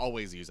I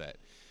always use it,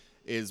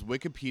 is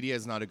Wikipedia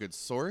is not a good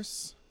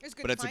source, It's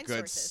good but to it's a find good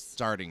sources.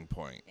 starting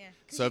point. Yeah,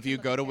 'cause So you if can you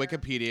look go to there.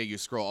 Wikipedia, you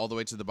scroll all the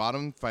way to the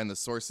bottom, find the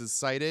sources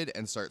cited,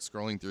 and start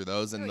scrolling through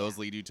those, and Oh, those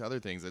yeah. lead you to other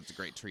things. It's a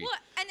great treat. Well,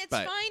 and it's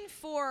But- fine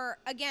for,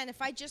 again,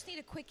 if I just need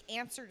a quick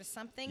answer to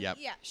something, Yep.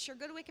 yeah, sure,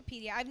 go to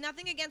Wikipedia. I have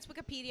nothing against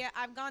Wikipedia.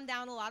 I've gone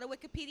down a lot of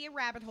Wikipedia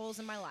rabbit holes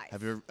in my life.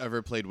 Have you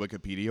ever played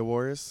Wikipedia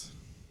Wars?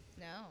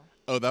 No.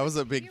 Oh, that was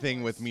a big Wikipedia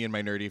thing with Wars? me and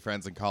my nerdy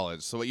friends in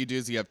college. So what you do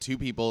is you have two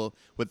people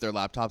with their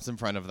laptops in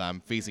front of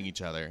them facing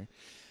each other.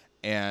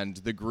 And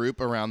the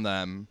group around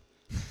them,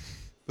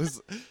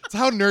 it's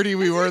how nerdy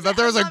we were, that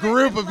there was a love it,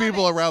 group I of love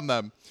people it. around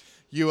them.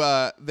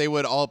 They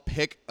would all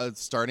pick a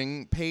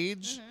starting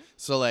page.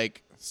 So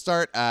like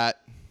start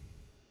at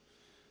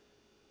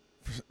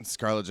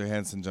Scarlett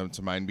Johansson jumped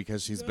to mind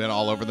because she's been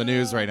all over the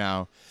news right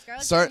now.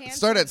 Scarlett Start at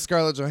Johansson.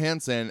 Scarlett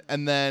Johansson,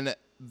 and then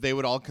they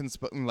would all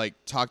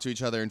talk to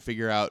each other and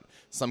figure out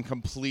some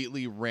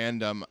completely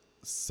random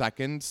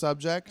second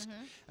subject,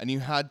 and you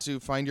had to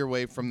find your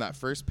way from that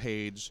first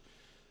page,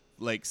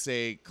 like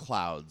say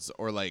clouds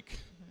or like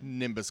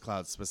nimbus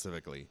clouds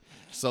specifically.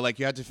 So like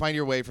you had to find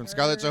your way from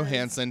Scarlett Birds.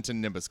 Johansson to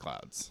nimbus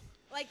clouds.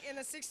 Like in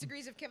the 6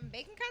 Degrees of Kevin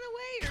Bacon kind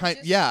of way? Or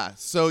just- Yeah.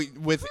 So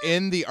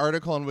within the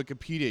article on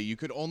Wikipedia, you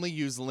could only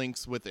use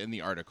links within the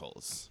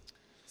articles.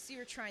 So you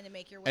were trying to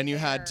make your way And you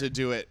had to there.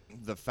 do it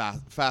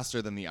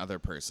faster than the other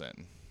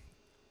person.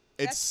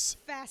 That's It's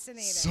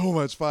fascinating. so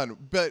much fun,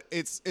 but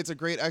it's a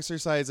great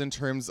exercise in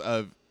terms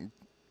of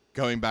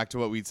going back to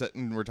what we said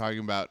and we're talking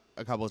about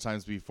a couple of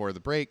times before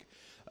the break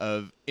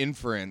of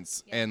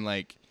inference and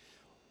like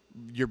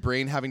your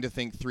brain having to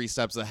think 3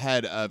 steps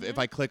ahead of if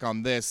I click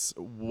on this,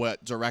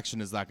 what direction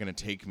is that going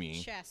to take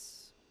me?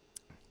 Chess.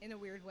 In a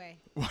weird way.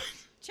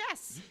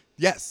 Chess.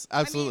 Yes,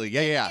 absolutely.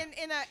 I mean, yeah.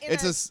 In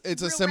It's a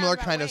real similar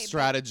roundabout kind of way, but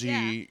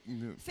strategy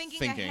yeah.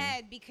 Thinking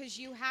ahead because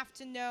you have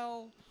to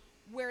know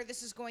where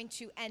this is going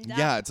to end up.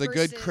 Yeah, it's a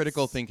good versus-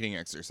 critical thinking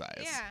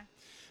exercise. Yeah.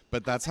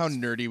 But that's how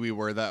nerdy we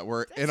were that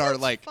we're That in our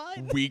sounds like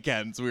fun.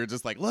 weekends. We were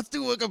just like, let's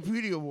do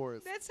Wikipedia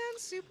Wars. That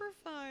sounds super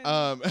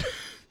fun.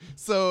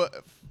 So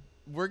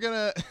we're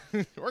gonna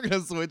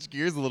switch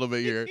gears a little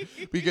bit here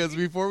because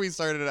before we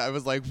started, I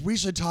was like, we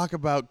should talk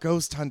about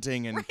ghost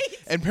hunting and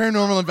and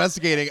paranormal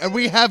investigating, and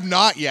we have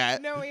not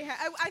yet. No,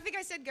 I think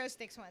I said ghost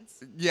sticks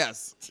once.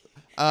 Yes, you,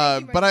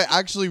 but I Mike.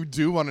 actually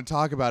do want to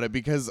talk about it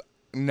because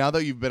now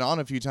that you've been on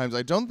a few times,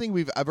 I don't think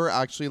we've ever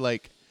actually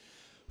like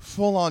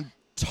full on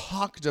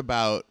talked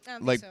about I don't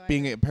think like so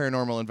being either. a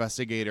paranormal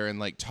investigator and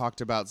like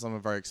talked about some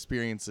of our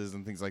experiences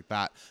and things like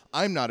that.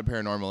 I'm not a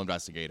paranormal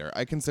investigator.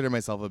 I consider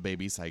myself a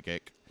baby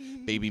psychic,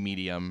 baby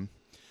medium,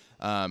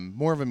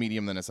 more of a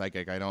medium than a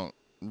psychic. I don't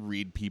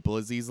read people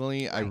as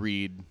easily. I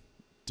read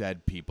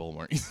dead people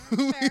more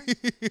easily.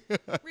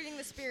 Fair. Reading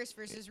the spirits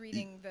versus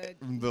reading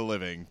The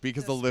living,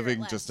 because The the living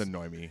spirit just less.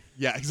 annoy me.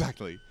 Yeah,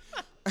 exactly.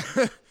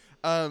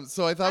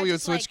 So I thought I we would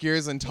just switch like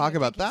gears and being talk a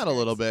about big that a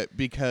little bit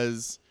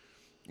because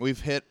we've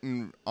hit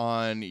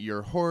on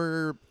your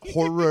horror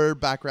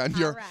background,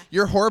 Horror.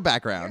 your horror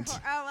background, Oh,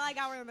 well, I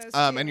got one of those.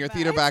 and too, your but-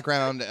 theater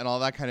background and all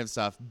that kind of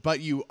stuff. But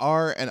you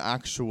are an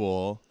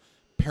actual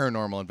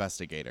paranormal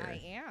investigator.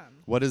 I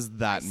am. What does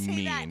that I say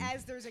mean? that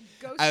as there's a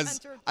ghost As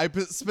hunter. I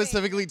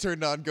specifically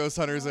turned on Ghost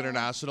Hunters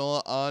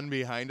International on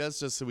behind us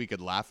just so we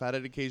could laugh at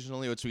it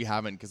occasionally, which we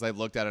haven't because I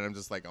looked at it and I'm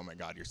just like, oh my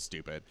God, you're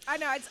stupid. I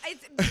know. It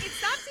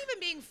stops even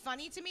being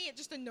funny to me. It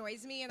just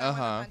annoys me and I want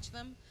to punch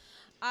them.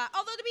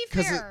 Although, to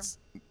be fair,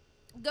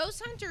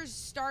 Ghost Hunters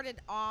started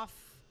off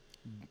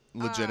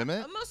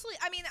legitimate? mostly,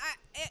 I mean,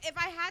 if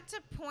I had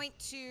to point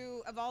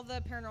to, of all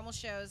the paranormal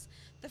shows,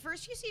 the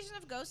first few seasons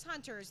of Ghost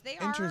Hunters, they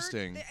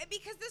Interesting.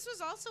 because this was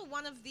also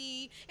one of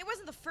the, it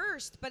wasn't the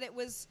first, but it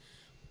was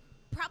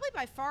probably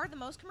by far the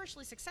most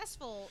commercially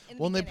successful in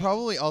the beginning. They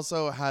probably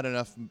also had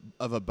enough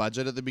of a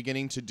budget at the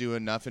beginning to do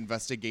enough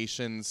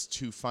investigations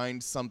to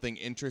find something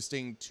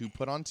interesting to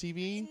put on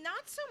TV.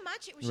 Not so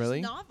much. It was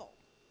Really? just novel.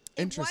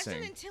 Interesting. It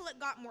wasn't until it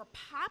got more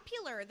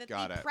popular that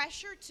Got the it.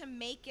 pressure to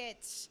make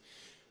it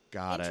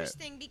Got it.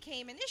 interesting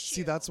became an issue.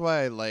 See, that's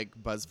why I like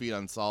BuzzFeed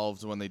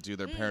Unsolved when they do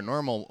their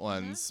paranormal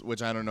ones,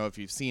 which I don't know if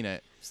you've seen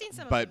it. I've seen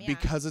some But of them, yeah.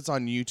 because it's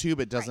on YouTube,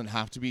 it doesn't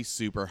have to be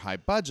super high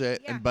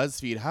budget, Yeah. and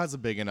BuzzFeed has a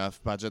big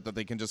enough budget that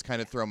they can just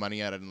kind of throw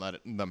money at it and let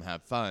them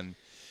have fun.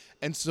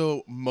 And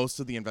so most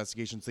of the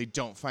investigations, they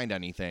don't find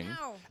anything.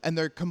 No. And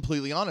they're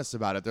completely honest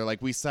about it. They're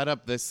like, we set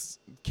up this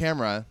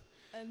camera,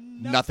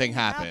 And nothing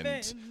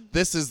happened.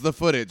 This is the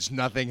footage,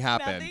 nothing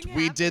happened. Nothing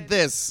We did happened.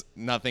 this,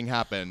 nothing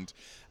happened.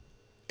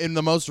 In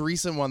the most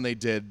recent one they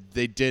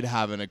did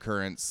have an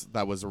occurrence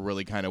that was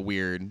really kind of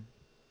weird.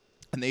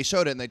 And they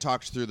showed it and they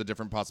talked through the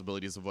different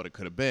possibilities of what it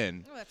could have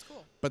been. Oh, that's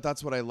cool. But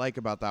that's what I like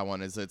about that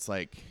one is it's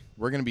like,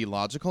 we're going to be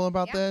logical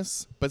about Yeah.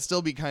 this, but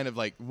still be kind of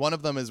like, one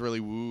of them is really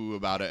woo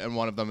about it and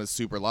one of them is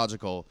super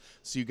logical.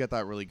 So you get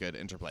that really good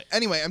interplay.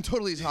 Anyway, I'm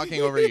totally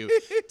talking over you.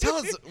 Tell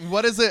us,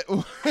 what is it?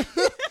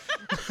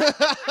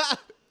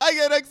 I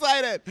get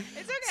excited.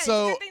 It's okay.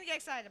 So, it's a good thing to get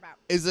excited about.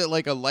 is it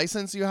like a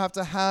license you have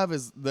to have?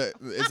 Is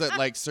it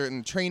like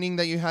certain training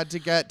that you had to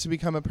get to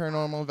become a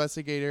paranormal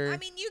investigator? I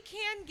mean, you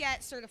can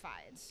get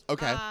certified.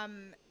 Okay.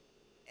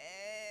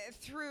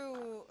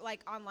 Through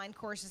like online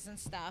courses and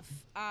stuff.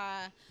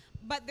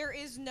 But there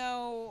is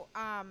no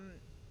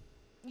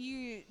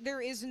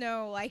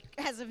like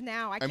as of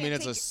now. I mean,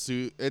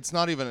 it's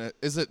not even a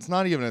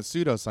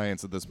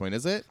pseudoscience at this point,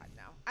 is it?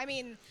 No. I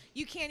mean,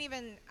 you can't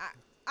even.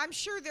 I'm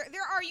sure there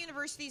are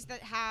universities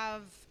that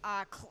have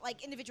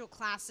like individual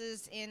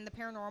classes in the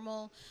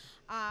paranormal.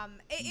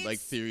 Like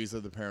theories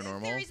of the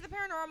paranormal. Theories of the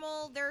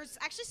paranormal. There's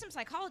actually some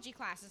psychology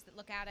classes that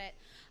look at it.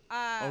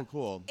 Oh,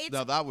 cool.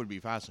 Now that would be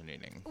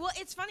fascinating. Well,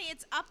 it's funny.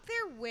 It's up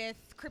there with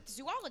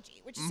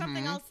cryptozoology, which is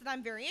something else that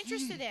I'm very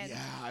interested in. Yeah,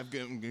 I've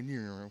gotten good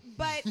here.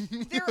 But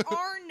there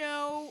are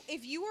no,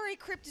 if you are a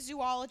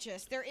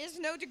cryptozoologist, there is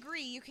no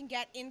degree you can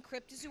get in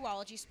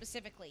cryptozoology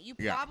specifically. You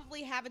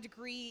probably have a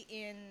degree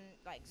in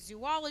like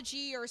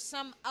zoology or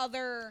some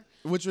other.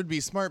 Which would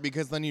be smart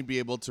because then you'd be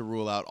able to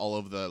rule out all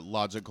of the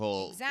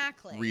logical,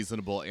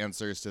 reasonable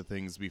answers to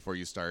things before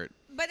you start.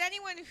 But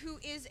anyone who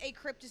is a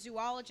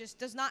cryptozoologist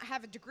does not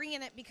have a degree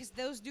in it because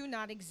those do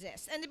not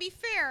exist. And to be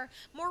fair,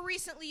 more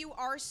recently you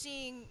are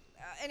seeing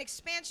an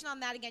expansion on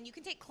that again. You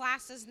can take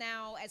classes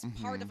now as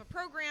part of a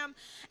program,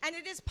 and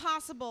it is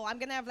possible. I'm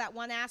going to have that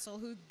one asshole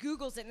who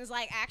Googles it and is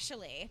like,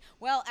 actually,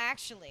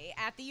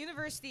 at the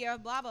University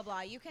of blah, blah,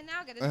 blah, you can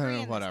now get a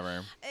degree in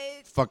whatever.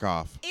 this. Fuck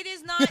off. It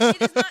is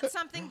not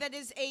something that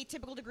is a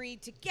typical degree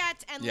to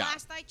get, and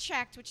last I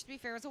checked, which to be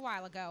fair was a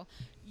while ago,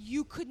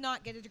 you could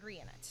not get a degree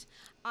in it.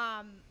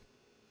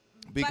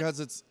 Because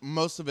it's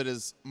most of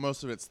it's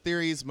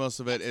theories, most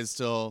of it is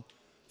still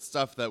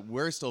stuff that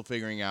we're still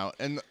figuring out,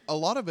 and a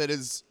lot of it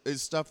is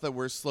stuff that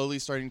we're slowly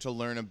starting to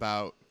learn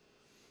about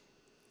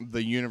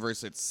the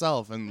universe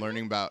itself and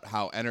learning about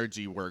how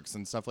energy works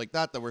and stuff like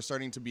that we're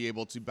starting to be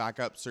able to back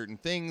up certain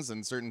things,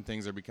 and certain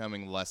things are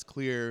becoming less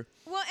clear.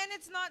 Well, and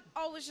it's not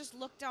always just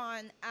looked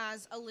on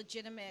as a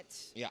legitimate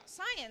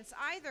science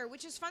either,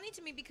 which is funny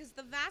to me because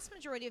the vast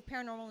majority of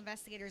paranormal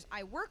investigators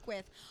I work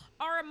with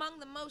are among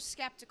the most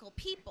skeptical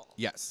people.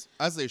 Yes,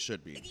 as they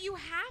should be. You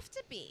have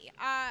to be.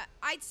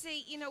 I'd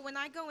say, when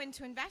I go in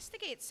to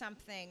investigate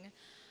something,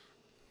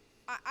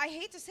 I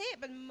hate to say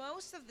it, but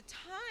most of the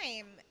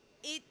time,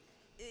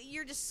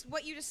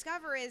 what you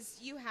discover is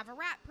you have a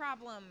rat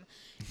problem.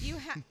 You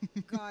have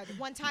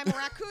one time a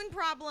raccoon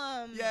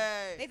problem.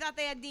 Yay! They thought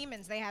they had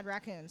demons. They had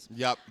raccoons.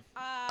 Yep.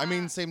 I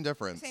mean, same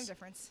difference. Same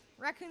difference.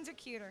 Raccoons are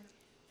cuter.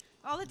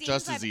 All the demons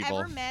Just as I've evil.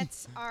 ever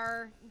met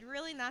are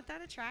really not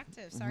that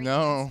attractive. Sorry.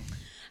 No.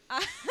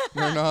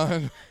 They're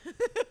not.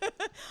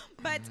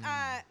 But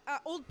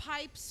old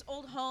pipes,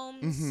 old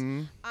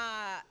homes,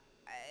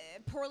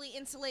 poorly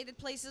insulated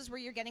places where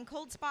you're getting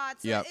cold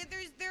spots. Yep.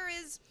 There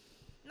is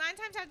 9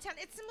 times out of 10,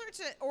 it's similar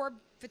to orb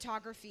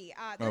photography.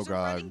 There's a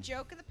running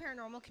joke in the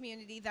paranormal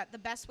community that the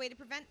best way to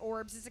prevent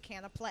orbs is a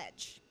can of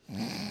Pledge.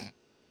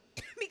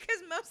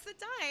 Because most of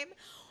the time,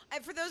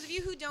 for those of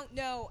you who don't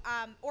know,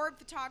 orb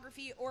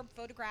photography, orb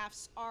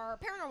photographs are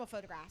paranormal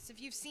photographs. If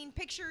you've seen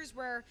pictures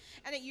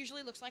and it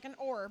usually looks like an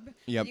orb,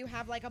 you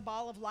have like a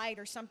ball of light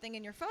or something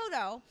in your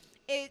photo,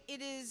 it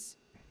is...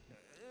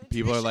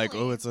 People are like,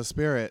 oh, it's a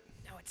spirit.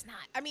 No, it's not.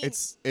 I mean...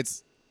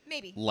 It's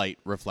Maybe. light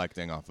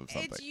reflecting off of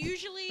something. It's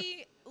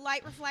usually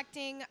light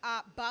reflecting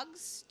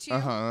bugs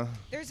too.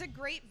 There's a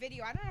great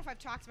video. I don't know if I've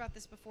talked about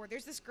this before.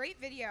 There's this great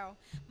video.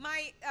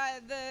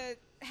 The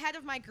head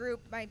of my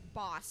group, my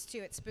boss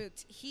too at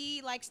Spooked,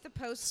 he likes to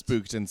post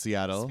Spooked in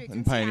Seattle, Spooked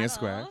in Pioneer Seattle.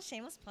 Square.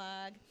 Shameless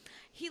plug.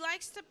 He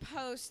likes to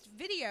post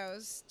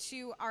videos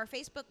to our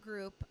Facebook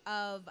group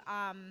of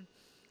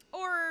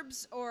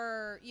orbs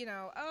or,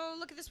 oh,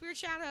 look at this weird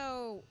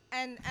shadow.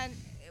 And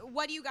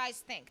what do you guys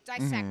think?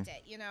 Dissect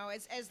it,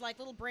 as like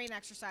little brain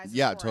exercises.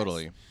 Yeah, for us.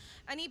 totally.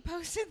 And he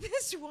posted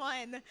this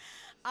one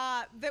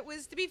that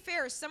was, to be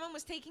fair, someone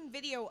was taking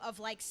video of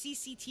like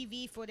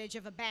CCTV footage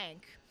of a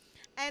bank.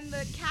 And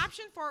the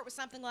caption for it was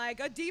something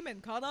like, a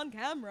demon caught on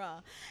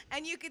camera.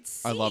 And you could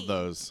see. I love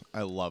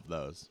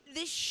those.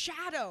 This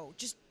shadow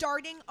just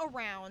darting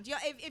around. Yeah,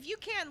 if you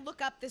can,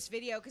 look up this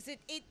video because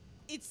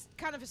it's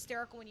kind of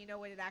hysterical when you know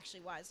what it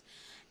actually was.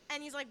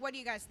 And he's like, what do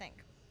you guys think?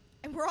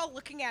 And we're all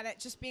looking at it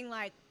just being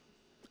like,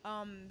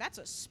 that's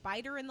a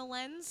spider in the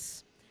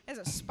lens. There's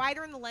a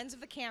spider in the lens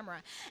of the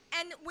camera.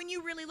 And when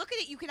you really look at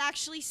it, you could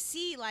actually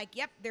see, like,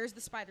 yep, there's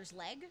the spider's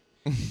leg.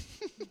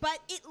 But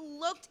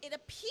it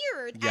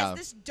appeared as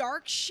this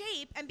dark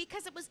shape, and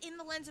because it was in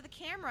the lens of the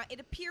camera, it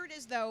appeared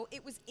as though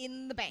it was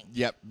in the bank.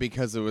 Yep,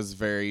 because it was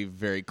very,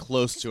 very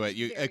close to it.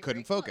 It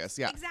couldn't focus.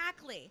 Yeah,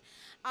 exactly.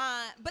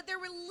 But there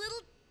were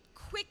little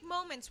quick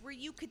moments where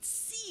you could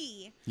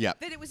see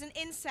that it was an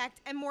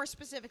insect, and more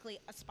specifically,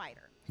 a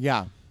spider.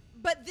 Yeah.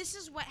 But this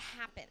is what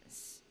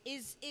happens: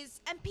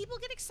 and people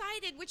get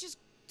excited, which is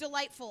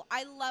delightful.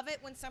 I love it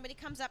when somebody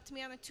comes up to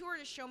me on a tour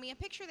to show me a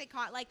picture they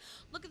caught. Like,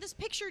 look at this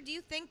picture. Do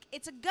you think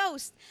it's a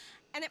ghost?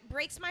 And it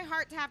breaks my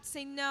heart to have to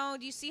say, no.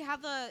 Do you see how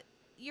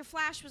your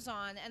flash was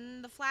on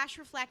and the flash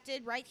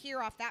reflected right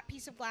here off that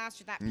piece of glass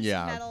or that piece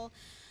of metal?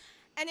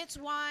 And it's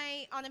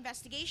why on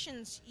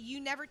investigations, you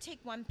never take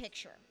one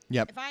picture.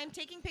 Yep. If I am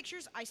taking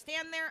pictures, I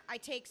stand there, I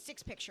take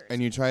 6 pictures.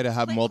 And you try to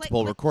have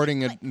multiple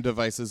recording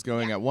devices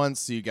going at once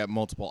so you get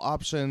multiple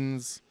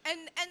options. And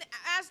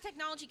as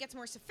technology gets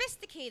more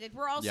sophisticated,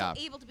 we're also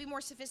able to be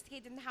more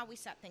sophisticated in how we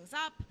set things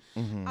up.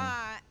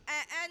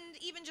 And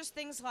even just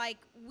things like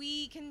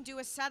we can do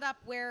a setup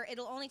where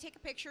it'll only take a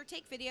picture,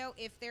 take video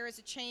if there is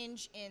a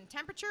change in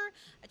temperature,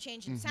 a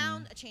change in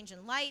sound, a change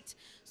in light.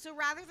 So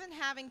rather than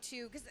having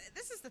to, because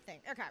this is the thing.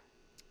 Okay,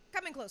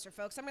 come in closer,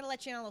 folks. I'm going to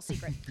let you in on a little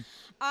secret.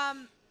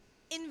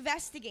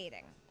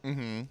 Investigating,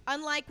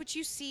 unlike what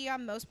you see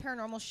on most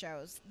paranormal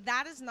shows,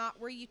 that is not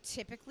where you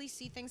typically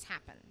see things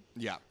happen.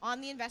 Yeah. On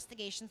the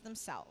investigations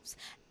themselves.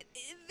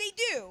 They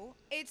do.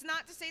 It's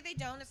not to say they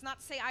don't. It's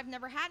not to say I've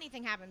never had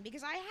anything happen,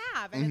 because I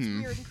have, and it's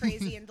weird and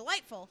crazy and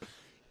delightful.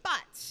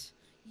 But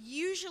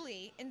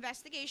usually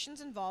investigations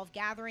involve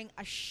gathering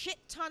a shit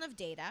ton of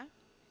data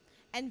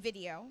and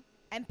video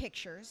and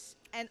pictures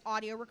and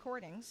audio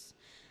recordings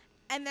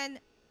and then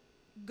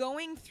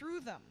going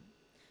through them.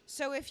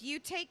 So if you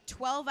take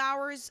 12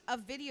 hours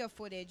of video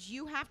footage,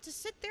 you have to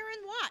sit there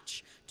and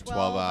watch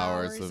 12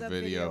 hours of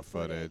video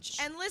footage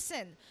and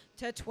listen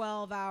to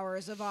 12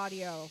 hours of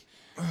audio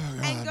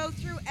and go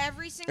through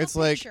every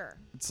single picture.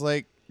 It's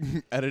like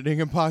editing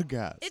a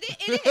podcast.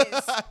 It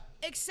is,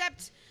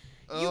 except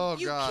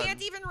you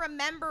can't even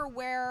remember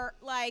where,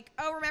 like,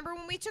 remember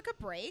when we took a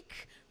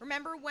break?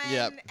 Remember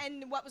when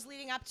and what was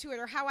leading up to it,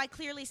 or how I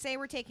clearly say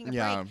we're taking a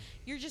break?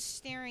 You're just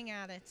staring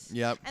at it.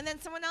 Yep. And then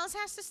someone else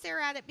has to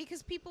stare at it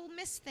because people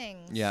miss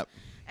things. Yep.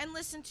 And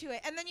listen to it.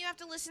 And then you have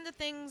to listen to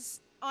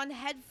things on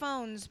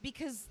headphones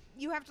because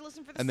you have to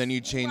listen for the And then you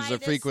change the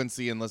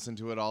frequency and listen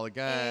to it all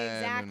again.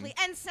 Exactly.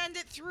 And send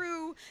it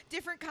through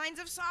different kinds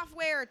of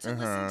software to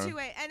listen to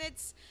it. And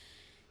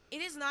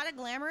it is not a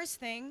glamorous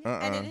thing,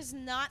 and it is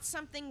not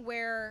something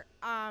where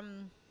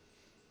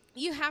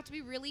you have to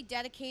be really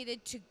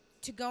dedicated to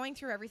going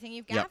through everything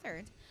you've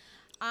gathered.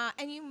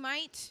 And you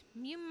might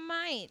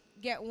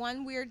get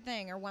one weird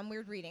thing or one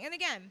weird reading. And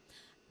again,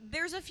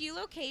 there's a few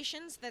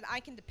locations that I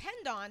can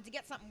depend on to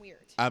get something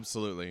weird.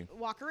 Absolutely.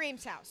 Walker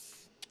Ames'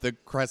 house. The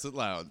Crescent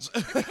Lounge.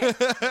 There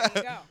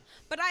you go.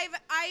 But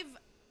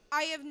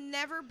I have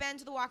never been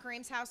to the Walker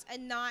Ames house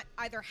and not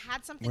either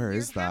had something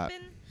weird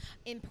happen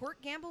in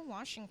Port Gamble,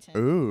 Washington.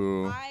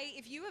 Ooh.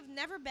 If you have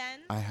never been,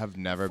 I have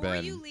never been.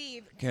 Before you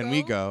leave, can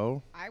we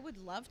go? I would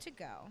love to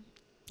go.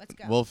 Let's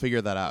go. We'll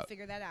figure that out.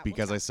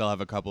 Because I still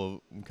have a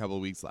couple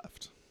weeks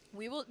left.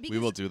 We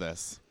will do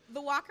this.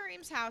 The Walker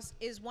Ames house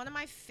is one of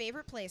my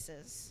favorite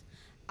places.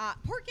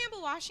 Port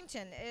Gamble,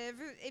 Washington.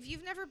 If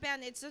you've never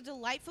been, it's a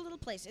delightful little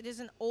place. It is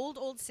an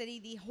old city.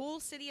 The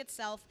whole city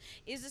itself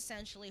is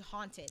essentially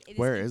haunted.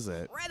 Where is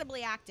it?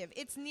 Incredibly active.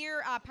 It's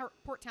near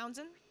Port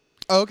Townsend.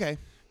 Oh, okay.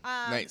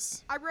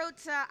 Nice. I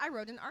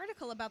wrote an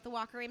article about the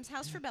Walker Ames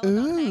house for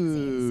Belladonna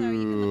magazine, so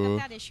you can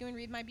look up that issue and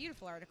read my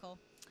beautiful article.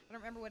 I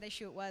don't remember what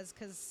issue it was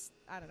because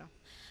I don't know.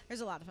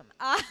 There's a lot of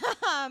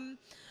them.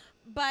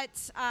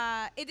 But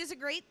it is a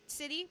great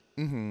city.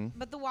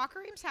 But the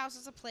Walker Ames house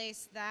is a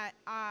place that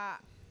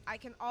I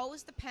can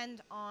always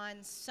depend on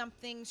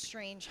something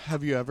strange.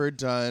 Have you ever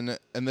done,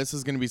 and this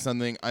is going to be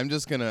something, I'm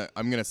going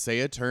to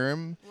say a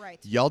term. Right.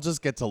 Y'all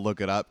just get to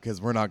look it up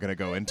because we're not going to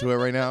go into it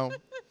right now.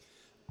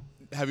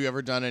 Have you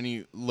ever done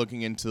any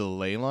looking into the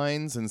ley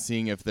lines and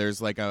seeing if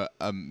there's like a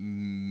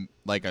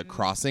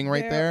crossing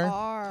right there? There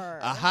are.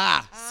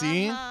 Aha!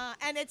 See?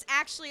 And it's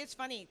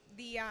funny.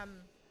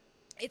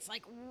 It's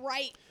like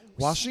right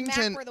Washington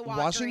smack where the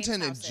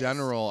Washington in house is.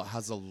 general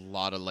has a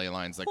lot of ley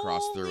lines that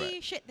cross through it.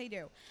 Holy shit, they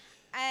do.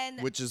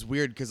 And Which is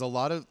weird because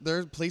there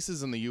are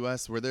places in the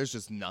U.S. where there's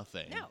just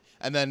nothing. No.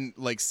 And then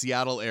like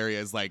Seattle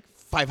area is like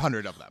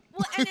 500 of them.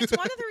 Well, and it's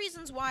one of the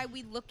reasons why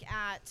we look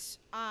at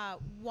for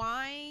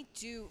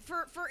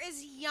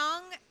as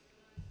young.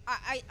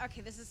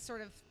 Okay, this is sort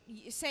of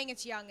saying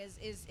it's young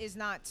is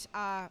not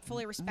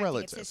fully respecting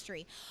its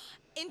history.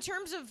 In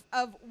terms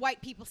of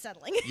white people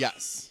settling,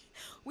 Yes.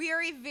 we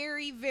are a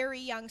very, very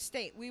young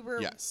state. We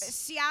were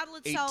Seattle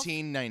itself.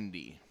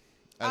 1890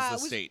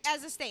 as the state.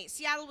 As a state,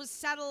 Seattle was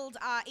settled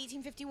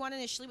 1851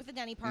 initially with the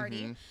Denny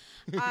Party.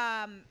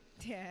 But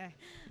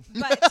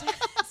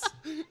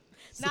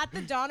not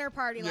the Donner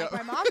Party like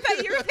my mom.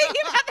 But you're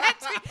thinking about that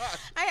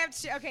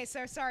too. Okay,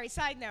 so sorry.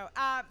 Side note.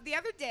 The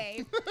other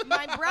day,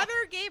 my brother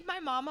gave my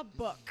mom a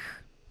book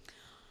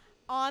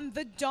on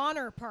the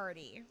Donner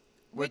Party.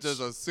 Which is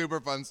a super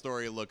fun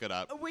story. Look it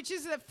up. Which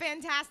is a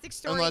fantastic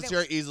story. Unless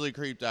you're easily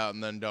creeped out,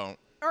 and then don't.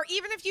 Or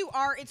even if you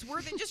are, it's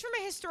worth it just from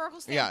a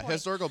historical standpoint. Yeah,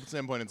 historical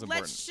standpoint, it's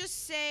important. Let's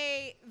just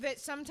say that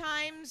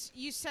sometimes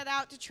you set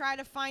out to try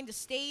to find a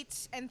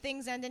state and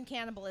things end in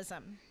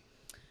cannibalism.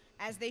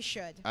 As they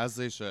should. As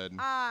they should.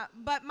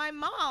 But my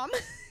mom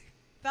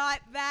thought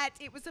that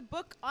it was a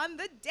book on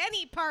the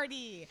Denny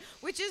Party,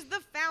 which is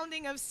the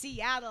founding of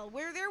Seattle,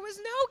 where there was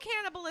no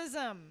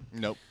cannibalism.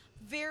 Nope.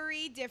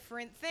 Very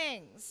different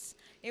things.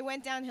 It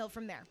went downhill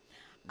from there.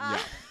 Yeah.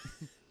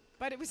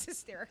 But it was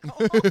hysterical.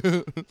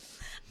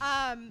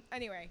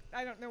 Anyway,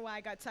 I don't know why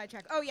I got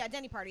sidetracked. Oh, yeah,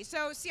 Denny Party.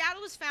 So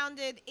Seattle was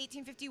founded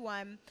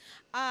 1851.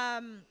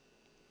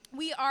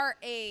 We are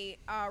a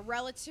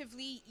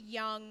relatively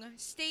young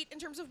state in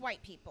terms of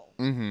white people.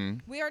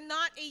 Mm-hmm. We are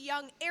not a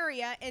young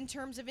area in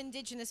terms of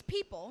indigenous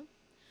people.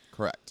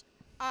 Correct.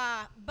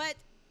 But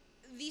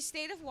the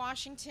state of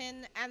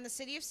Washington and the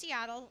city of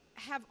Seattle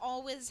have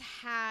always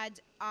had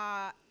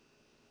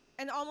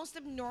an almost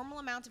abnormal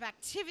amount of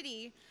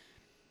activity,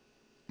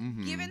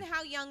 given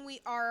how young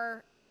we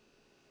are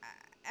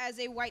as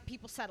a white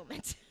people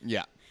settlement.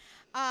 Yeah.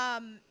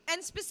 And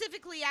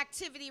specifically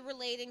activity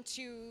relating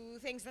to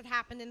things that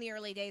happened in the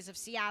early days of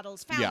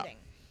Seattle's founding.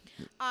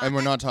 Yeah. And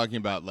we're not talking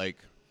about like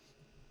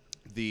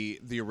the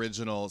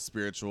original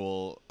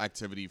spiritual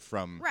activity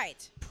from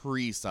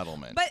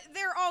pre-settlement. But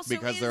there also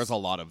because there's a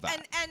lot of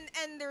that.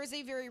 And there is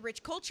a very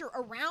rich culture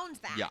around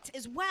that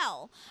as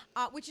well,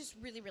 which is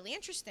really, really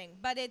interesting.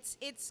 But it's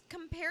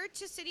compared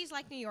to cities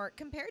like New York,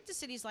 compared to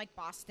cities like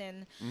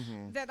Boston,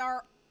 that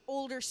are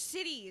older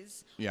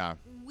cities. Yeah.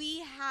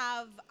 We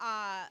have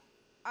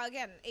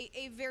again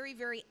a very,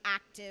 very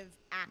active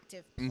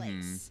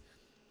place.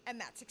 And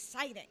that's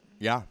exciting.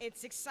 Yeah.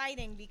 It's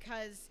exciting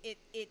because it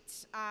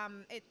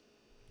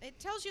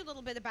tells you a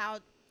little bit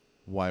about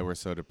why we're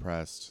so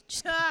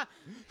depressed.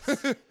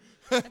 I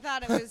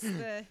thought it was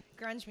the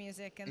grunge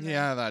music. And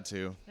that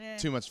too.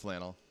 Too much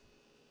flannel.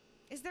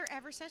 Is there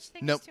ever such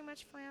thing as too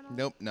much flannel?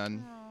 Nope,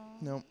 none. Oh.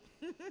 Nope.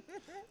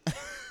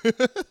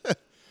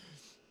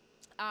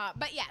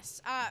 But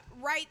yes,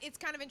 it's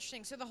kind of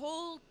interesting. So the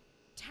whole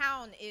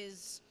town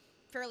is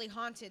fairly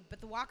haunted,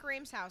 but the Walker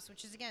Ames house,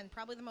 which is, again,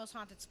 probably the most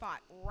haunted spot,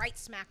 right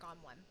smack on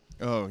one.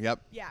 Oh,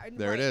 yep. Yeah.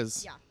 There it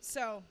is. Yeah.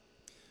 So...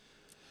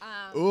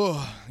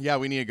 yeah,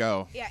 we need to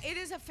go. Yeah, it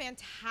is a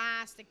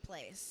fantastic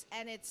place,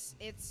 and it's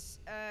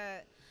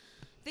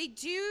they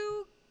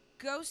do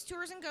ghost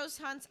tours and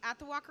ghost hunts at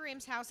the Walker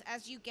Ames house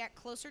as you get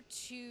closer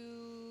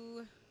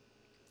to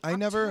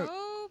October.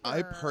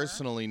 I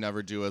personally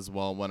never do as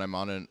well when I'm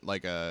on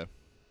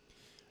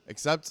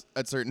except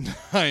at certain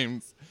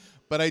times.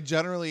 But I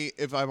generally,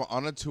 if I'm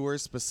on a tour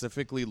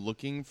specifically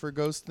looking for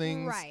ghost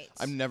things,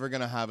 I'm never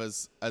going to have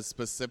as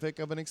specific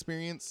of an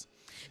experience.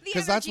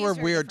 Because that's where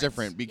we're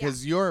different.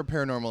 Because you're a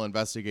paranormal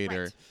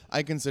investigator. Right.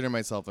 I consider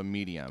myself a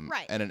medium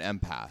and an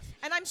empath.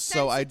 And I'm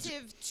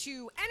sensitive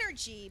to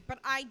energy, but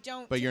I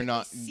don't. But you're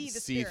not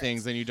see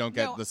things, and you don't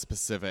get the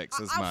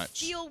specifics as much. I'll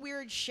feel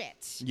weird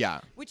shit.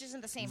 Yeah. Which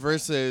isn't the same.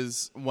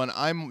 Versus when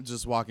I'm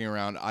just walking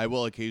around, I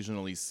will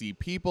occasionally see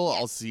people. Yes.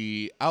 I'll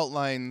see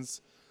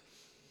outlines.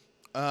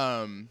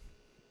 I'll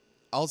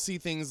see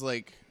things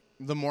like.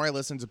 The more I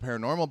listen to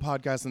paranormal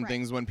podcasts and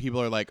things, when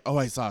people are like, "Oh,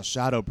 I saw a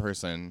shadow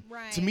person,"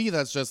 to me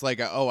that's just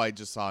like, "Oh, I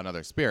just saw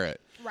another spirit."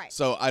 Right.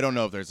 So I don't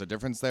know if there's a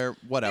difference there.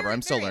 Whatever.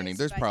 I'm still learning.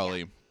 There's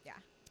probably.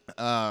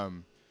 Yeah.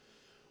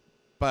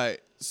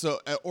 But so,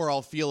 or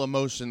I'll feel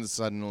emotions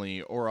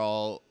suddenly, or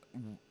I'll.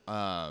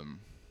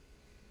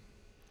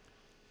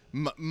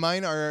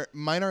 Mine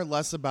are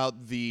less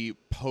about the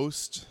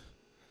post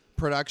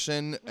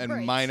production,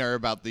 and mine are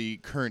about the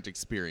current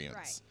experience.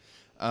 Right.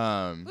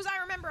 Because I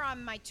remember remember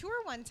on my tour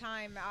one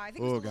time, I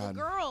think it was a little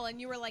girl,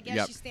 and you were like,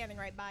 yeah, she's standing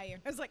right by you.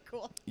 I was like,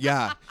 cool.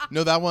 Yeah.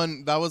 No, that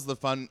was the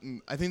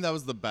fun. I think that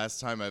was the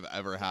best time I've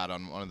ever had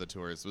on one of the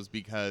tours, was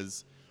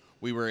because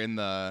we were in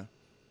the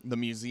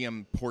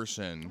museum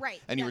portion.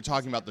 Right. And you were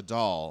talking about the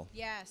doll.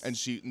 Yes. And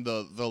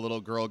the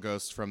little girl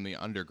ghost from the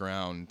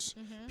underground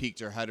peeked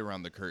her head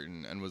around the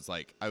curtain and was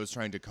like, I was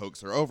trying to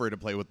coax her over to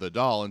play with the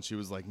doll, and she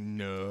was like,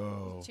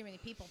 no. Too many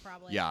people,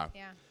 probably. Yeah.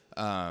 Yeah.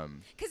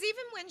 Because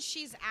even when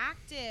she's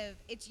active,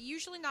 it's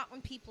usually not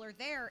when people are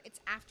there. It's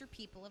after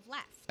people have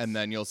left. And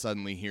then you'll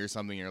suddenly hear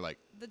something, and you're like,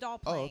 the doll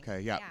playing. Oh,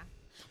 okay, yeah.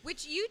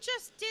 Which you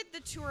just did the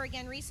tour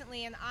again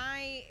recently, and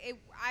I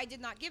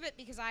did not give it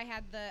because I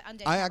had the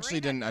undead. I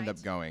actually didn't end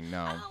up going.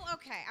 No. Oh,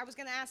 okay. I was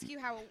going to ask you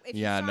if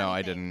yeah, you saw no,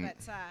 anything, I didn't.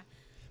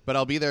 But But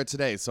I'll be there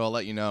today, so I'll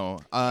let you know.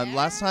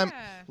 Last time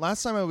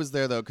I was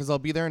there, though, because I'll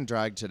be there in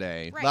drag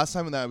today. Right. Last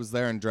time that I was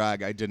there in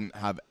drag, I didn't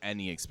have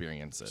any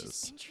experiences. Which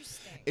is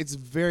interesting. It's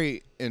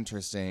very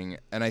interesting,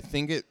 and I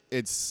think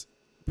it's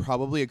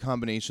probably a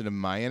combination of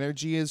my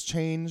energy has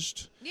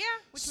changed. Yeah,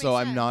 which so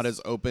makes I'm not sense.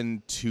 as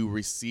open to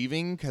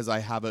receiving because I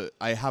have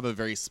a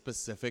very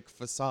specific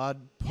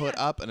facade put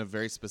up and a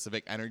very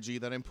specific energy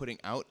that I'm putting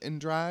out in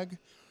drag.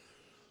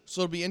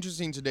 So it'll be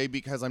interesting today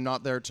because I'm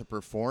not there to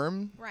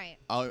perform. Right.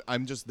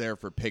 I'm just there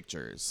for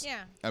pictures.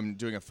 Yeah. I'm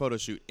doing a photo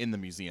shoot in the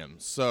museum.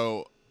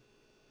 So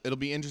it'll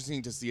be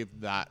interesting to see if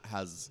that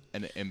has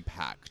an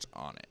impact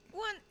on it.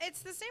 One,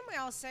 it's the same way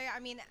I'll say. I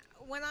mean,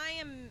 when I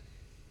am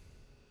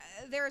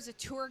there as a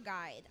tour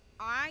guide,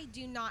 I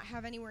do not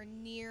have anywhere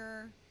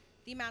near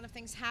the amount of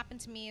things happen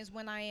to me as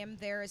when I am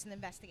there as an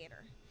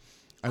investigator.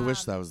 I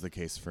wish that was the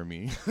case for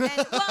me. and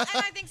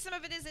I think some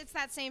of it is it's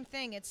that same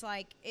thing. It's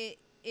like it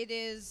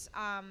is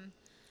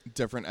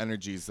different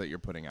energies that you're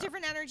putting out.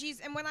 Different energies,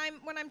 and when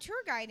I'm tour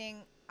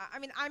guiding, I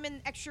mean I'm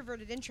an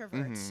extroverted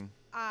introvert.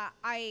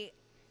 I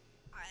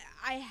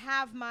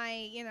have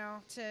my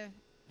to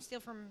steal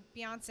from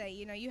Beyonce.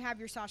 You have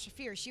your Sasha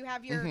Fierce. You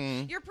have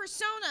your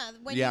persona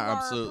when you are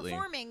absolutely.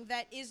 performing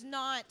that is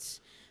not.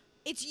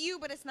 It's you,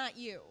 but it's not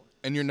you.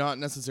 And you're not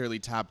necessarily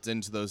tapped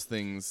into those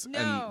things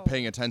and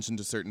paying attention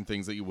to certain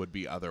things that you would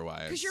be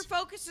otherwise. Because your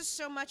focus is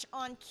so much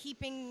on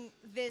keeping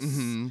this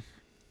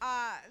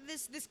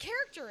this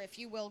character, if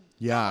you will,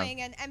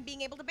 going and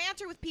being able to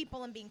banter with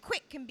people and being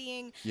quick and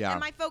being. And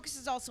my focus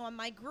is also on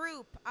my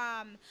group.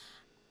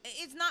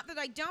 It's not that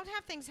I don't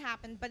have things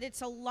happen, but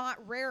it's a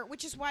lot rarer,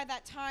 which is why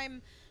that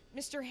time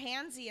Mr.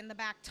 Hansy in the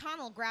back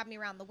tunnel grabbed me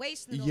around the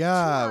waist in the middle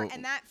of the tour,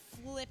 and that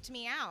flipped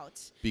me out.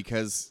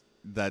 Because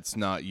that's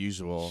not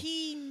usual.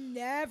 He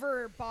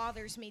never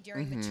bothers me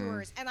during the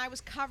tours, and I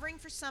was covering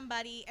for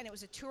somebody, and it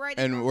was a tour I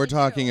didn't And we're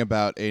talking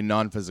about a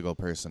non-physical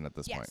person at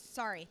this point. Yes,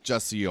 sorry.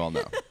 Just so you all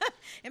know.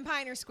 In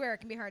Pioneer Square, it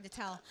can be hard to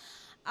tell.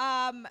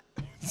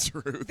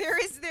 Truth.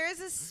 There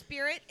is a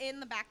spirit in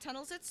the back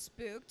tunnels at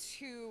Spooked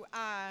who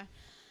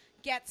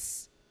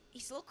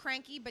he's a little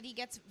cranky, but he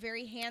gets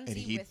very handsy. And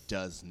he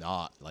does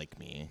not like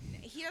me.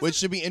 Which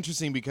should be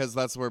interesting because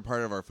that's where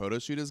part of our photo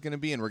shoot is going to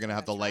be, and we're going to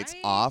have the lights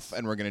off,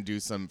 and we're going to do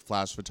some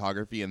flash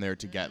photography in there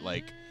to get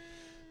like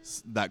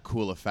that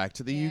cool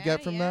effect that you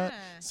get from that.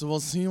 So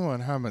we'll see what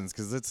happens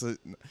because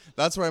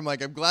that's where I'm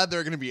like, I'm glad there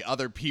are going to be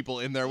other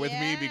people in there with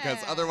me because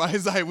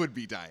otherwise I would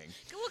be dying.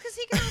 Well, because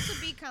he can also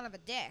be kind of a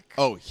dick.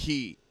 Oh,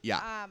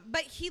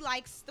 but he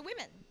likes the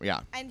women.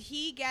 Yeah. And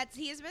he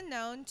has been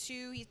known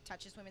to, he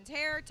touches women's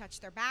hair, touch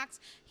their backs.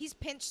 He's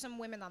pinched some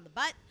women on the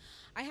butt.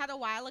 I had a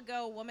while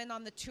ago, a woman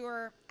on the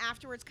tour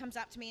afterwards comes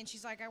up to me and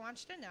she's like, I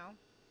want you to know,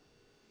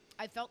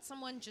 I felt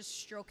someone just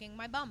stroking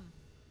my bum.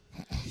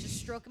 Just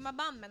stroking my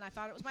bum, and I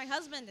thought it was my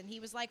husband, and he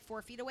was like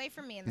 4 feet away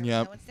from me, and there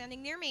was no one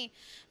standing near me,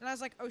 and I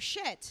was like, oh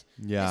shit,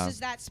 this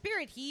is that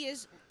spirit. He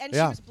is, and she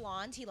was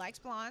blonde. He likes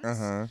blondes.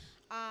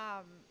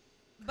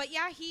 But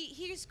yeah,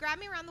 he just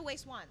grabbed me around the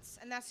waist once,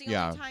 and that's the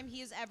only time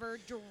he has ever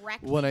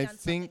directly done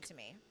something to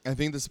me. I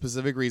think the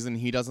specific reason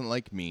he doesn't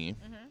like me,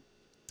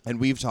 and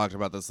we've talked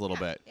about this a little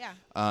bit,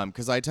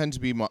 because I tend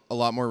to be a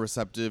lot more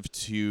receptive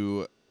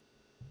to,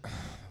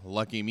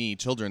 lucky me,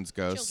 children's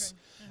ghosts.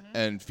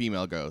 And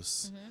female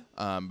ghosts.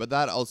 But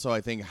that also, I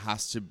think,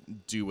 has to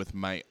do with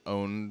my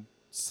own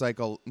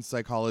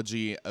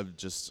psychology of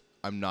just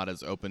I'm not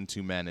as open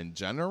to men in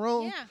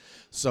general. Yeah.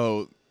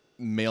 So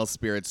male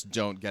spirits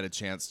don't get a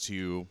chance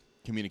to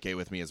communicate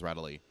with me as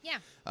readily. Yeah.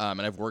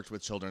 And I've worked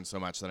with children so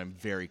much that I'm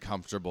very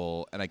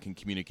comfortable and I can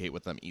communicate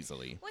with them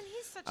easily. Well,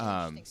 he's such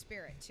an interesting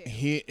spirit, too.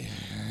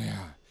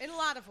 In a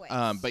lot of ways.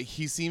 But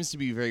he seems to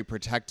be very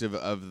protective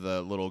of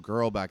the little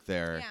girl back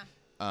there.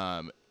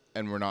 Yeah.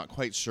 And we're not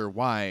quite sure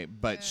why,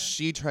 but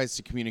she tries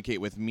to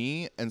communicate with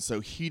me, and so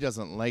he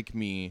doesn't like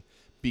me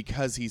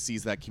because he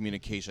sees that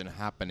communication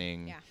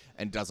happening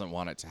and doesn't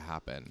want it to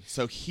happen.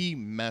 So he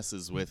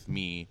messes with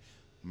me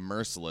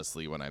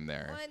mercilessly when I'm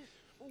there.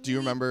 Do you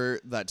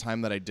remember that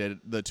time that I did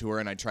the tour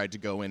and I tried to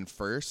go in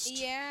first?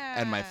 Yeah.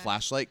 And my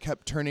flashlight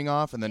kept turning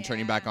off and then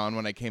turning back on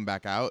when I came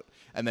back out,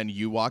 and then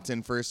you walked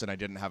in first and I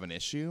didn't have an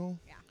issue?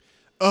 Yeah.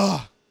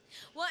 Ugh.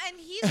 Well, and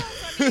he's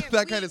also... I mean,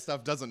 that kind of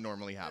stuff doesn't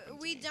normally happen.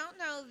 We don't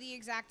know the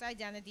exact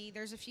identity.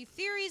 There's a few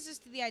theories as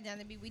to the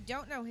identity. We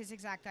don't know his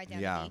exact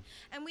identity. Yeah.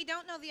 And we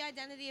don't know the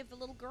identity of the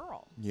little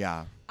girl.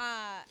 Yeah.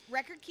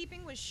 Record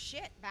keeping was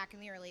shit back in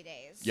the early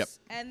days. Yep.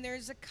 And there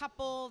was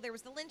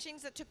the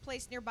lynchings that took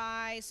place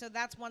nearby, so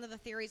that's one of the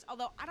theories.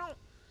 Although I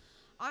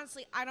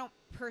don't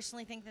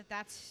personally think that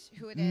that's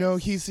who it is. No,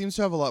 he seems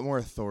to have a lot more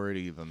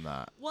authority than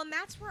that. Well, and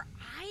that's where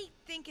I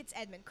think it's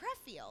Edmund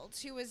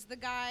Creffield, who was the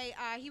guy,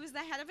 he was the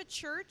head of a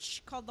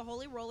church called the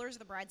Holy Rollers of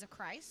the Brides of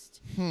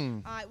Christ.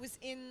 It was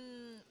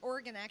in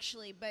Oregon,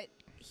 actually, but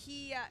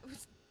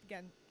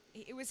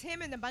it was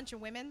him and a bunch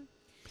of women,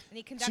 and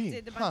he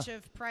conducted a bunch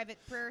of private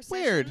prayer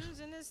sessions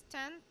in his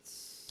tent.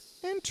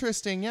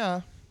 Interesting,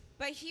 yeah.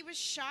 But he was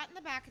shot in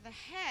the back of the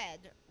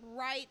head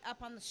right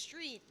up on the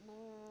street,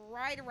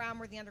 right around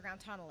where the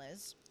underground tunnel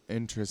is.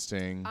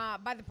 Interesting.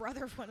 By the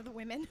brother of one of the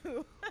women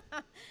who...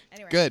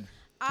 Anyway. Good.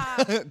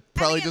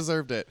 Probably again,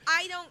 deserved it.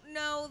 I don't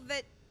know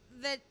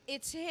that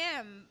it's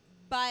him,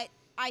 but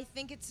I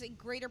think it's a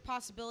greater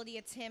possibility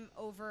it's him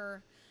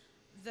over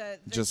the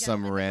just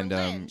some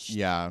random,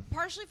 yeah.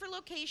 Partially for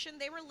location,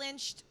 they were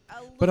lynched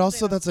a little but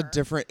also bit that's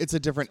over. it's a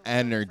different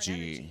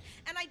energy.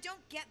 And I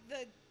don't get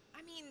the...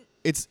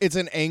 It's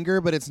an anger,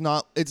 but it's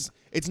not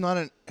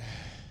an...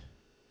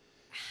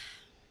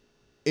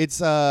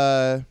 It's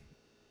a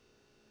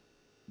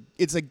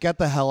get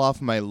the hell off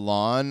my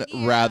lawn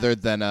rather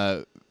than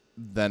a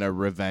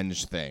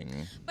revenge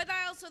thing. But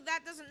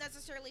that doesn't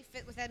necessarily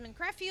fit with Edmund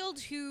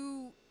Creffield,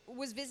 who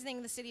was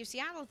visiting the city of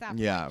Seattle at that point.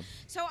 Yeah.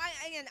 So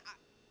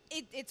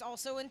it's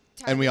also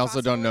entirely and we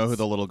also don't know who the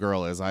possible little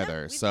girl is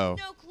either. we so have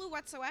no clue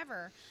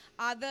whatsoever.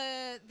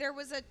 There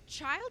was a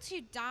child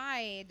who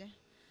died,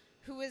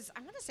 who was,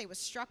 I want to say was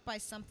struck by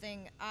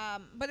something,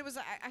 but it was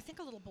I think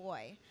a little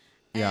boy.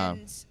 Yeah.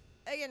 And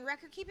again,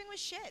 record keeping was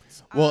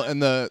shit. Well,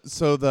 and the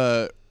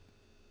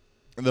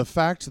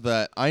fact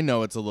that I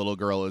know it's a little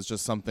girl is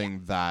just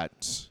something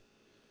that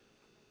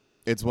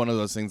it's one of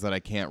those things that I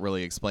can't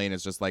really explain.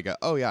 It's just like,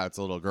 oh yeah, it's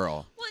a little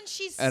girl. Well, and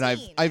she's and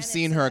seen, I've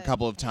seen her a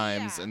couple of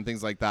times yeah. and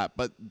things like that,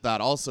 but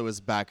that also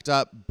is backed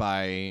up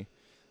by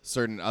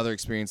certain other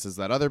experiences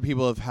that other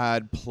people have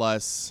had.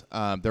 Plus,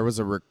 there was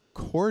a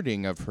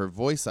recording of her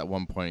voice at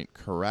one point,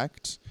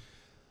 correct?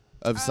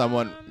 Of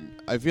someone,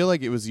 I feel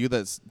like it was you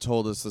that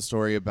told us the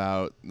story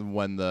about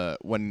when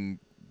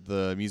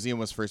the museum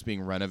was first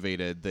being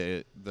renovated.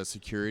 The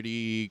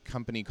security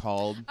company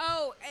called.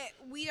 Oh,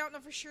 we don't know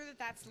for sure that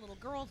that's the little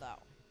girl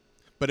though.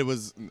 But it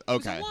was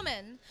okay. It was a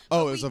woman.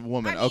 Oh, it was a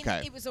woman. I mean,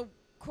 okay. It was a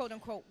quote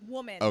unquote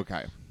woman.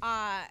 Okay.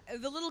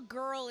 The little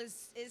girl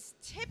is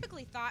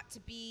typically thought to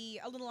be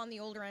a little on the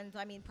older end.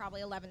 I mean,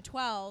 probably 11,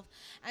 12.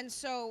 And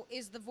so,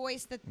 is the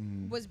voice that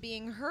was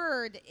being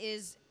heard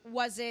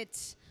was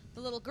it the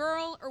little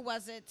girl or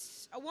was it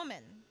a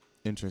woman?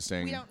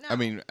 Interesting. We don't know. I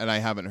mean, and I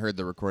haven't heard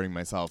the recording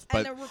myself,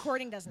 but and the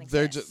recording doesn't it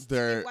exist.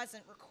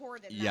 Wasn't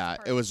recorded. Yeah,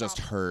 it was just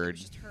heard.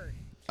 It was just heard.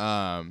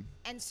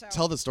 And so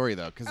tell the story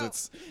though,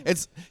 because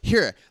it's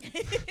here.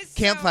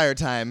 Campfire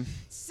time.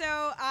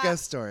 So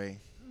ghost story.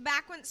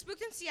 Back when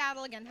Spooked in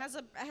Seattle again has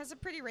a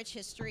pretty rich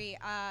history.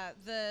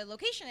 The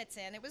location it's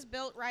in, it was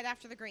built right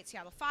after the Great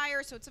Seattle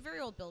Fire, so it's a very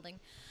old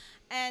building.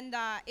 And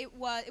it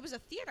was a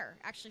theater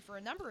actually for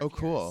a number of years. Oh,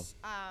 cool.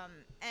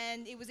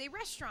 And it was a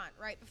restaurant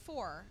right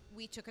before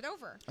we took it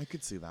over. I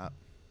could see that.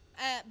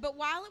 But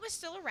while it was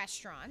still a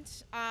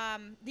restaurant,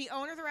 the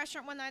owner of the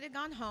restaurant one night had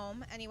gone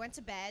home and he went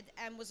to bed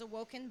and was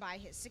awoken by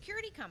his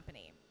security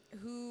company,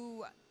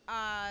 who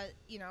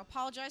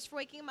apologized for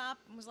waking him up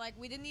and was like,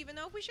 "We didn't even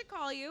know if we should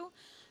call you.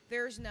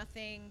 There's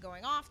nothing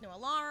going off, no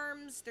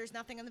alarms. There's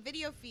nothing on the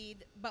video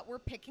feed, but we're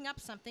picking up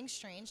something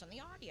strange on the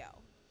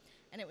audio."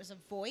 And it was a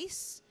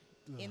voice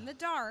in the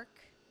dark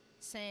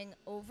saying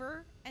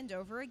over and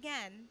over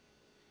again,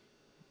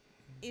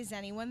 "Is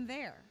anyone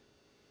there?"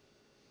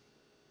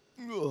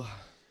 Ugh.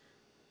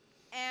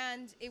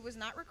 And it was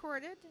not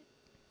recorded,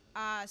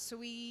 so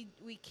we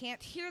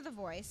can't hear the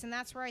voice. And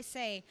that's where I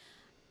say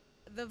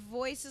the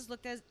voice is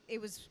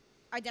it was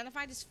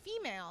identified as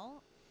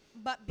female,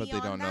 but beyond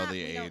they don't know that,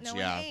 the we age. don't know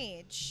Yeah. an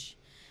age.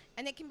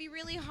 And it can be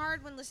really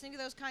hard when listening to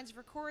those kinds of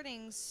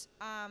recordings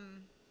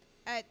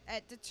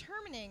at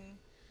determining.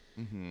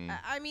 Mm-hmm.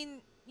 I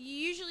mean,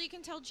 usually you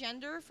can tell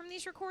gender from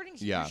these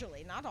recordings. Yeah.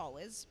 Usually, not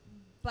always,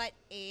 but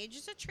age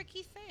is a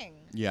tricky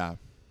thing. Yeah.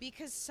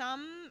 Because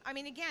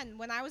again,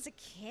 when I was a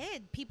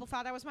kid, people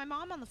thought I was my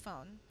mom on the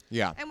phone.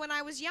 Yeah. And when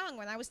I was young,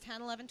 when I was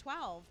 10, 11,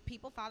 12,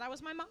 people thought I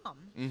was my mom.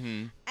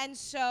 Mm-hmm. And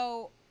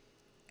so,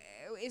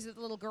 is it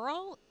the little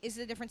girl? Is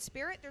it a different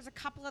spirit? There's a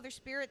couple other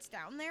spirits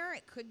down there.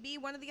 It could be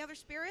one of the other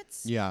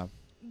spirits. Yeah.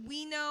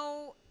 We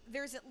know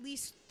there's at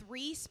least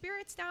 3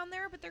 spirits down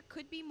there, but there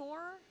could be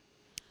more.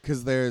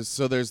 Because there's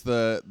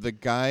the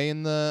guy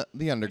in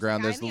the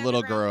underground. There's the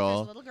little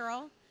girl. There's the little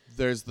girl.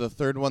 There's the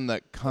third one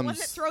that comes. The one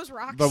that throws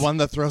rocks. The one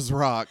that throws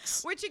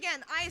rocks. Which,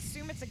 again, I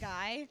assume it's a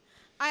guy.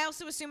 I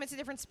also assume it's a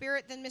different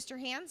spirit than Mr.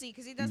 Hansy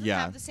because he doesn't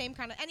Yeah. have the same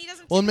kind of, and he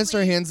doesn't. Well, Mr.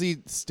 typically-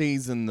 Hansy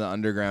stays in the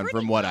underground Pretty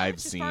from what much, I've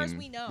as seen. far as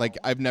we know. Like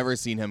I've never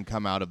seen him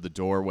come out of the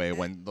doorway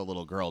when the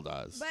little girl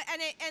does. But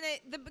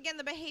again,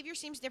 the behavior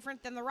seems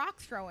different than the rock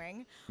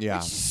throwing. Yeah.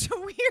 Which is so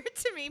weird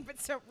to me,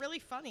 but so really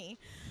funny.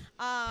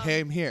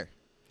 Hey, I'm here.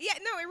 Yeah,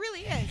 no, it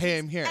really is. Hey,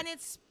 I'm here. And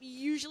it's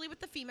usually with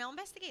the female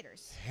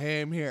investigators.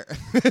 Hey, I'm here.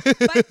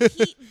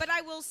 But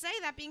I will say,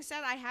 that being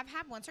said, I have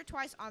had once or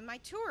twice on my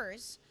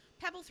tours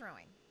pebble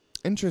throwing.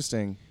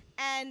 Interesting.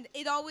 And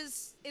it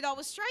always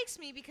strikes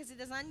me because it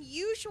is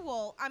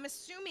unusual. I'm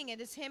assuming it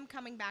is him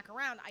coming back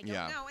around. I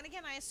don't know. And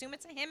again, I assume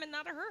it's a him and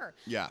not a her.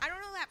 Yeah. I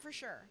don't know that for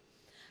sure.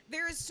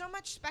 There is so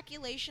much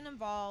speculation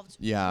involved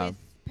Yeah. with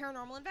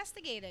paranormal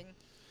investigating.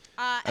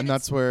 And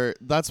that's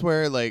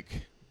where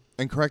like,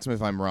 and correct me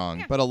if I'm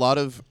wrong, Yeah. but a lot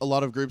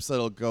of groups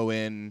that'll go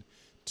in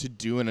to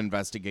do an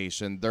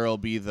investigation, there'll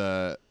be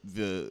the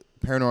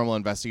paranormal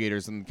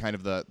investigators and kind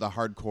of the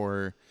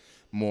hardcore,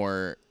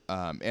 more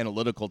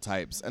analytical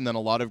types, and then a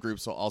lot of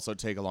groups will also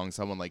take along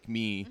someone like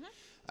me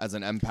as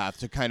an empath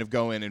to kind of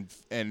go in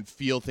and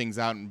feel things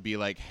out and be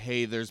like,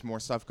 hey, there's more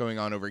stuff going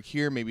on over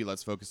here, maybe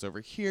let's focus over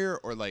here,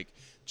 or like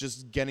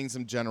just getting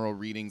some general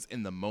readings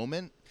in the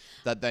moment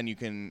that then you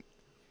can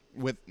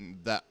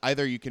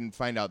either you can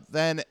find out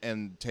then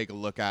and take a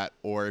look at,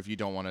 or if you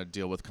don't want to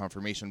deal with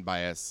confirmation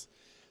bias,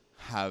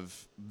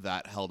 have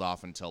that held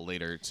off until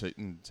later to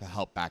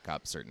help back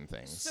up certain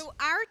things. So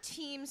our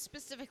team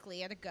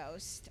specifically at A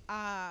Ghost,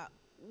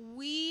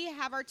 we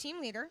have our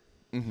team leader,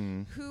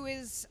 who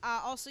is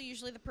also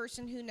usually the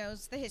person who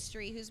knows the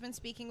history, who's been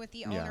speaking with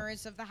the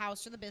owners of the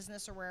house or the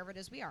business or wherever it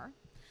is we are.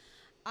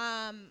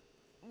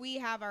 We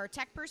have our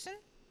tech person,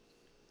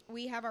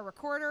 we have our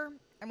recorder,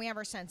 and we have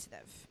our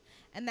sensitive.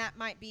 And that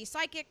might be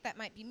psychic, that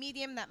might be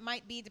medium, that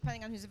might be,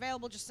 depending on who's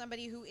available, just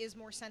somebody who is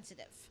more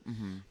sensitive.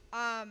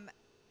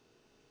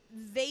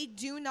 They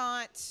do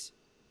not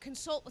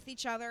consult with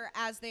each other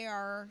as they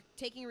are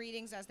taking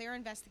readings, as they are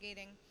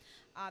investigating.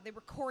 They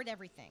record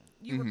everything.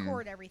 You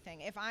record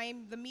everything. If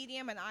I'm the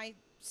medium and I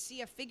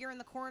see a figure in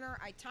the corner,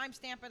 I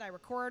timestamp it, I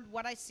record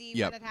what I see,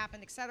 when it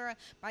happened, etc.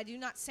 But I do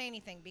not say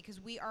anything because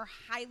we are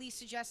highly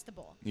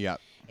suggestible. Yeah.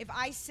 If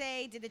I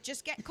say, did it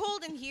just get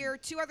cold in here,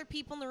 2 other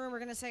people in the room are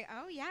going to say,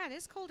 oh, yeah, it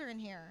is colder in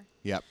here.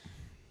 Yep.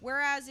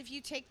 Whereas if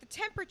you take the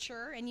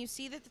temperature and you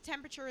see that the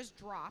temperature is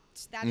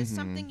dropped, that is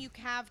something you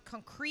have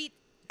concrete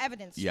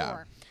evidence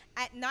for.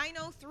 At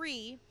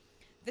 9:03,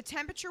 the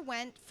temperature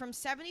went from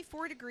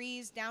 74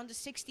 degrees down to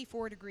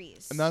 64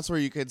 degrees. And that's where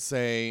you could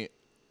say,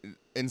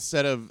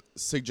 instead of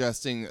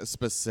suggesting a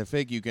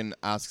specific, you can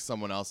ask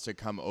someone else to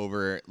come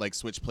over, like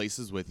switch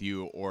places with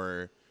you,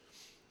 or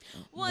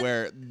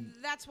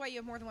that's why you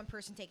have more than one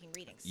person taking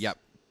readings. Yep.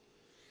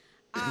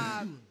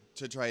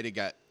 To try to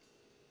get.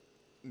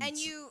 But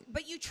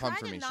you try to not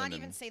confirmation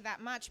even say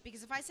that much,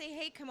 because if I say,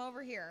 hey, come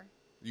over here,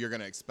 you're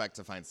going to expect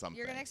to find something.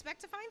 you're going to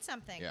expect to find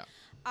something.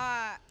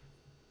 Yeah.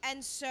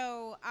 And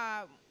so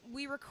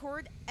we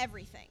record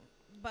everything,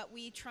 but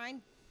we try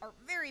our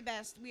very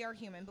best. We are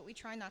human, but we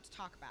try not to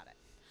talk about it.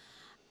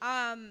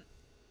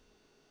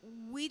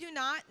 We do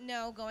not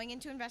know going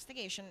into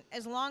investigation,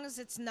 as long as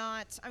it's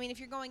not, I mean, if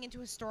you're going into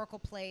a historical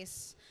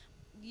place,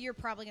 you're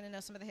probably going to know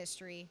some of the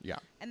history. Yeah.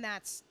 And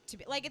that's to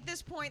be, like, at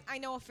this point, I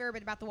know a fair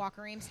bit about the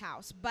Walker Ames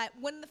house, but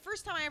when the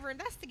first time I ever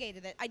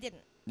investigated it, I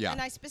didn't. Yeah.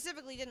 And I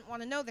specifically didn't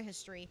want to know the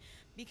history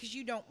because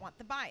you don't want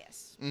the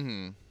bias.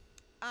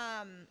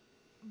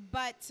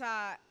 But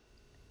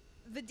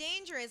the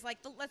danger is, like,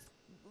 let's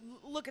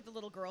look at the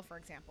little girl, for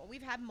example.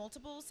 We've had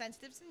multiple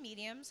sensitives and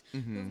mediums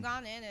who've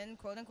gone in and,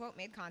 quote-unquote,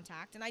 made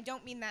contact. And I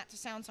don't mean that to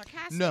sound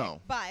sarcastic. No.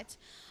 But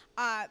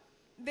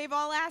they've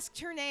all asked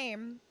her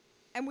name,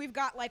 and we've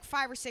got, like,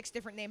 5 or 6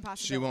 different name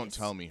possibilities. She won't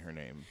tell me her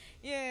name.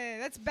 Yeah,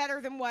 that's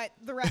better than what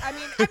the rest... I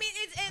mean,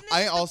 it's... And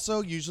I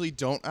also usually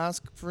don't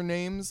ask for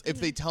names. If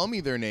they tell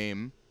me their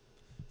name,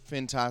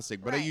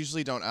 fantastic. But I Right.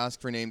 usually don't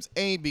ask for names,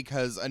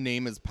 because a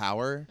name is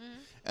power.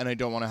 And I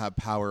don't want to have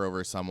power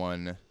over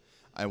someone.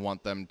 I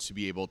want them to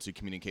be able to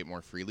communicate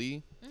more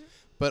freely.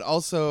 But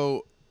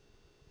also,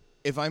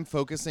 if I'm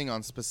focusing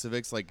on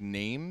specifics like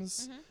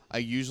names, I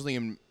usually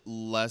am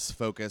less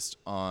focused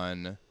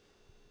on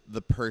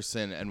the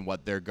person and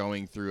what they're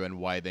going through and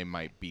why they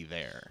might be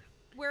there.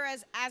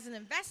 Whereas as an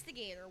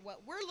investigator,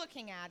 what we're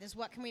looking at is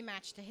what can we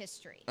match to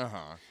history.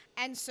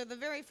 And so the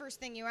very first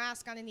thing you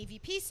ask on an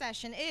EVP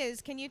session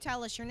is, can you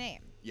tell us your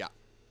name? Yeah.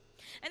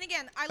 And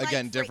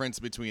again, difference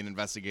between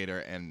investigator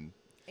and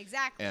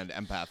exactly and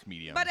empath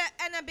medium. But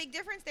and a big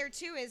difference there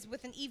too is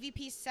with an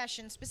EVP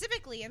session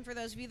specifically, and for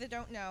those of you that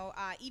don't know,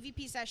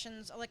 EVP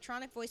sessions,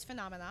 electronic voice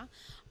phenomena,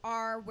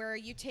 are where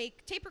you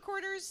take tape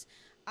recorders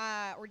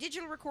or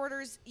digital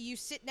recorders, you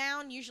sit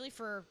down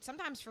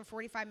sometimes for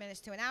 45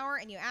 minutes to an hour,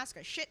 and you ask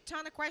a shit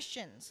ton of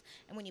questions.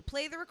 And when you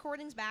play the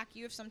recordings back,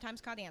 you have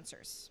sometimes got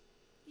answers.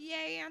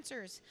 Yay,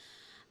 answers.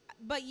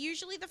 But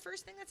usually the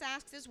first thing that's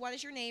asked is, what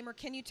is your name, or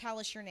can you tell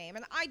us your name?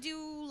 And I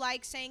do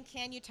like saying,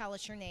 can you tell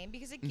us your name,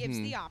 because it gives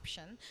the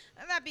option.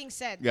 And that being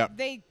said,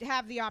 they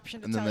have the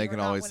option to And tell then they you can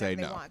or not always say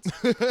whenever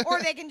no. they want.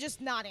 Or they can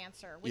just not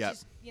answer, which Yep.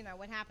 is,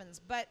 what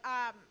happens. But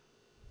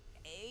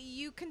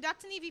you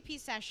conduct an EVP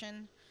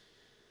session.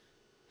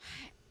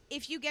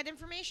 If you get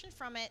information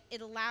from it,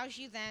 it allows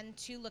you then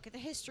to look at the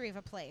history of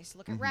a place,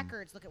 look at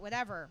records, look at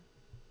whatever.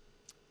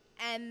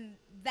 And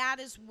that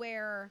is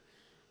where,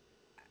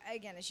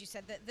 again, as you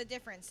said, the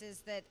difference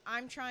is that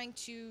I'm trying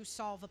to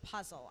solve a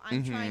puzzle.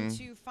 I'm trying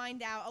to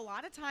find out, a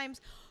lot of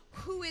times,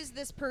 who is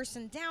this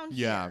person down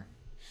here?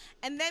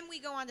 And then we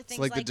go on to things It's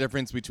like the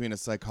difference between a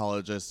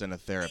psychologist and a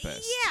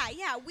therapist.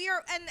 Yeah. We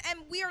are and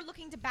we are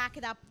looking to back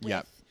it up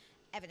with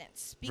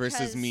evidence.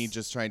 Versus me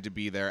just trying to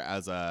be there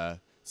as a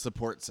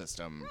support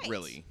system,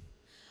 really.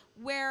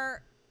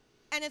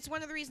 And it's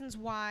one of the reasons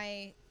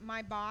why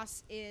my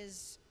boss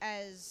is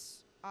as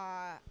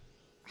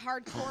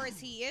hardcore as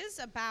he is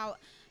about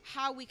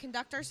how we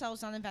conduct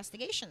ourselves on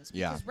investigations.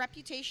 Because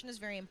reputation is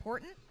very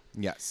important.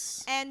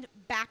 Yes. And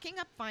backing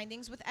up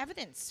findings with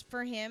evidence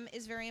for him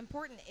is very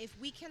important. If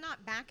we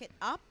cannot back it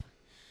up,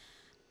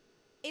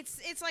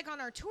 it's like on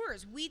our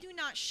tours. We do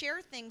not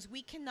share things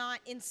we cannot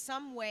in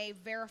some way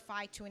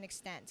verify to an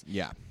extent.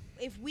 Yeah.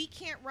 If we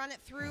can't run it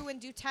through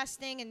and do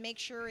testing and make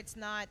sure it's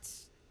not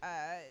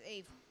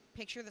a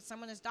picture that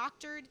someone has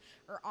doctored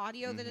or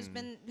audio that has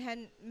been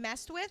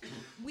messed with,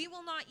 we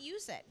will not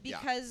use it,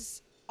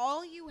 because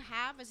all you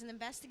have as an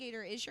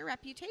investigator is your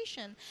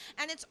reputation.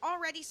 And it's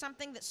already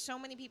something that so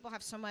many people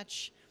have so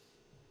much,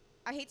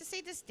 I hate to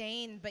say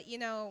disdain, but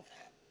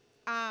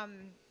I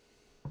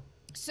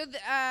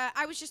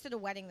was just at a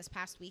wedding this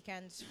past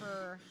weekend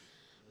for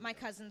my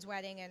cousin's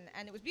wedding,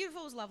 and it was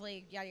beautiful, it was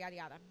lovely, yada, yada,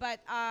 yada. But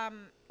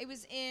it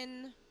was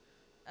in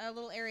a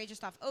little area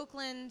just off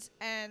Oakland,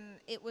 and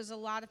it was a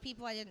lot of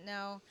people I didn't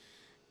know.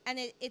 And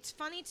it's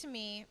funny to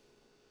me,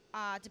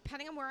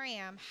 depending on where I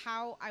am,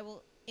 how I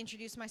will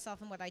introduce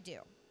myself and what I do.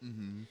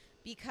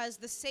 Because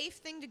the safe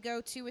thing to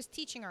go to is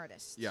teaching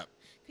artists. Yep.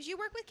 Because you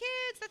work with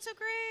kids, that's so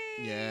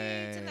great.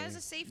 Yay. And that is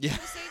a safe thing to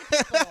say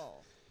to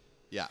people.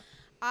 Yeah.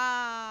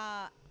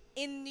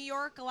 In New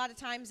York, a lot of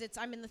times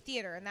I'm in the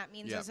theater, and that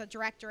means as a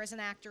director, as an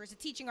actor, as a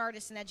teaching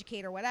artist, an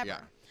educator, whatever.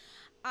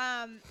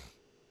 Yeah.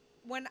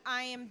 When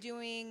I am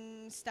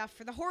doing stuff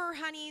for the Horror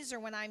Honeys, or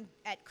when I'm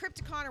at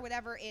Crypticon or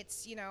whatever,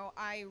 it's,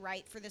 I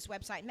write for this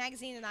website and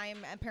magazine, and I am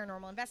a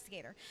paranormal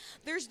investigator.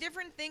 There's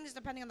different things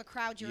depending on the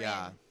crowd you're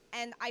in.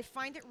 And I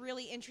find it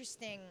really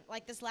interesting,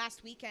 like this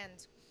last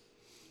weekend,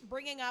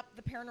 bringing up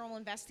the paranormal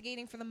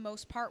investigating for the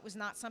most part was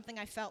not something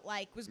I felt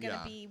like was going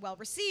to be well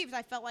received.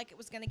 I felt like it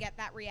was going to get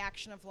that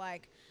reaction of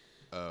like,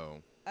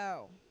 oh,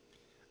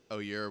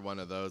 you're one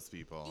of those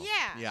people.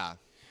 Yeah.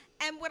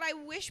 And what I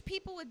wish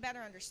people would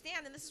better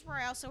understand, and this is where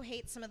I also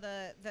hate some of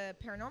the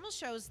paranormal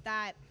shows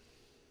that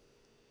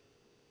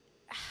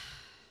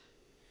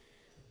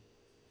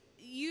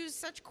use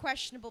such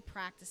questionable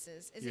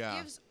practices, is it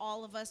gives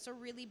all of us a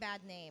really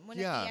bad name. When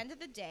at the end of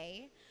the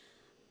day,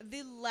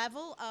 the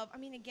level of,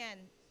 again,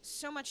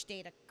 so much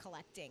data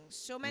collecting,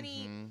 so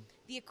many,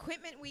 the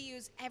equipment we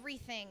use,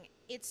 everything,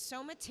 it's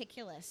so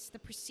meticulous. The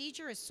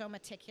procedure is so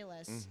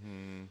meticulous.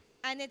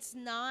 And it's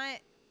not,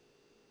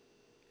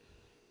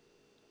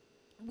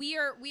 we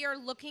are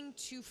looking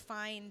to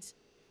find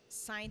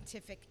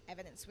scientific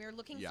evidence. We are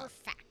looking for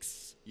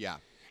facts. Yeah.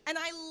 And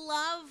I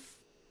love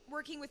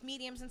working with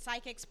mediums and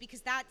psychics because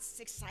that's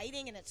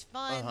exciting and it's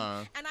fun.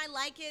 And I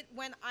like it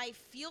when I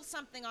feel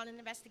something on an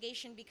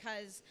investigation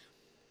because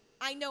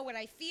I know what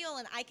I feel,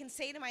 and I can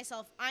say to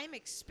myself, I'm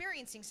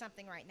experiencing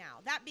something right now.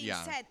 That being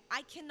said,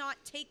 I cannot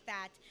take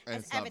that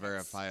as it's not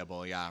evidence.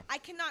 verifiable, I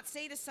cannot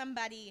say to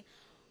somebody,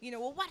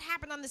 well, what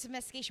happened on this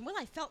investigation? Well,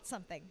 I felt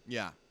something.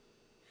 Yeah.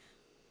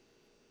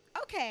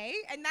 Okay,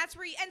 and that's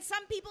where and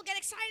some people get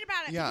excited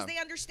about it because they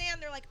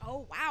understand. They're like,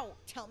 oh, wow,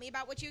 tell me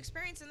about what you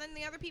experienced. And then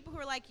the other people who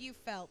are like, you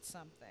felt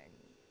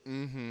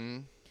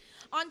something.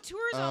 On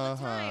tours all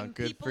the time,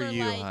 good people for are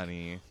you, like,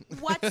 honey.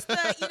 what's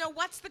the,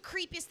 what's the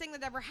creepiest thing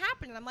that ever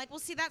happened? And I'm like, well,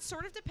 see, that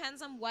sort of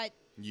depends on what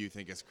you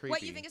think is creepy.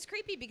 What you think is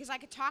creepy, because I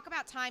could talk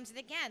about times that,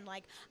 again,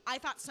 like, I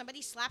thought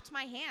somebody slapped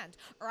my hand,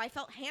 or I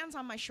felt hands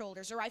on my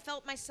shoulders, or I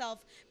felt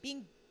myself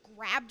being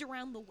grabbed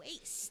around the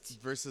waist.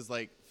 Versus,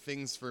 like,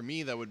 things for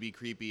me that would be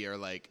creepy are,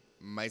 like,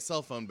 my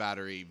cell phone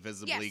battery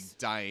visibly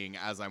dying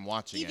as I'm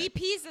watching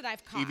EVPs that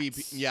I've caught.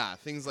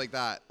 Things like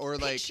that. Or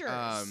Pictures.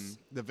 like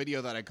the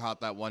video that I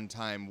caught that one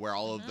time where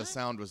all of the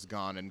sound was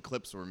gone and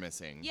clips were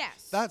missing.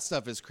 Yes. That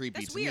stuff is creepy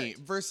That's to me.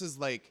 Versus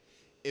like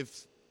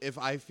if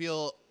I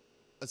feel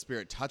a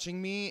spirit touching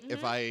me,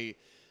 if I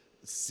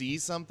see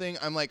something,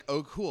 I'm like,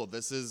 oh cool,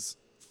 this is,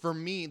 for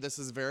me, this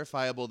is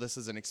verifiable, this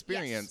is an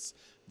experience.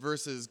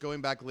 Versus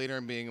going back later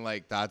and being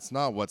like, that's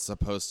not what's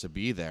supposed to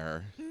be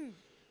there.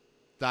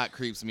 That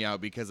creeps me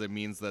out because it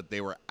means that they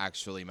were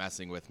actually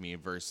messing with me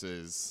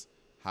versus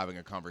having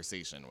a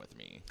conversation with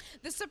me.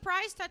 The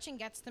surprise touching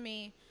gets to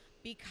me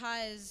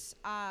because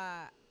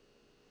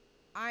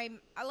I'm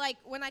like,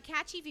 when I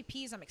catch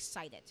EVPs, I'm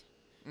excited.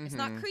 It's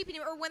not creepy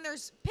anymore. Or when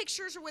there's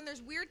pictures or when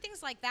there's weird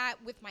things like that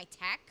with my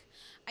tech,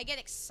 I get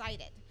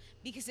excited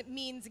because it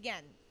means,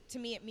 again, to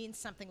me, it means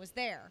something was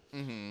there.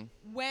 Mm-hmm.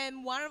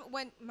 When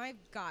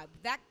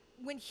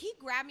he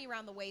grabbed me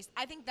around the waist,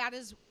 I think that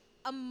is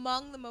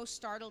among the most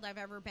startled I've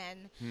ever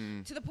been,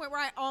 to the point where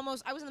I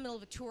was in the middle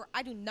of a tour.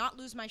 I do not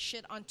lose my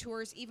shit on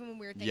tours, even when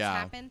weird things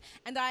happen.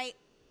 And I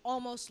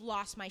almost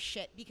lost my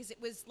shit because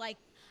it was like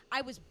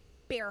I was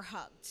bear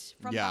hugged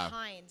from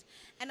behind.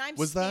 And I'm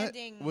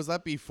standing. Was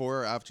that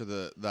before or after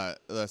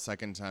the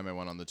second time I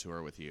went on the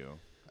tour with you?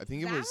 I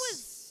think that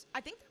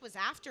was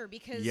after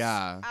because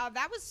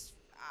that was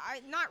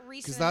not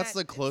recent. Because that's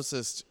the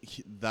closest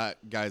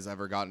that guy's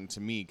ever gotten to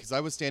me. Because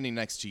I was standing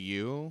next to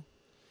you.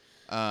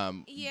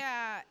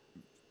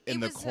 In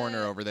the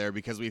corner over there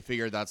because we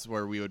figured that's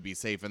where we would be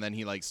safe, and then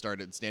he like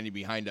started standing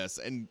behind us,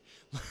 and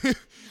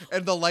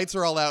and the lights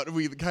are all out, and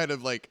we kind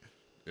of like,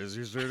 is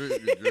you sitting?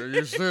 Are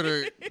you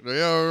sitting? It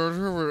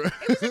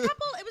was a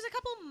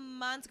couple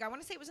months ago. I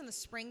want to say it was in the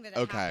spring that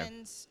it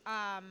happened.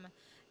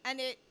 And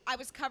I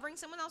was covering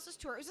someone else's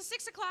tour. It was a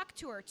 6 o'clock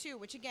tour too,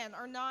 which again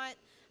are not.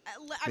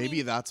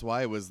 Maybe that's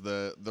why it was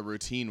the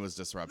routine was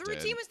disrupted. The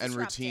routine was disrupted. And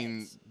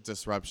routine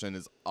disruption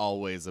is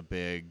always a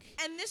big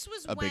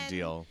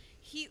deal.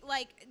 He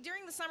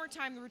during the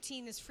summertime, the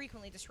routine is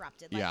frequently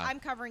disrupted. I'm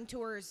covering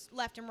tours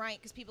left and right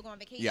because people go on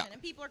vacation,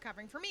 and people are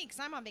covering for me because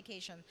I'm on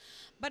vacation.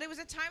 But it was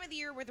a time of the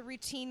year where the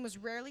routine was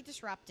rarely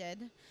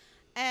disrupted,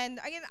 and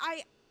again,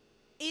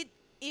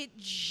 it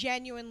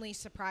genuinely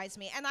surprised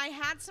me. And I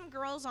had some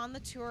girls on the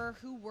tour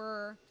who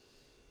were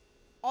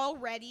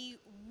already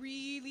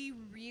really,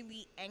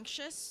 really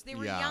anxious. They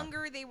were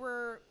younger. They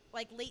were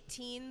like late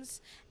teens,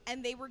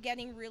 and they were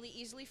getting really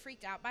easily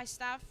freaked out by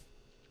stuff.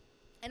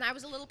 And I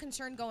was a little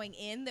concerned going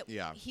in that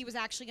he was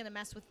actually going to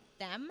mess with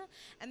them,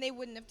 and they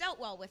wouldn't have dealt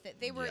well with it.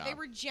 They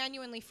were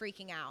genuinely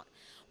freaking out,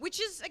 which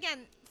is, again,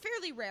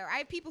 fairly rare. I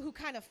have people who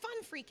kind of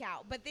fun freak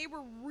out, but they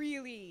were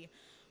really,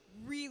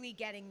 really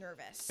getting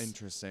nervous.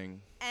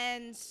 Interesting.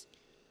 And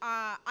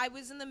I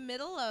was in the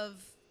middle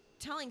of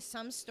telling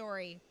some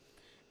story,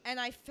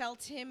 and I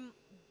felt him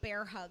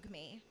bear hug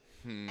me.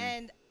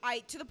 And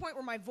to the point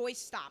where my voice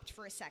stopped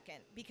for a second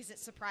because it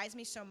surprised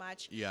me so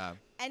much. Yeah.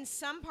 And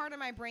some part of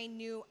my brain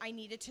knew I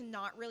needed to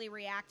not really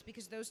react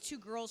because those two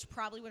girls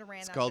probably would have ran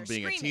out there screaming. It's called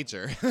being a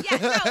teacher.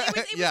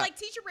 It was like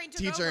teacher brain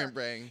took over. Teacher and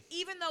brain.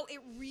 Even though it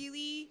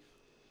really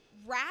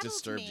rattled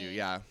disturbed me.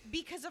 You,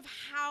 because of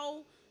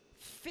how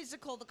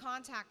physical the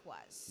contact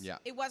was. Yeah.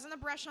 It wasn't a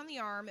brush on the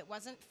arm. It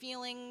wasn't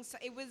feelings.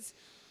 It was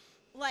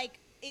like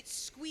it's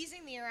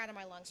squeezing the air out of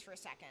my lungs for a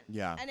second.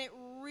 Yeah. And it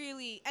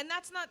really, and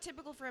that's not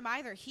typical for him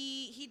either.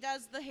 He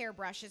does the hair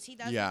brushes. He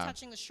does the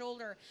touching the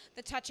shoulder,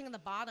 the touching of the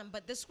bottom.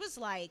 But this was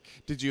like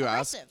Did you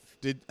aggressive.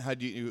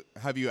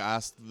 Have you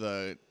asked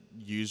the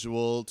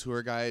usual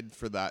tour guide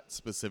for that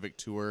specific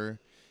tour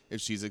if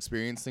she's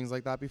experienced things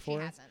like that before?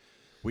 She hasn't.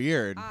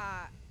 Weird.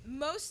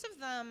 Most of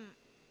them,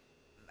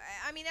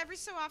 I mean, every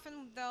so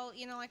often they'll,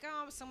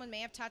 someone may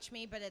have touched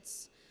me, but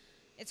it's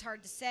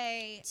hard to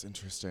say. It's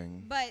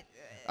interesting. But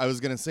I was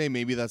going to say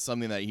maybe that's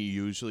something that he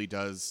usually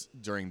does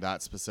during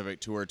that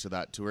specific tour to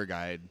that tour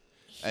guide.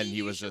 And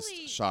he was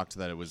just shocked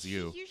that it was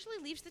you. He usually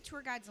leaves the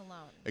tour guides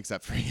alone.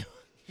 Except for you.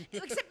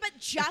 But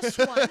just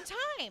one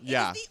time.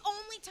 Yeah. It was the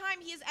only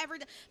time he has ever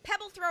done.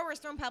 Pebble thrower has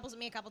thrown pebbles at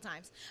me a couple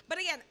times. But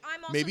again,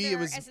 I'm also there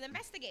as an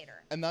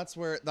investigator. And that's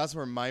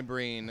where my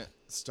brain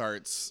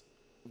starts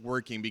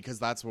working because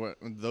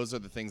those are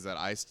the things that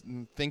I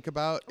think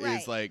about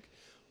is like,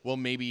 well,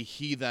 maybe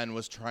he then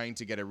was trying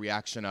to get a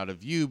reaction out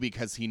of you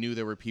because he knew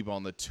there were people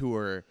on the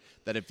tour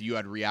that if you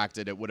had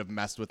reacted, it would have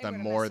messed with them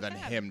more than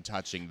him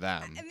touching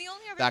them. And the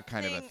only other that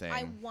kind of a thing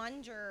I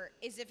wonder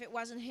is if it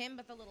wasn't him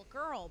but the little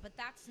girl, but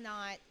that's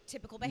not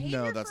typical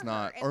behavior. No, that's for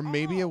not. Her or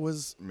maybe it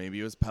was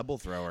pebble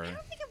thrower. I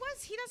don't think it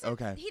was. He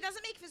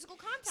doesn't make physical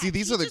contact. See,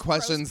 these are the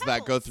questions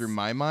that go through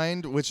my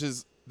mind, which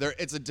is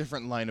it's a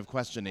different line of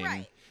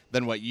questioning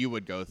than what you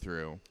would go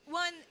through.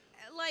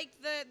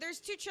 There's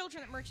two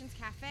children at Merchant's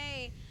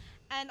Cafe,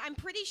 and I'm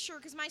pretty sure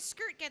because my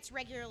skirt gets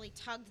regularly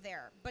tugged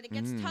there, but it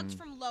gets tugged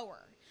from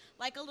lower,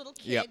 like a little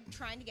kid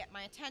trying to get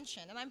my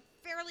attention. And I'm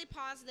fairly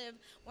positive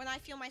when I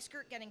feel my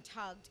skirt getting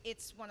tugged,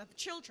 it's one of the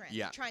children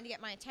trying to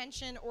get my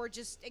attention or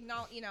just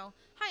acknowledge,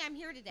 hi, I'm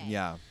here today.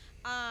 Yeah.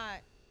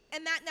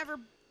 And that never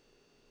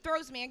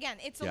throws me again.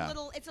 It's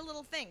a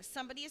little thing.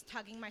 Somebody is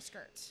tugging my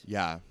skirt.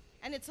 Yeah.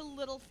 And it's a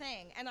little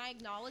thing, and I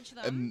acknowledge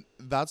them. And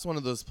that's one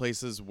of those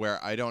places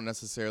where I don't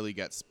necessarily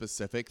get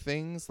specific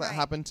things that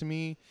happen to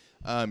me.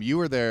 You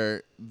were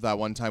there that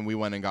one time we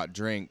went and got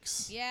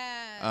drinks.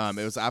 Yes.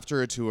 It was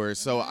after a tour,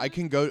 so I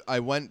can go.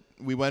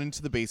 We went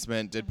into the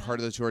basement, did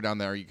part of the tour down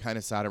there. You kind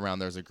of sat around.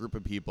 There was a group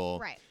of people.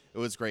 Right. It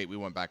was great. We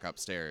went back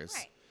upstairs.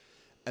 Right.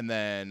 And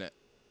then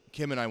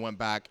Kim and I went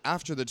back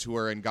after the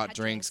tour and got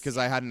drinks because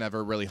I hadn't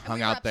ever really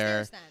hung out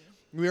there. Then.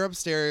 We were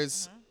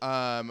upstairs.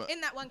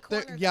 In that one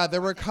corner.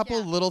 There were a couple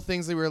little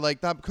things that we were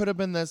like, that could have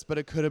been this, but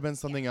it could have been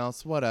something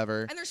else,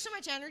 whatever. And there's so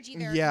much energy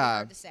there. Yeah. It's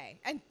hard to say.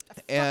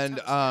 And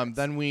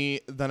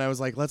then I was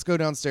like, let's go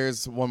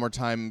downstairs one more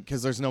time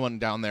because there's no one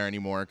down there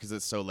anymore because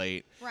it's so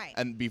late. Right.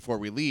 And before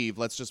we leave,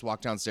 let's just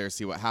walk downstairs,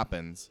 see what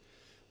happens.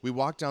 We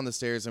walked down the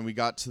stairs and we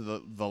got to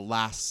the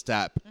last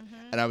step,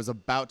 and I was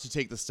about to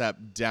take the step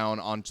down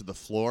onto the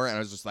floor, and I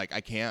was just like,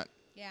 I can't.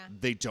 Yeah.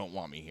 They don't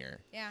want me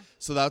here. Yeah.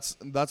 So that's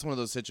one of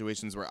those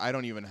situations where I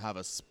don't even have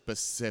a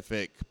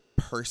specific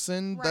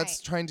person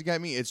that's trying to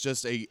get me. It's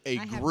just a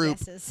group,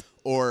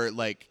 or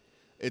like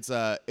it's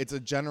a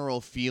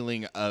general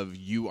feeling of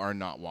you are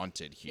not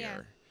wanted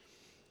here,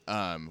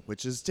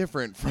 which is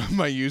different from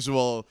my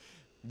usual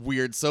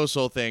weird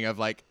social thing of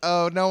like,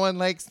 oh, no one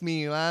likes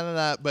me, la, la,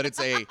 la. But it's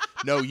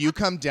no, you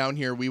come down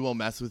here, we will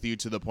mess with you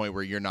to the point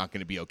where you're not going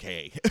to be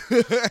okay.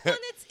 Well, and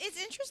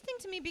it's interesting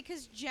to me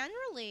because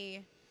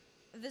generally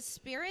the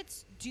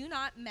spirits do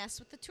not mess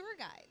with the tour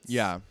guides.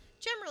 Yeah.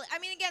 Generally. I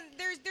mean, again,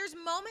 there's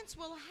moments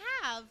we'll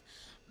have,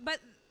 but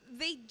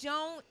they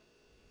don't.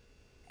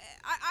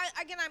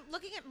 I'm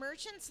looking at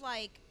merchants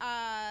like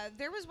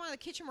there was one of the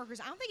kitchen workers.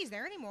 I don't think he's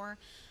there anymore.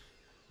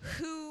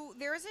 Who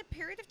there was a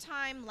period of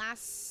time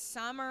last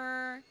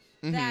summer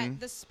that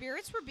the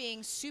spirits were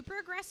being super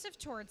aggressive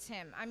towards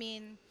him. I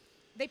mean,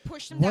 they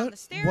pushed him down the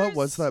stairs. What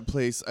was that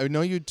place? I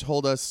know you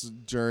told us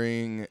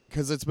during,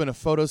 because it's been a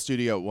photo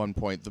studio at one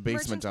point, the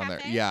basement down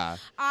Cafe? there. Yeah.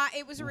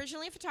 It was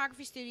originally a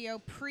photography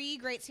studio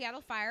pre-Great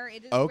Seattle Fire.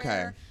 It is okay.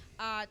 where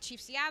Chief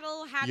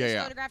Seattle had his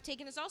photograph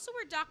taken. It's also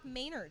where Doc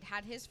Maynard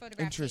had his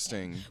photograph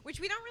Interesting. taken. Which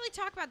we don't really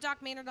talk about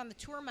Doc Maynard on the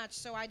tour much,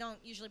 so I don't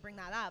usually bring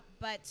that up.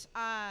 But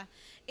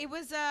it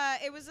was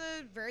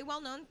a very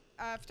well-known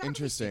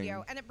photography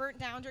studio, and it burnt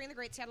down during the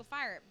Great Seattle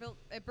Fire.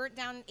 It burnt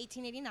down in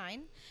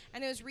 1889,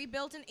 and it was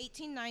rebuilt in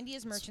 1890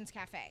 as Merchant's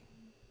Cafe.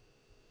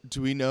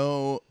 Do we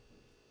know?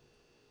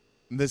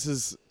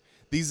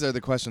 These are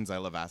the questions I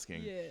love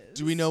asking. Yes.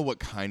 Do we know what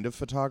kind of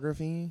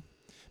photography?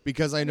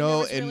 Because I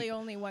know there's really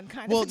only one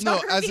kind of photography.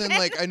 Well, no, as in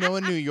like I know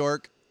in New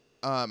York,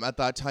 at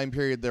that time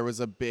period there was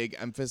a big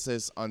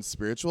emphasis on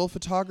spiritual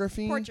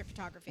photography. Portrait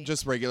photography.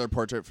 Just regular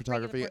portrait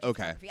photography?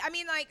 Photography. I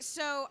mean, like,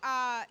 so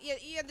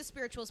you had the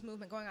spiritualist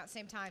movement going on at the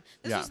same time.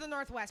 This was the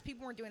Northwest.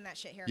 People weren't doing that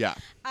shit here. Yeah.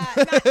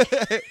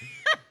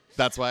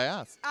 That's why I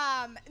asked.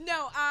 And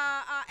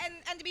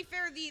to be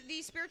fair,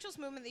 the spiritualist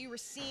movement that you were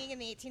seeing in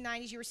the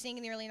 1890s, you were seeing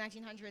in the early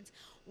 1900s,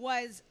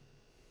 was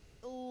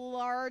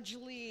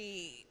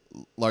largely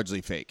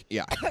fake.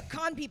 Yeah.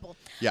 Con people.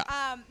 Yeah.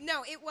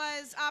 No, it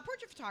was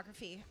portrait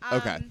photography.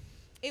 Okay.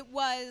 It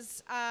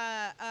was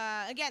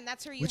again.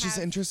 That's where you. Which is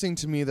interesting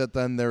to me that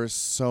then there's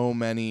so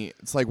many.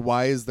 It's like,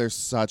 why is there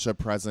such a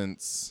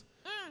presence?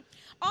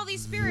 All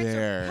these spirits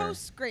there. are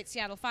post Great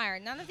Seattle Fire.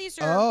 None of these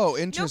are. Oh,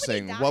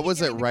 interesting. What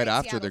was it right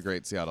after the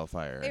Great Seattle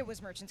Fire? It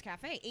was Merchant's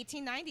Cafe.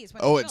 1890s.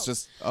 When it's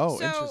just. Oh,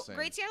 so interesting.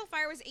 Great Seattle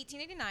Fire was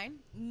 1889.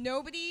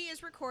 Nobody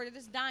is recorded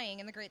as dying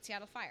in the Great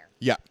Seattle Fire.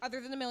 Yeah.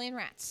 Other than a million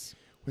rats.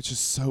 Which is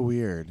so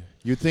weird.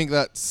 You'd think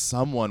that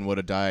someone would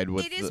have died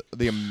with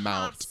the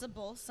amount. It is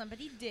possible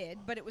somebody did,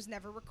 but it was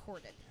never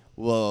recorded.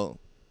 Well,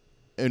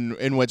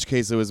 in which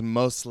case it was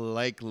most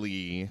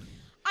likely.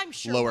 I'm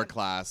sure lower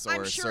class or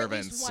I'm sure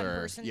servants at least one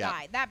person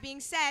died. That being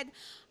said,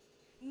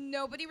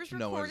 nobody was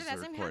recorded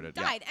as him having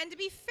died. And to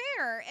be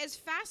fair, as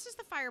fast as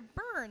the fire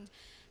burned,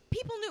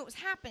 people knew it was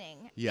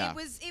happening. Yeah.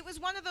 It was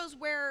one of those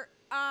where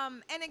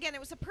and again, it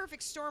was a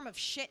perfect storm of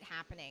shit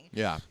happening.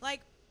 Yeah.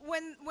 Like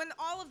when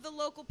all of the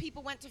local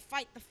people went to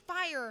fight the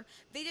fire,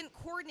 they didn't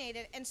coordinate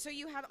it, and so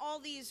you had all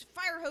these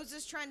fire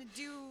hoses trying to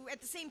do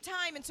at the same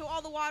time, and so all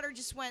the water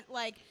just went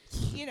like,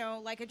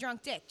 like a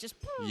drunk dick, just.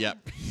 Yep.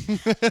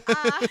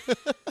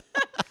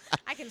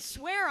 I can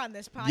swear on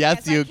this podcast.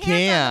 Yes, you I can't.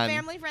 can. On a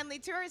family-friendly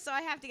tour, so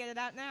I have to get it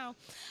out now.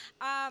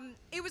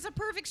 It was a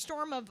perfect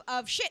storm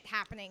of shit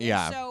happening.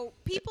 Yeah. And so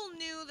people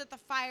knew that the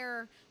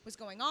fire was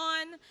going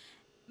on.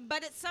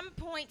 But at some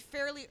point,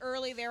 fairly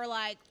early, they were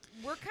like,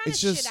 "We're kind of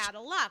shit out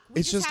of luck."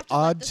 It's just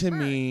odd to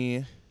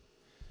me.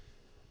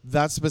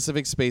 That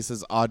specific space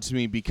is odd to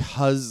me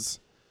because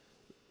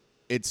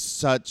it's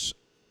such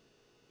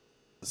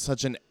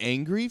an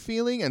angry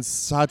feeling and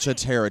such a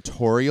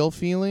territorial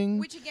feeling.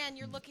 Which again,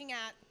 you're looking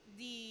at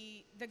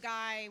the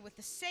guy with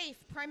the safe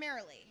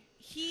primarily.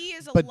 He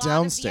is a but lot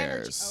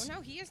downstairs. Of the energy. Oh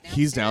no, he is downstairs.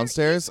 He's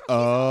downstairs.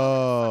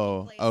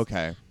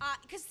 Okay.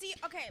 Because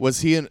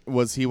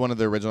Was he one of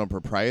the original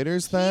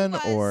proprietors then,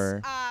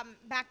 or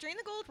back during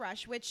the gold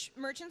rush, which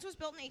Merchants was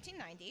built in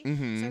 1890.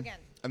 Mm-hmm. So again,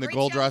 and the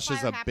gold rush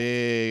is a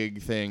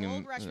big thing. The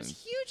gold rush was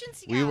huge in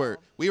Seattle.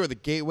 We were the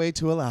gateway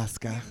to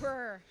Alaska. We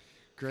were.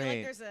 Great. I feel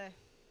like there's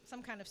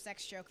some kind of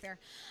sex joke there.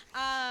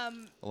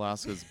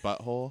 Alaska's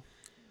butthole.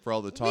 For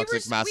all the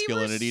toxic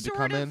masculinity to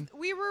come in.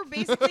 We were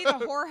basically the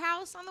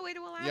whorehouse on the way to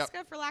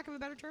Alaska, for lack of a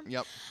better term.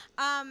 Yep.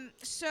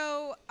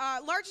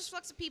 Largest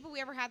flux of people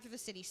we ever had through the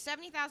city.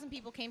 70,000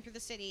 people came through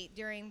the city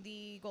during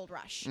the gold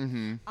rush.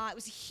 Mm-hmm. It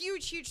was a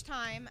huge, huge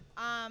time.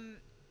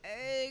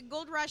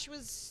 Gold Rush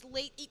was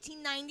late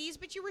 1890s,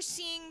 but you were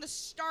seeing the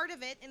start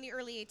of it in the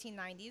early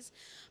 1890s.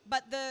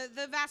 But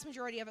the vast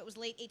majority of it was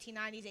late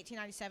 1890s,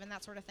 1897,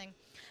 that sort of thing.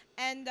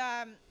 And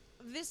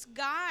this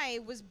guy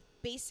was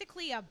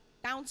basically a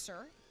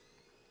bouncer.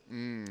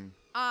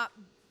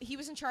 He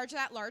was in charge of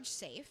that large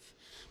safe.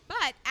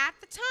 But at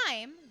the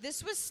time,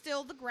 this was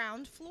still the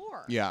ground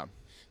floor. Yeah.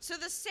 So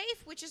the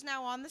safe, which is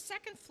now on the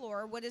second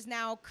floor, what is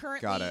now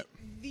currently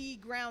the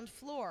ground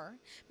floor,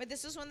 but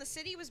this is when the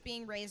city was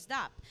being raised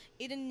up.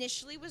 It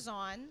initially was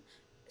on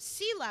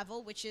sea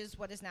level, which is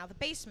what is now the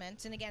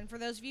basement. And again, for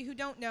those of you who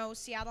don't know,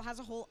 Seattle has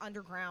a whole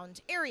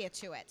underground area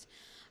to it.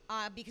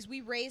 Because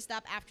we raised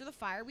up, after the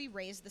fire, we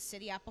raised the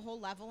city up a whole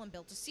level and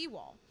built a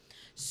seawall.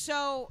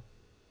 So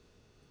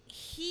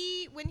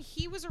when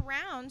he was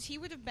around, he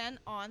would have been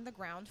on the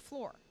ground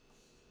floor.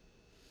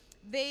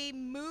 They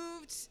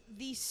moved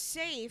the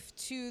safe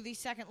to the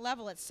second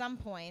level at some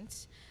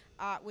point,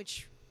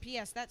 which,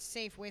 P.S., that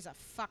safe weighs a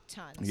fuck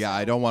ton. Yeah, so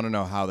I don't want to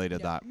know how they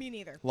did that. Me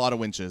neither. A lot of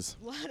winches.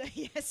 A lot of,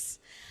 yes.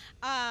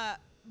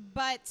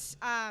 But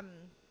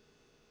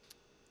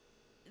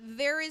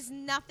there is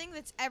nothing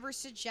that's ever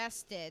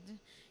suggested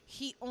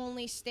he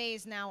only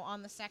stays now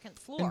on the second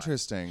floor.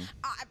 Interesting.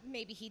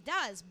 Maybe he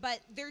does,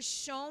 but there's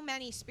so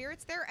many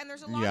spirits there, and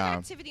there's a lot of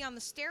activity on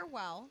the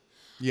stairwell.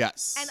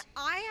 Yes. And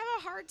I have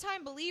a hard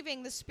time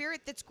believing the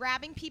spirit that's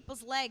grabbing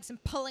people's legs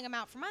and pulling them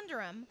out from under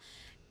them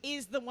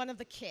is the one of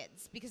the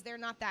kids, because they're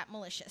not that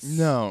malicious.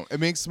 No, it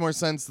makes more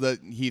sense that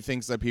he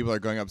thinks that people are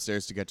going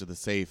upstairs to get to the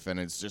safe, and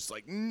it's just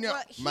like, no,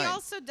 well, he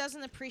also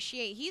doesn't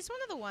appreciate, he's one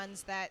of the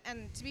ones that,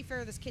 and to be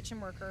fair, this kitchen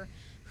worker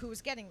who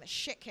was getting the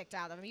shit kicked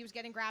out of him, he was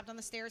getting grabbed on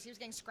the stairs, he was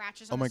getting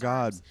scratches on his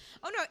arms.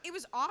 Oh no, it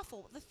was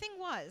awful. The thing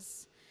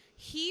was,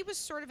 he was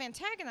sort of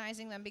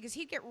antagonizing them because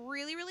he'd get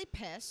really, really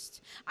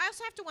pissed. I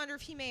also have to wonder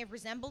if he may have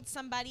resembled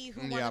somebody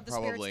who one of the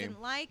spirits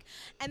didn't like.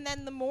 And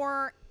then the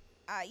more,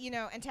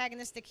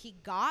 antagonistic he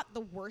got,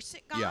 the worse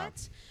it got. Yeah.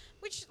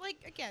 Which,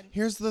 like, again...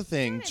 Here's the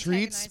thing.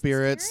 Treat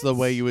spirits the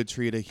way you would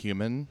treat a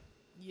human.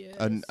 Yes.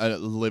 A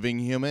living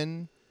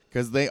human.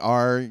 Because they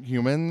are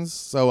humans.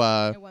 So,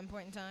 at one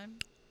point in time.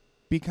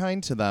 Be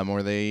kind to them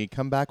or they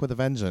come back with a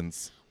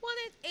vengeance. Well,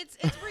 it's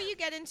where you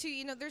get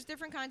into, there's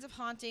different kinds of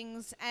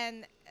hauntings,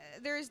 and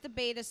there's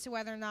debate as to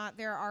whether or not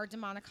there are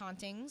demonic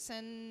hauntings,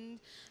 and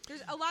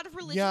there's a lot of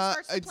religion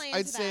starts to play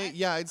into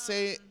that. I'd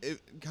say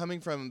coming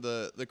from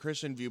the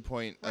Christian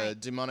viewpoint,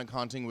 demonic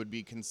haunting would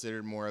be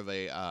considered more of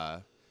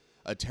a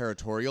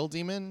territorial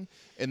demon,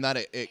 in that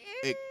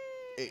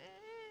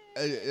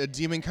a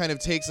demon kind of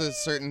takes a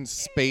certain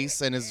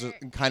space and is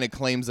kind of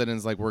claims it and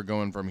is like, we're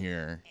going from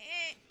here.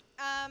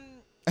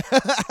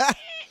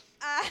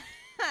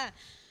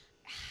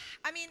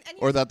 I mean,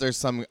 or that there's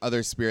some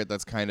other spirit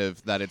that's kind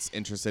of that it's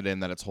interested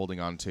in, that it's holding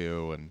on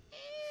to, and.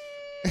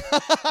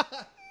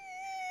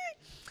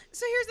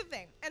 So here's the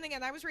thing, and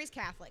again, I was raised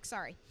Catholic.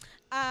 Sorry,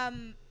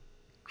 I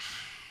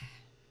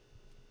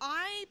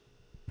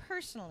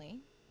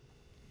personally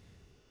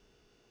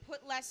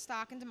put less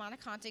stock in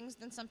demonic hauntings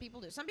than some people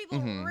do. Some people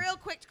are real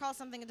quick to call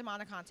something a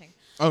demonic haunting.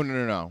 Oh,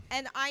 no.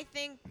 And I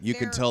think you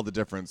can tell the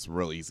difference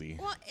real easy.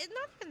 Well, it's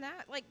not even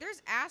that. Like,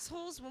 there's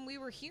assholes when we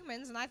were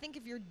humans, and I think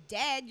if you're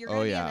dead, you're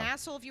going to be an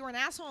asshole. If you were an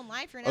asshole in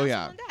life, you're an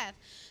asshole in death.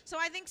 So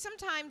I think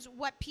sometimes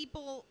what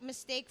people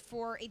mistake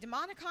for a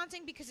demonic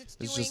haunting, because it's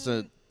just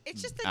an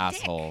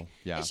asshole. Dick.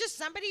 Yeah. It's just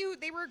somebody who,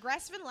 they were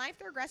aggressive in life,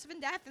 they're aggressive in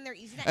death, and they're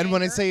easy to And anger.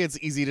 when I say it's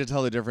easy to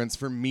tell the difference,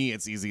 for me,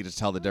 it's easy to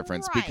tell the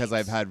difference because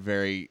I've had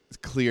very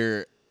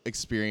clear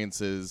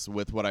experiences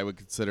with what I would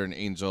consider an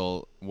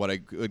angel, what I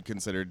would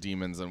consider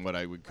demons, and what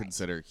I would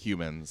consider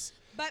humans.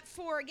 But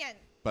for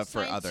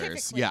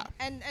others, yeah.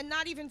 And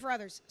not even for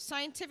others,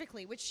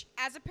 scientifically, which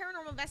as a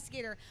paranormal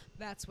investigator,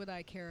 that's what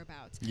I care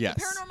about. Yes.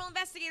 The paranormal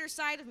investigator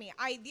side of me,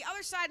 the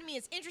other side of me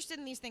is interested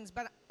in these things,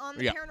 but on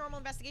the paranormal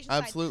investigation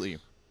side,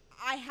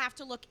 I have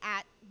to look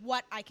at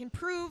what I can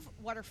prove,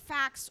 what are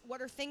facts,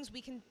 what are things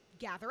we can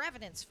gather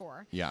evidence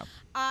for. Yeah.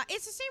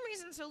 It's the same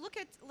reason. So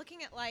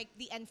looking at like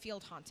the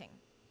Enfield haunting,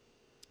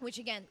 which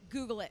again,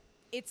 Google it.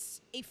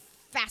 It's a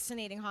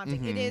fascinating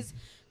haunting. Mm-hmm. It is,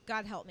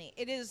 God help me,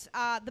 it is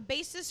the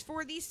basis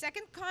for the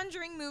second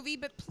Conjuring movie,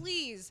 but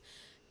please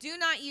do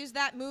not use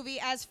that movie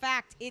as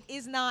fact. It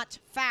is not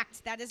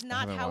fact. That is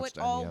not how it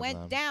all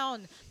went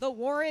down. The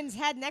Warrens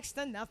had next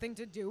to nothing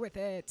to do with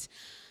it.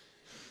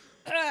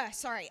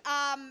 Sorry.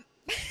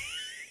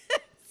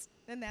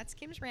 And that's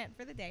Kim's rant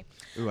for the day.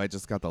 Ooh, I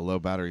just got the low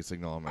battery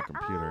signal on my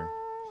computer.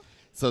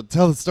 So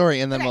tell the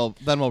story, and then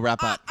we'll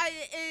wrap up.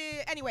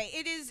 Anyway,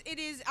 it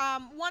is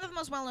one of the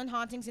most well-known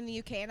hauntings in the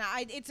UK, and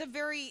it's a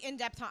very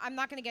in-depth. I'm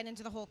not going to get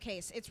into the whole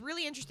case. It's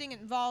really interesting.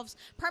 It involves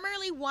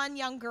primarily one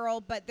young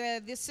girl, but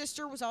the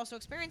sister was also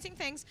experiencing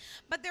things.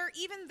 But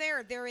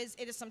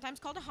it is sometimes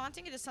called a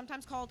haunting. It is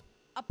sometimes called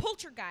a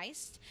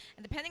poltergeist,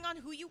 and depending on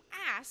who you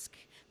ask,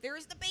 there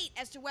is debate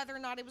as to whether or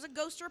not it was a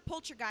ghost or a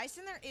poltergeist,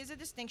 and there is a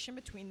distinction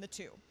between the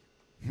two.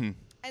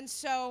 And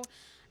so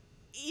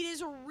it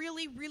is a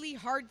really, really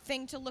hard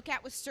thing to look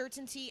at with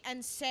certainty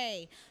and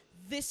say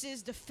this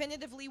is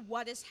definitively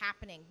what is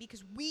happening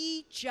because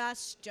we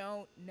just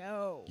don't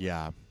know.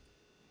 Yeah.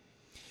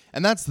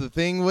 And that's the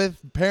thing with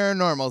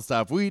paranormal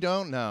stuff. We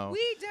don't know.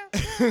 We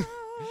don't know.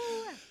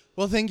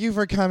 Well, thank you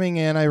for coming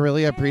in. I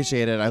really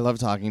appreciate it. I love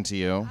talking to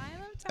you.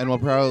 And we'll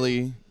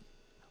probably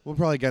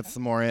get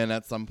some more in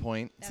at some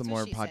point. That's some what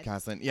more she said.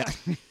 podcasting. Yeah.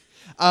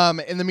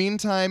 In the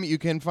meantime, you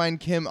can find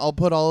Kim. I'll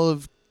put all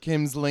of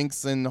Kim's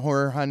links and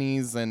Horror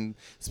Honeys and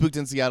Spooked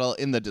in Seattle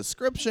in the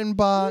description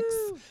box.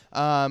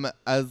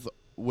 As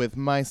with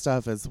my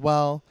stuff as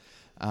well.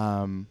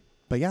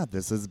 But yeah,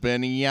 this has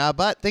been Yeah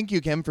But. Thank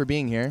you, Kim, for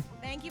being here.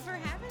 Thank you for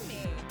having me.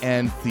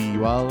 And see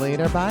you all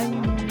later. Bye.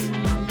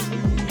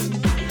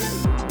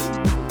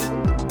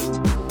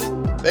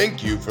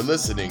 Thank you for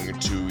listening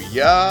to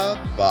Yeah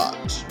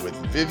But with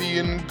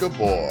Vivian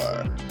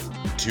Gabor.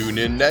 Tune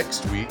in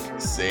next week,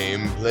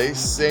 same place,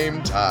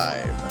 same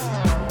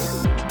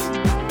time.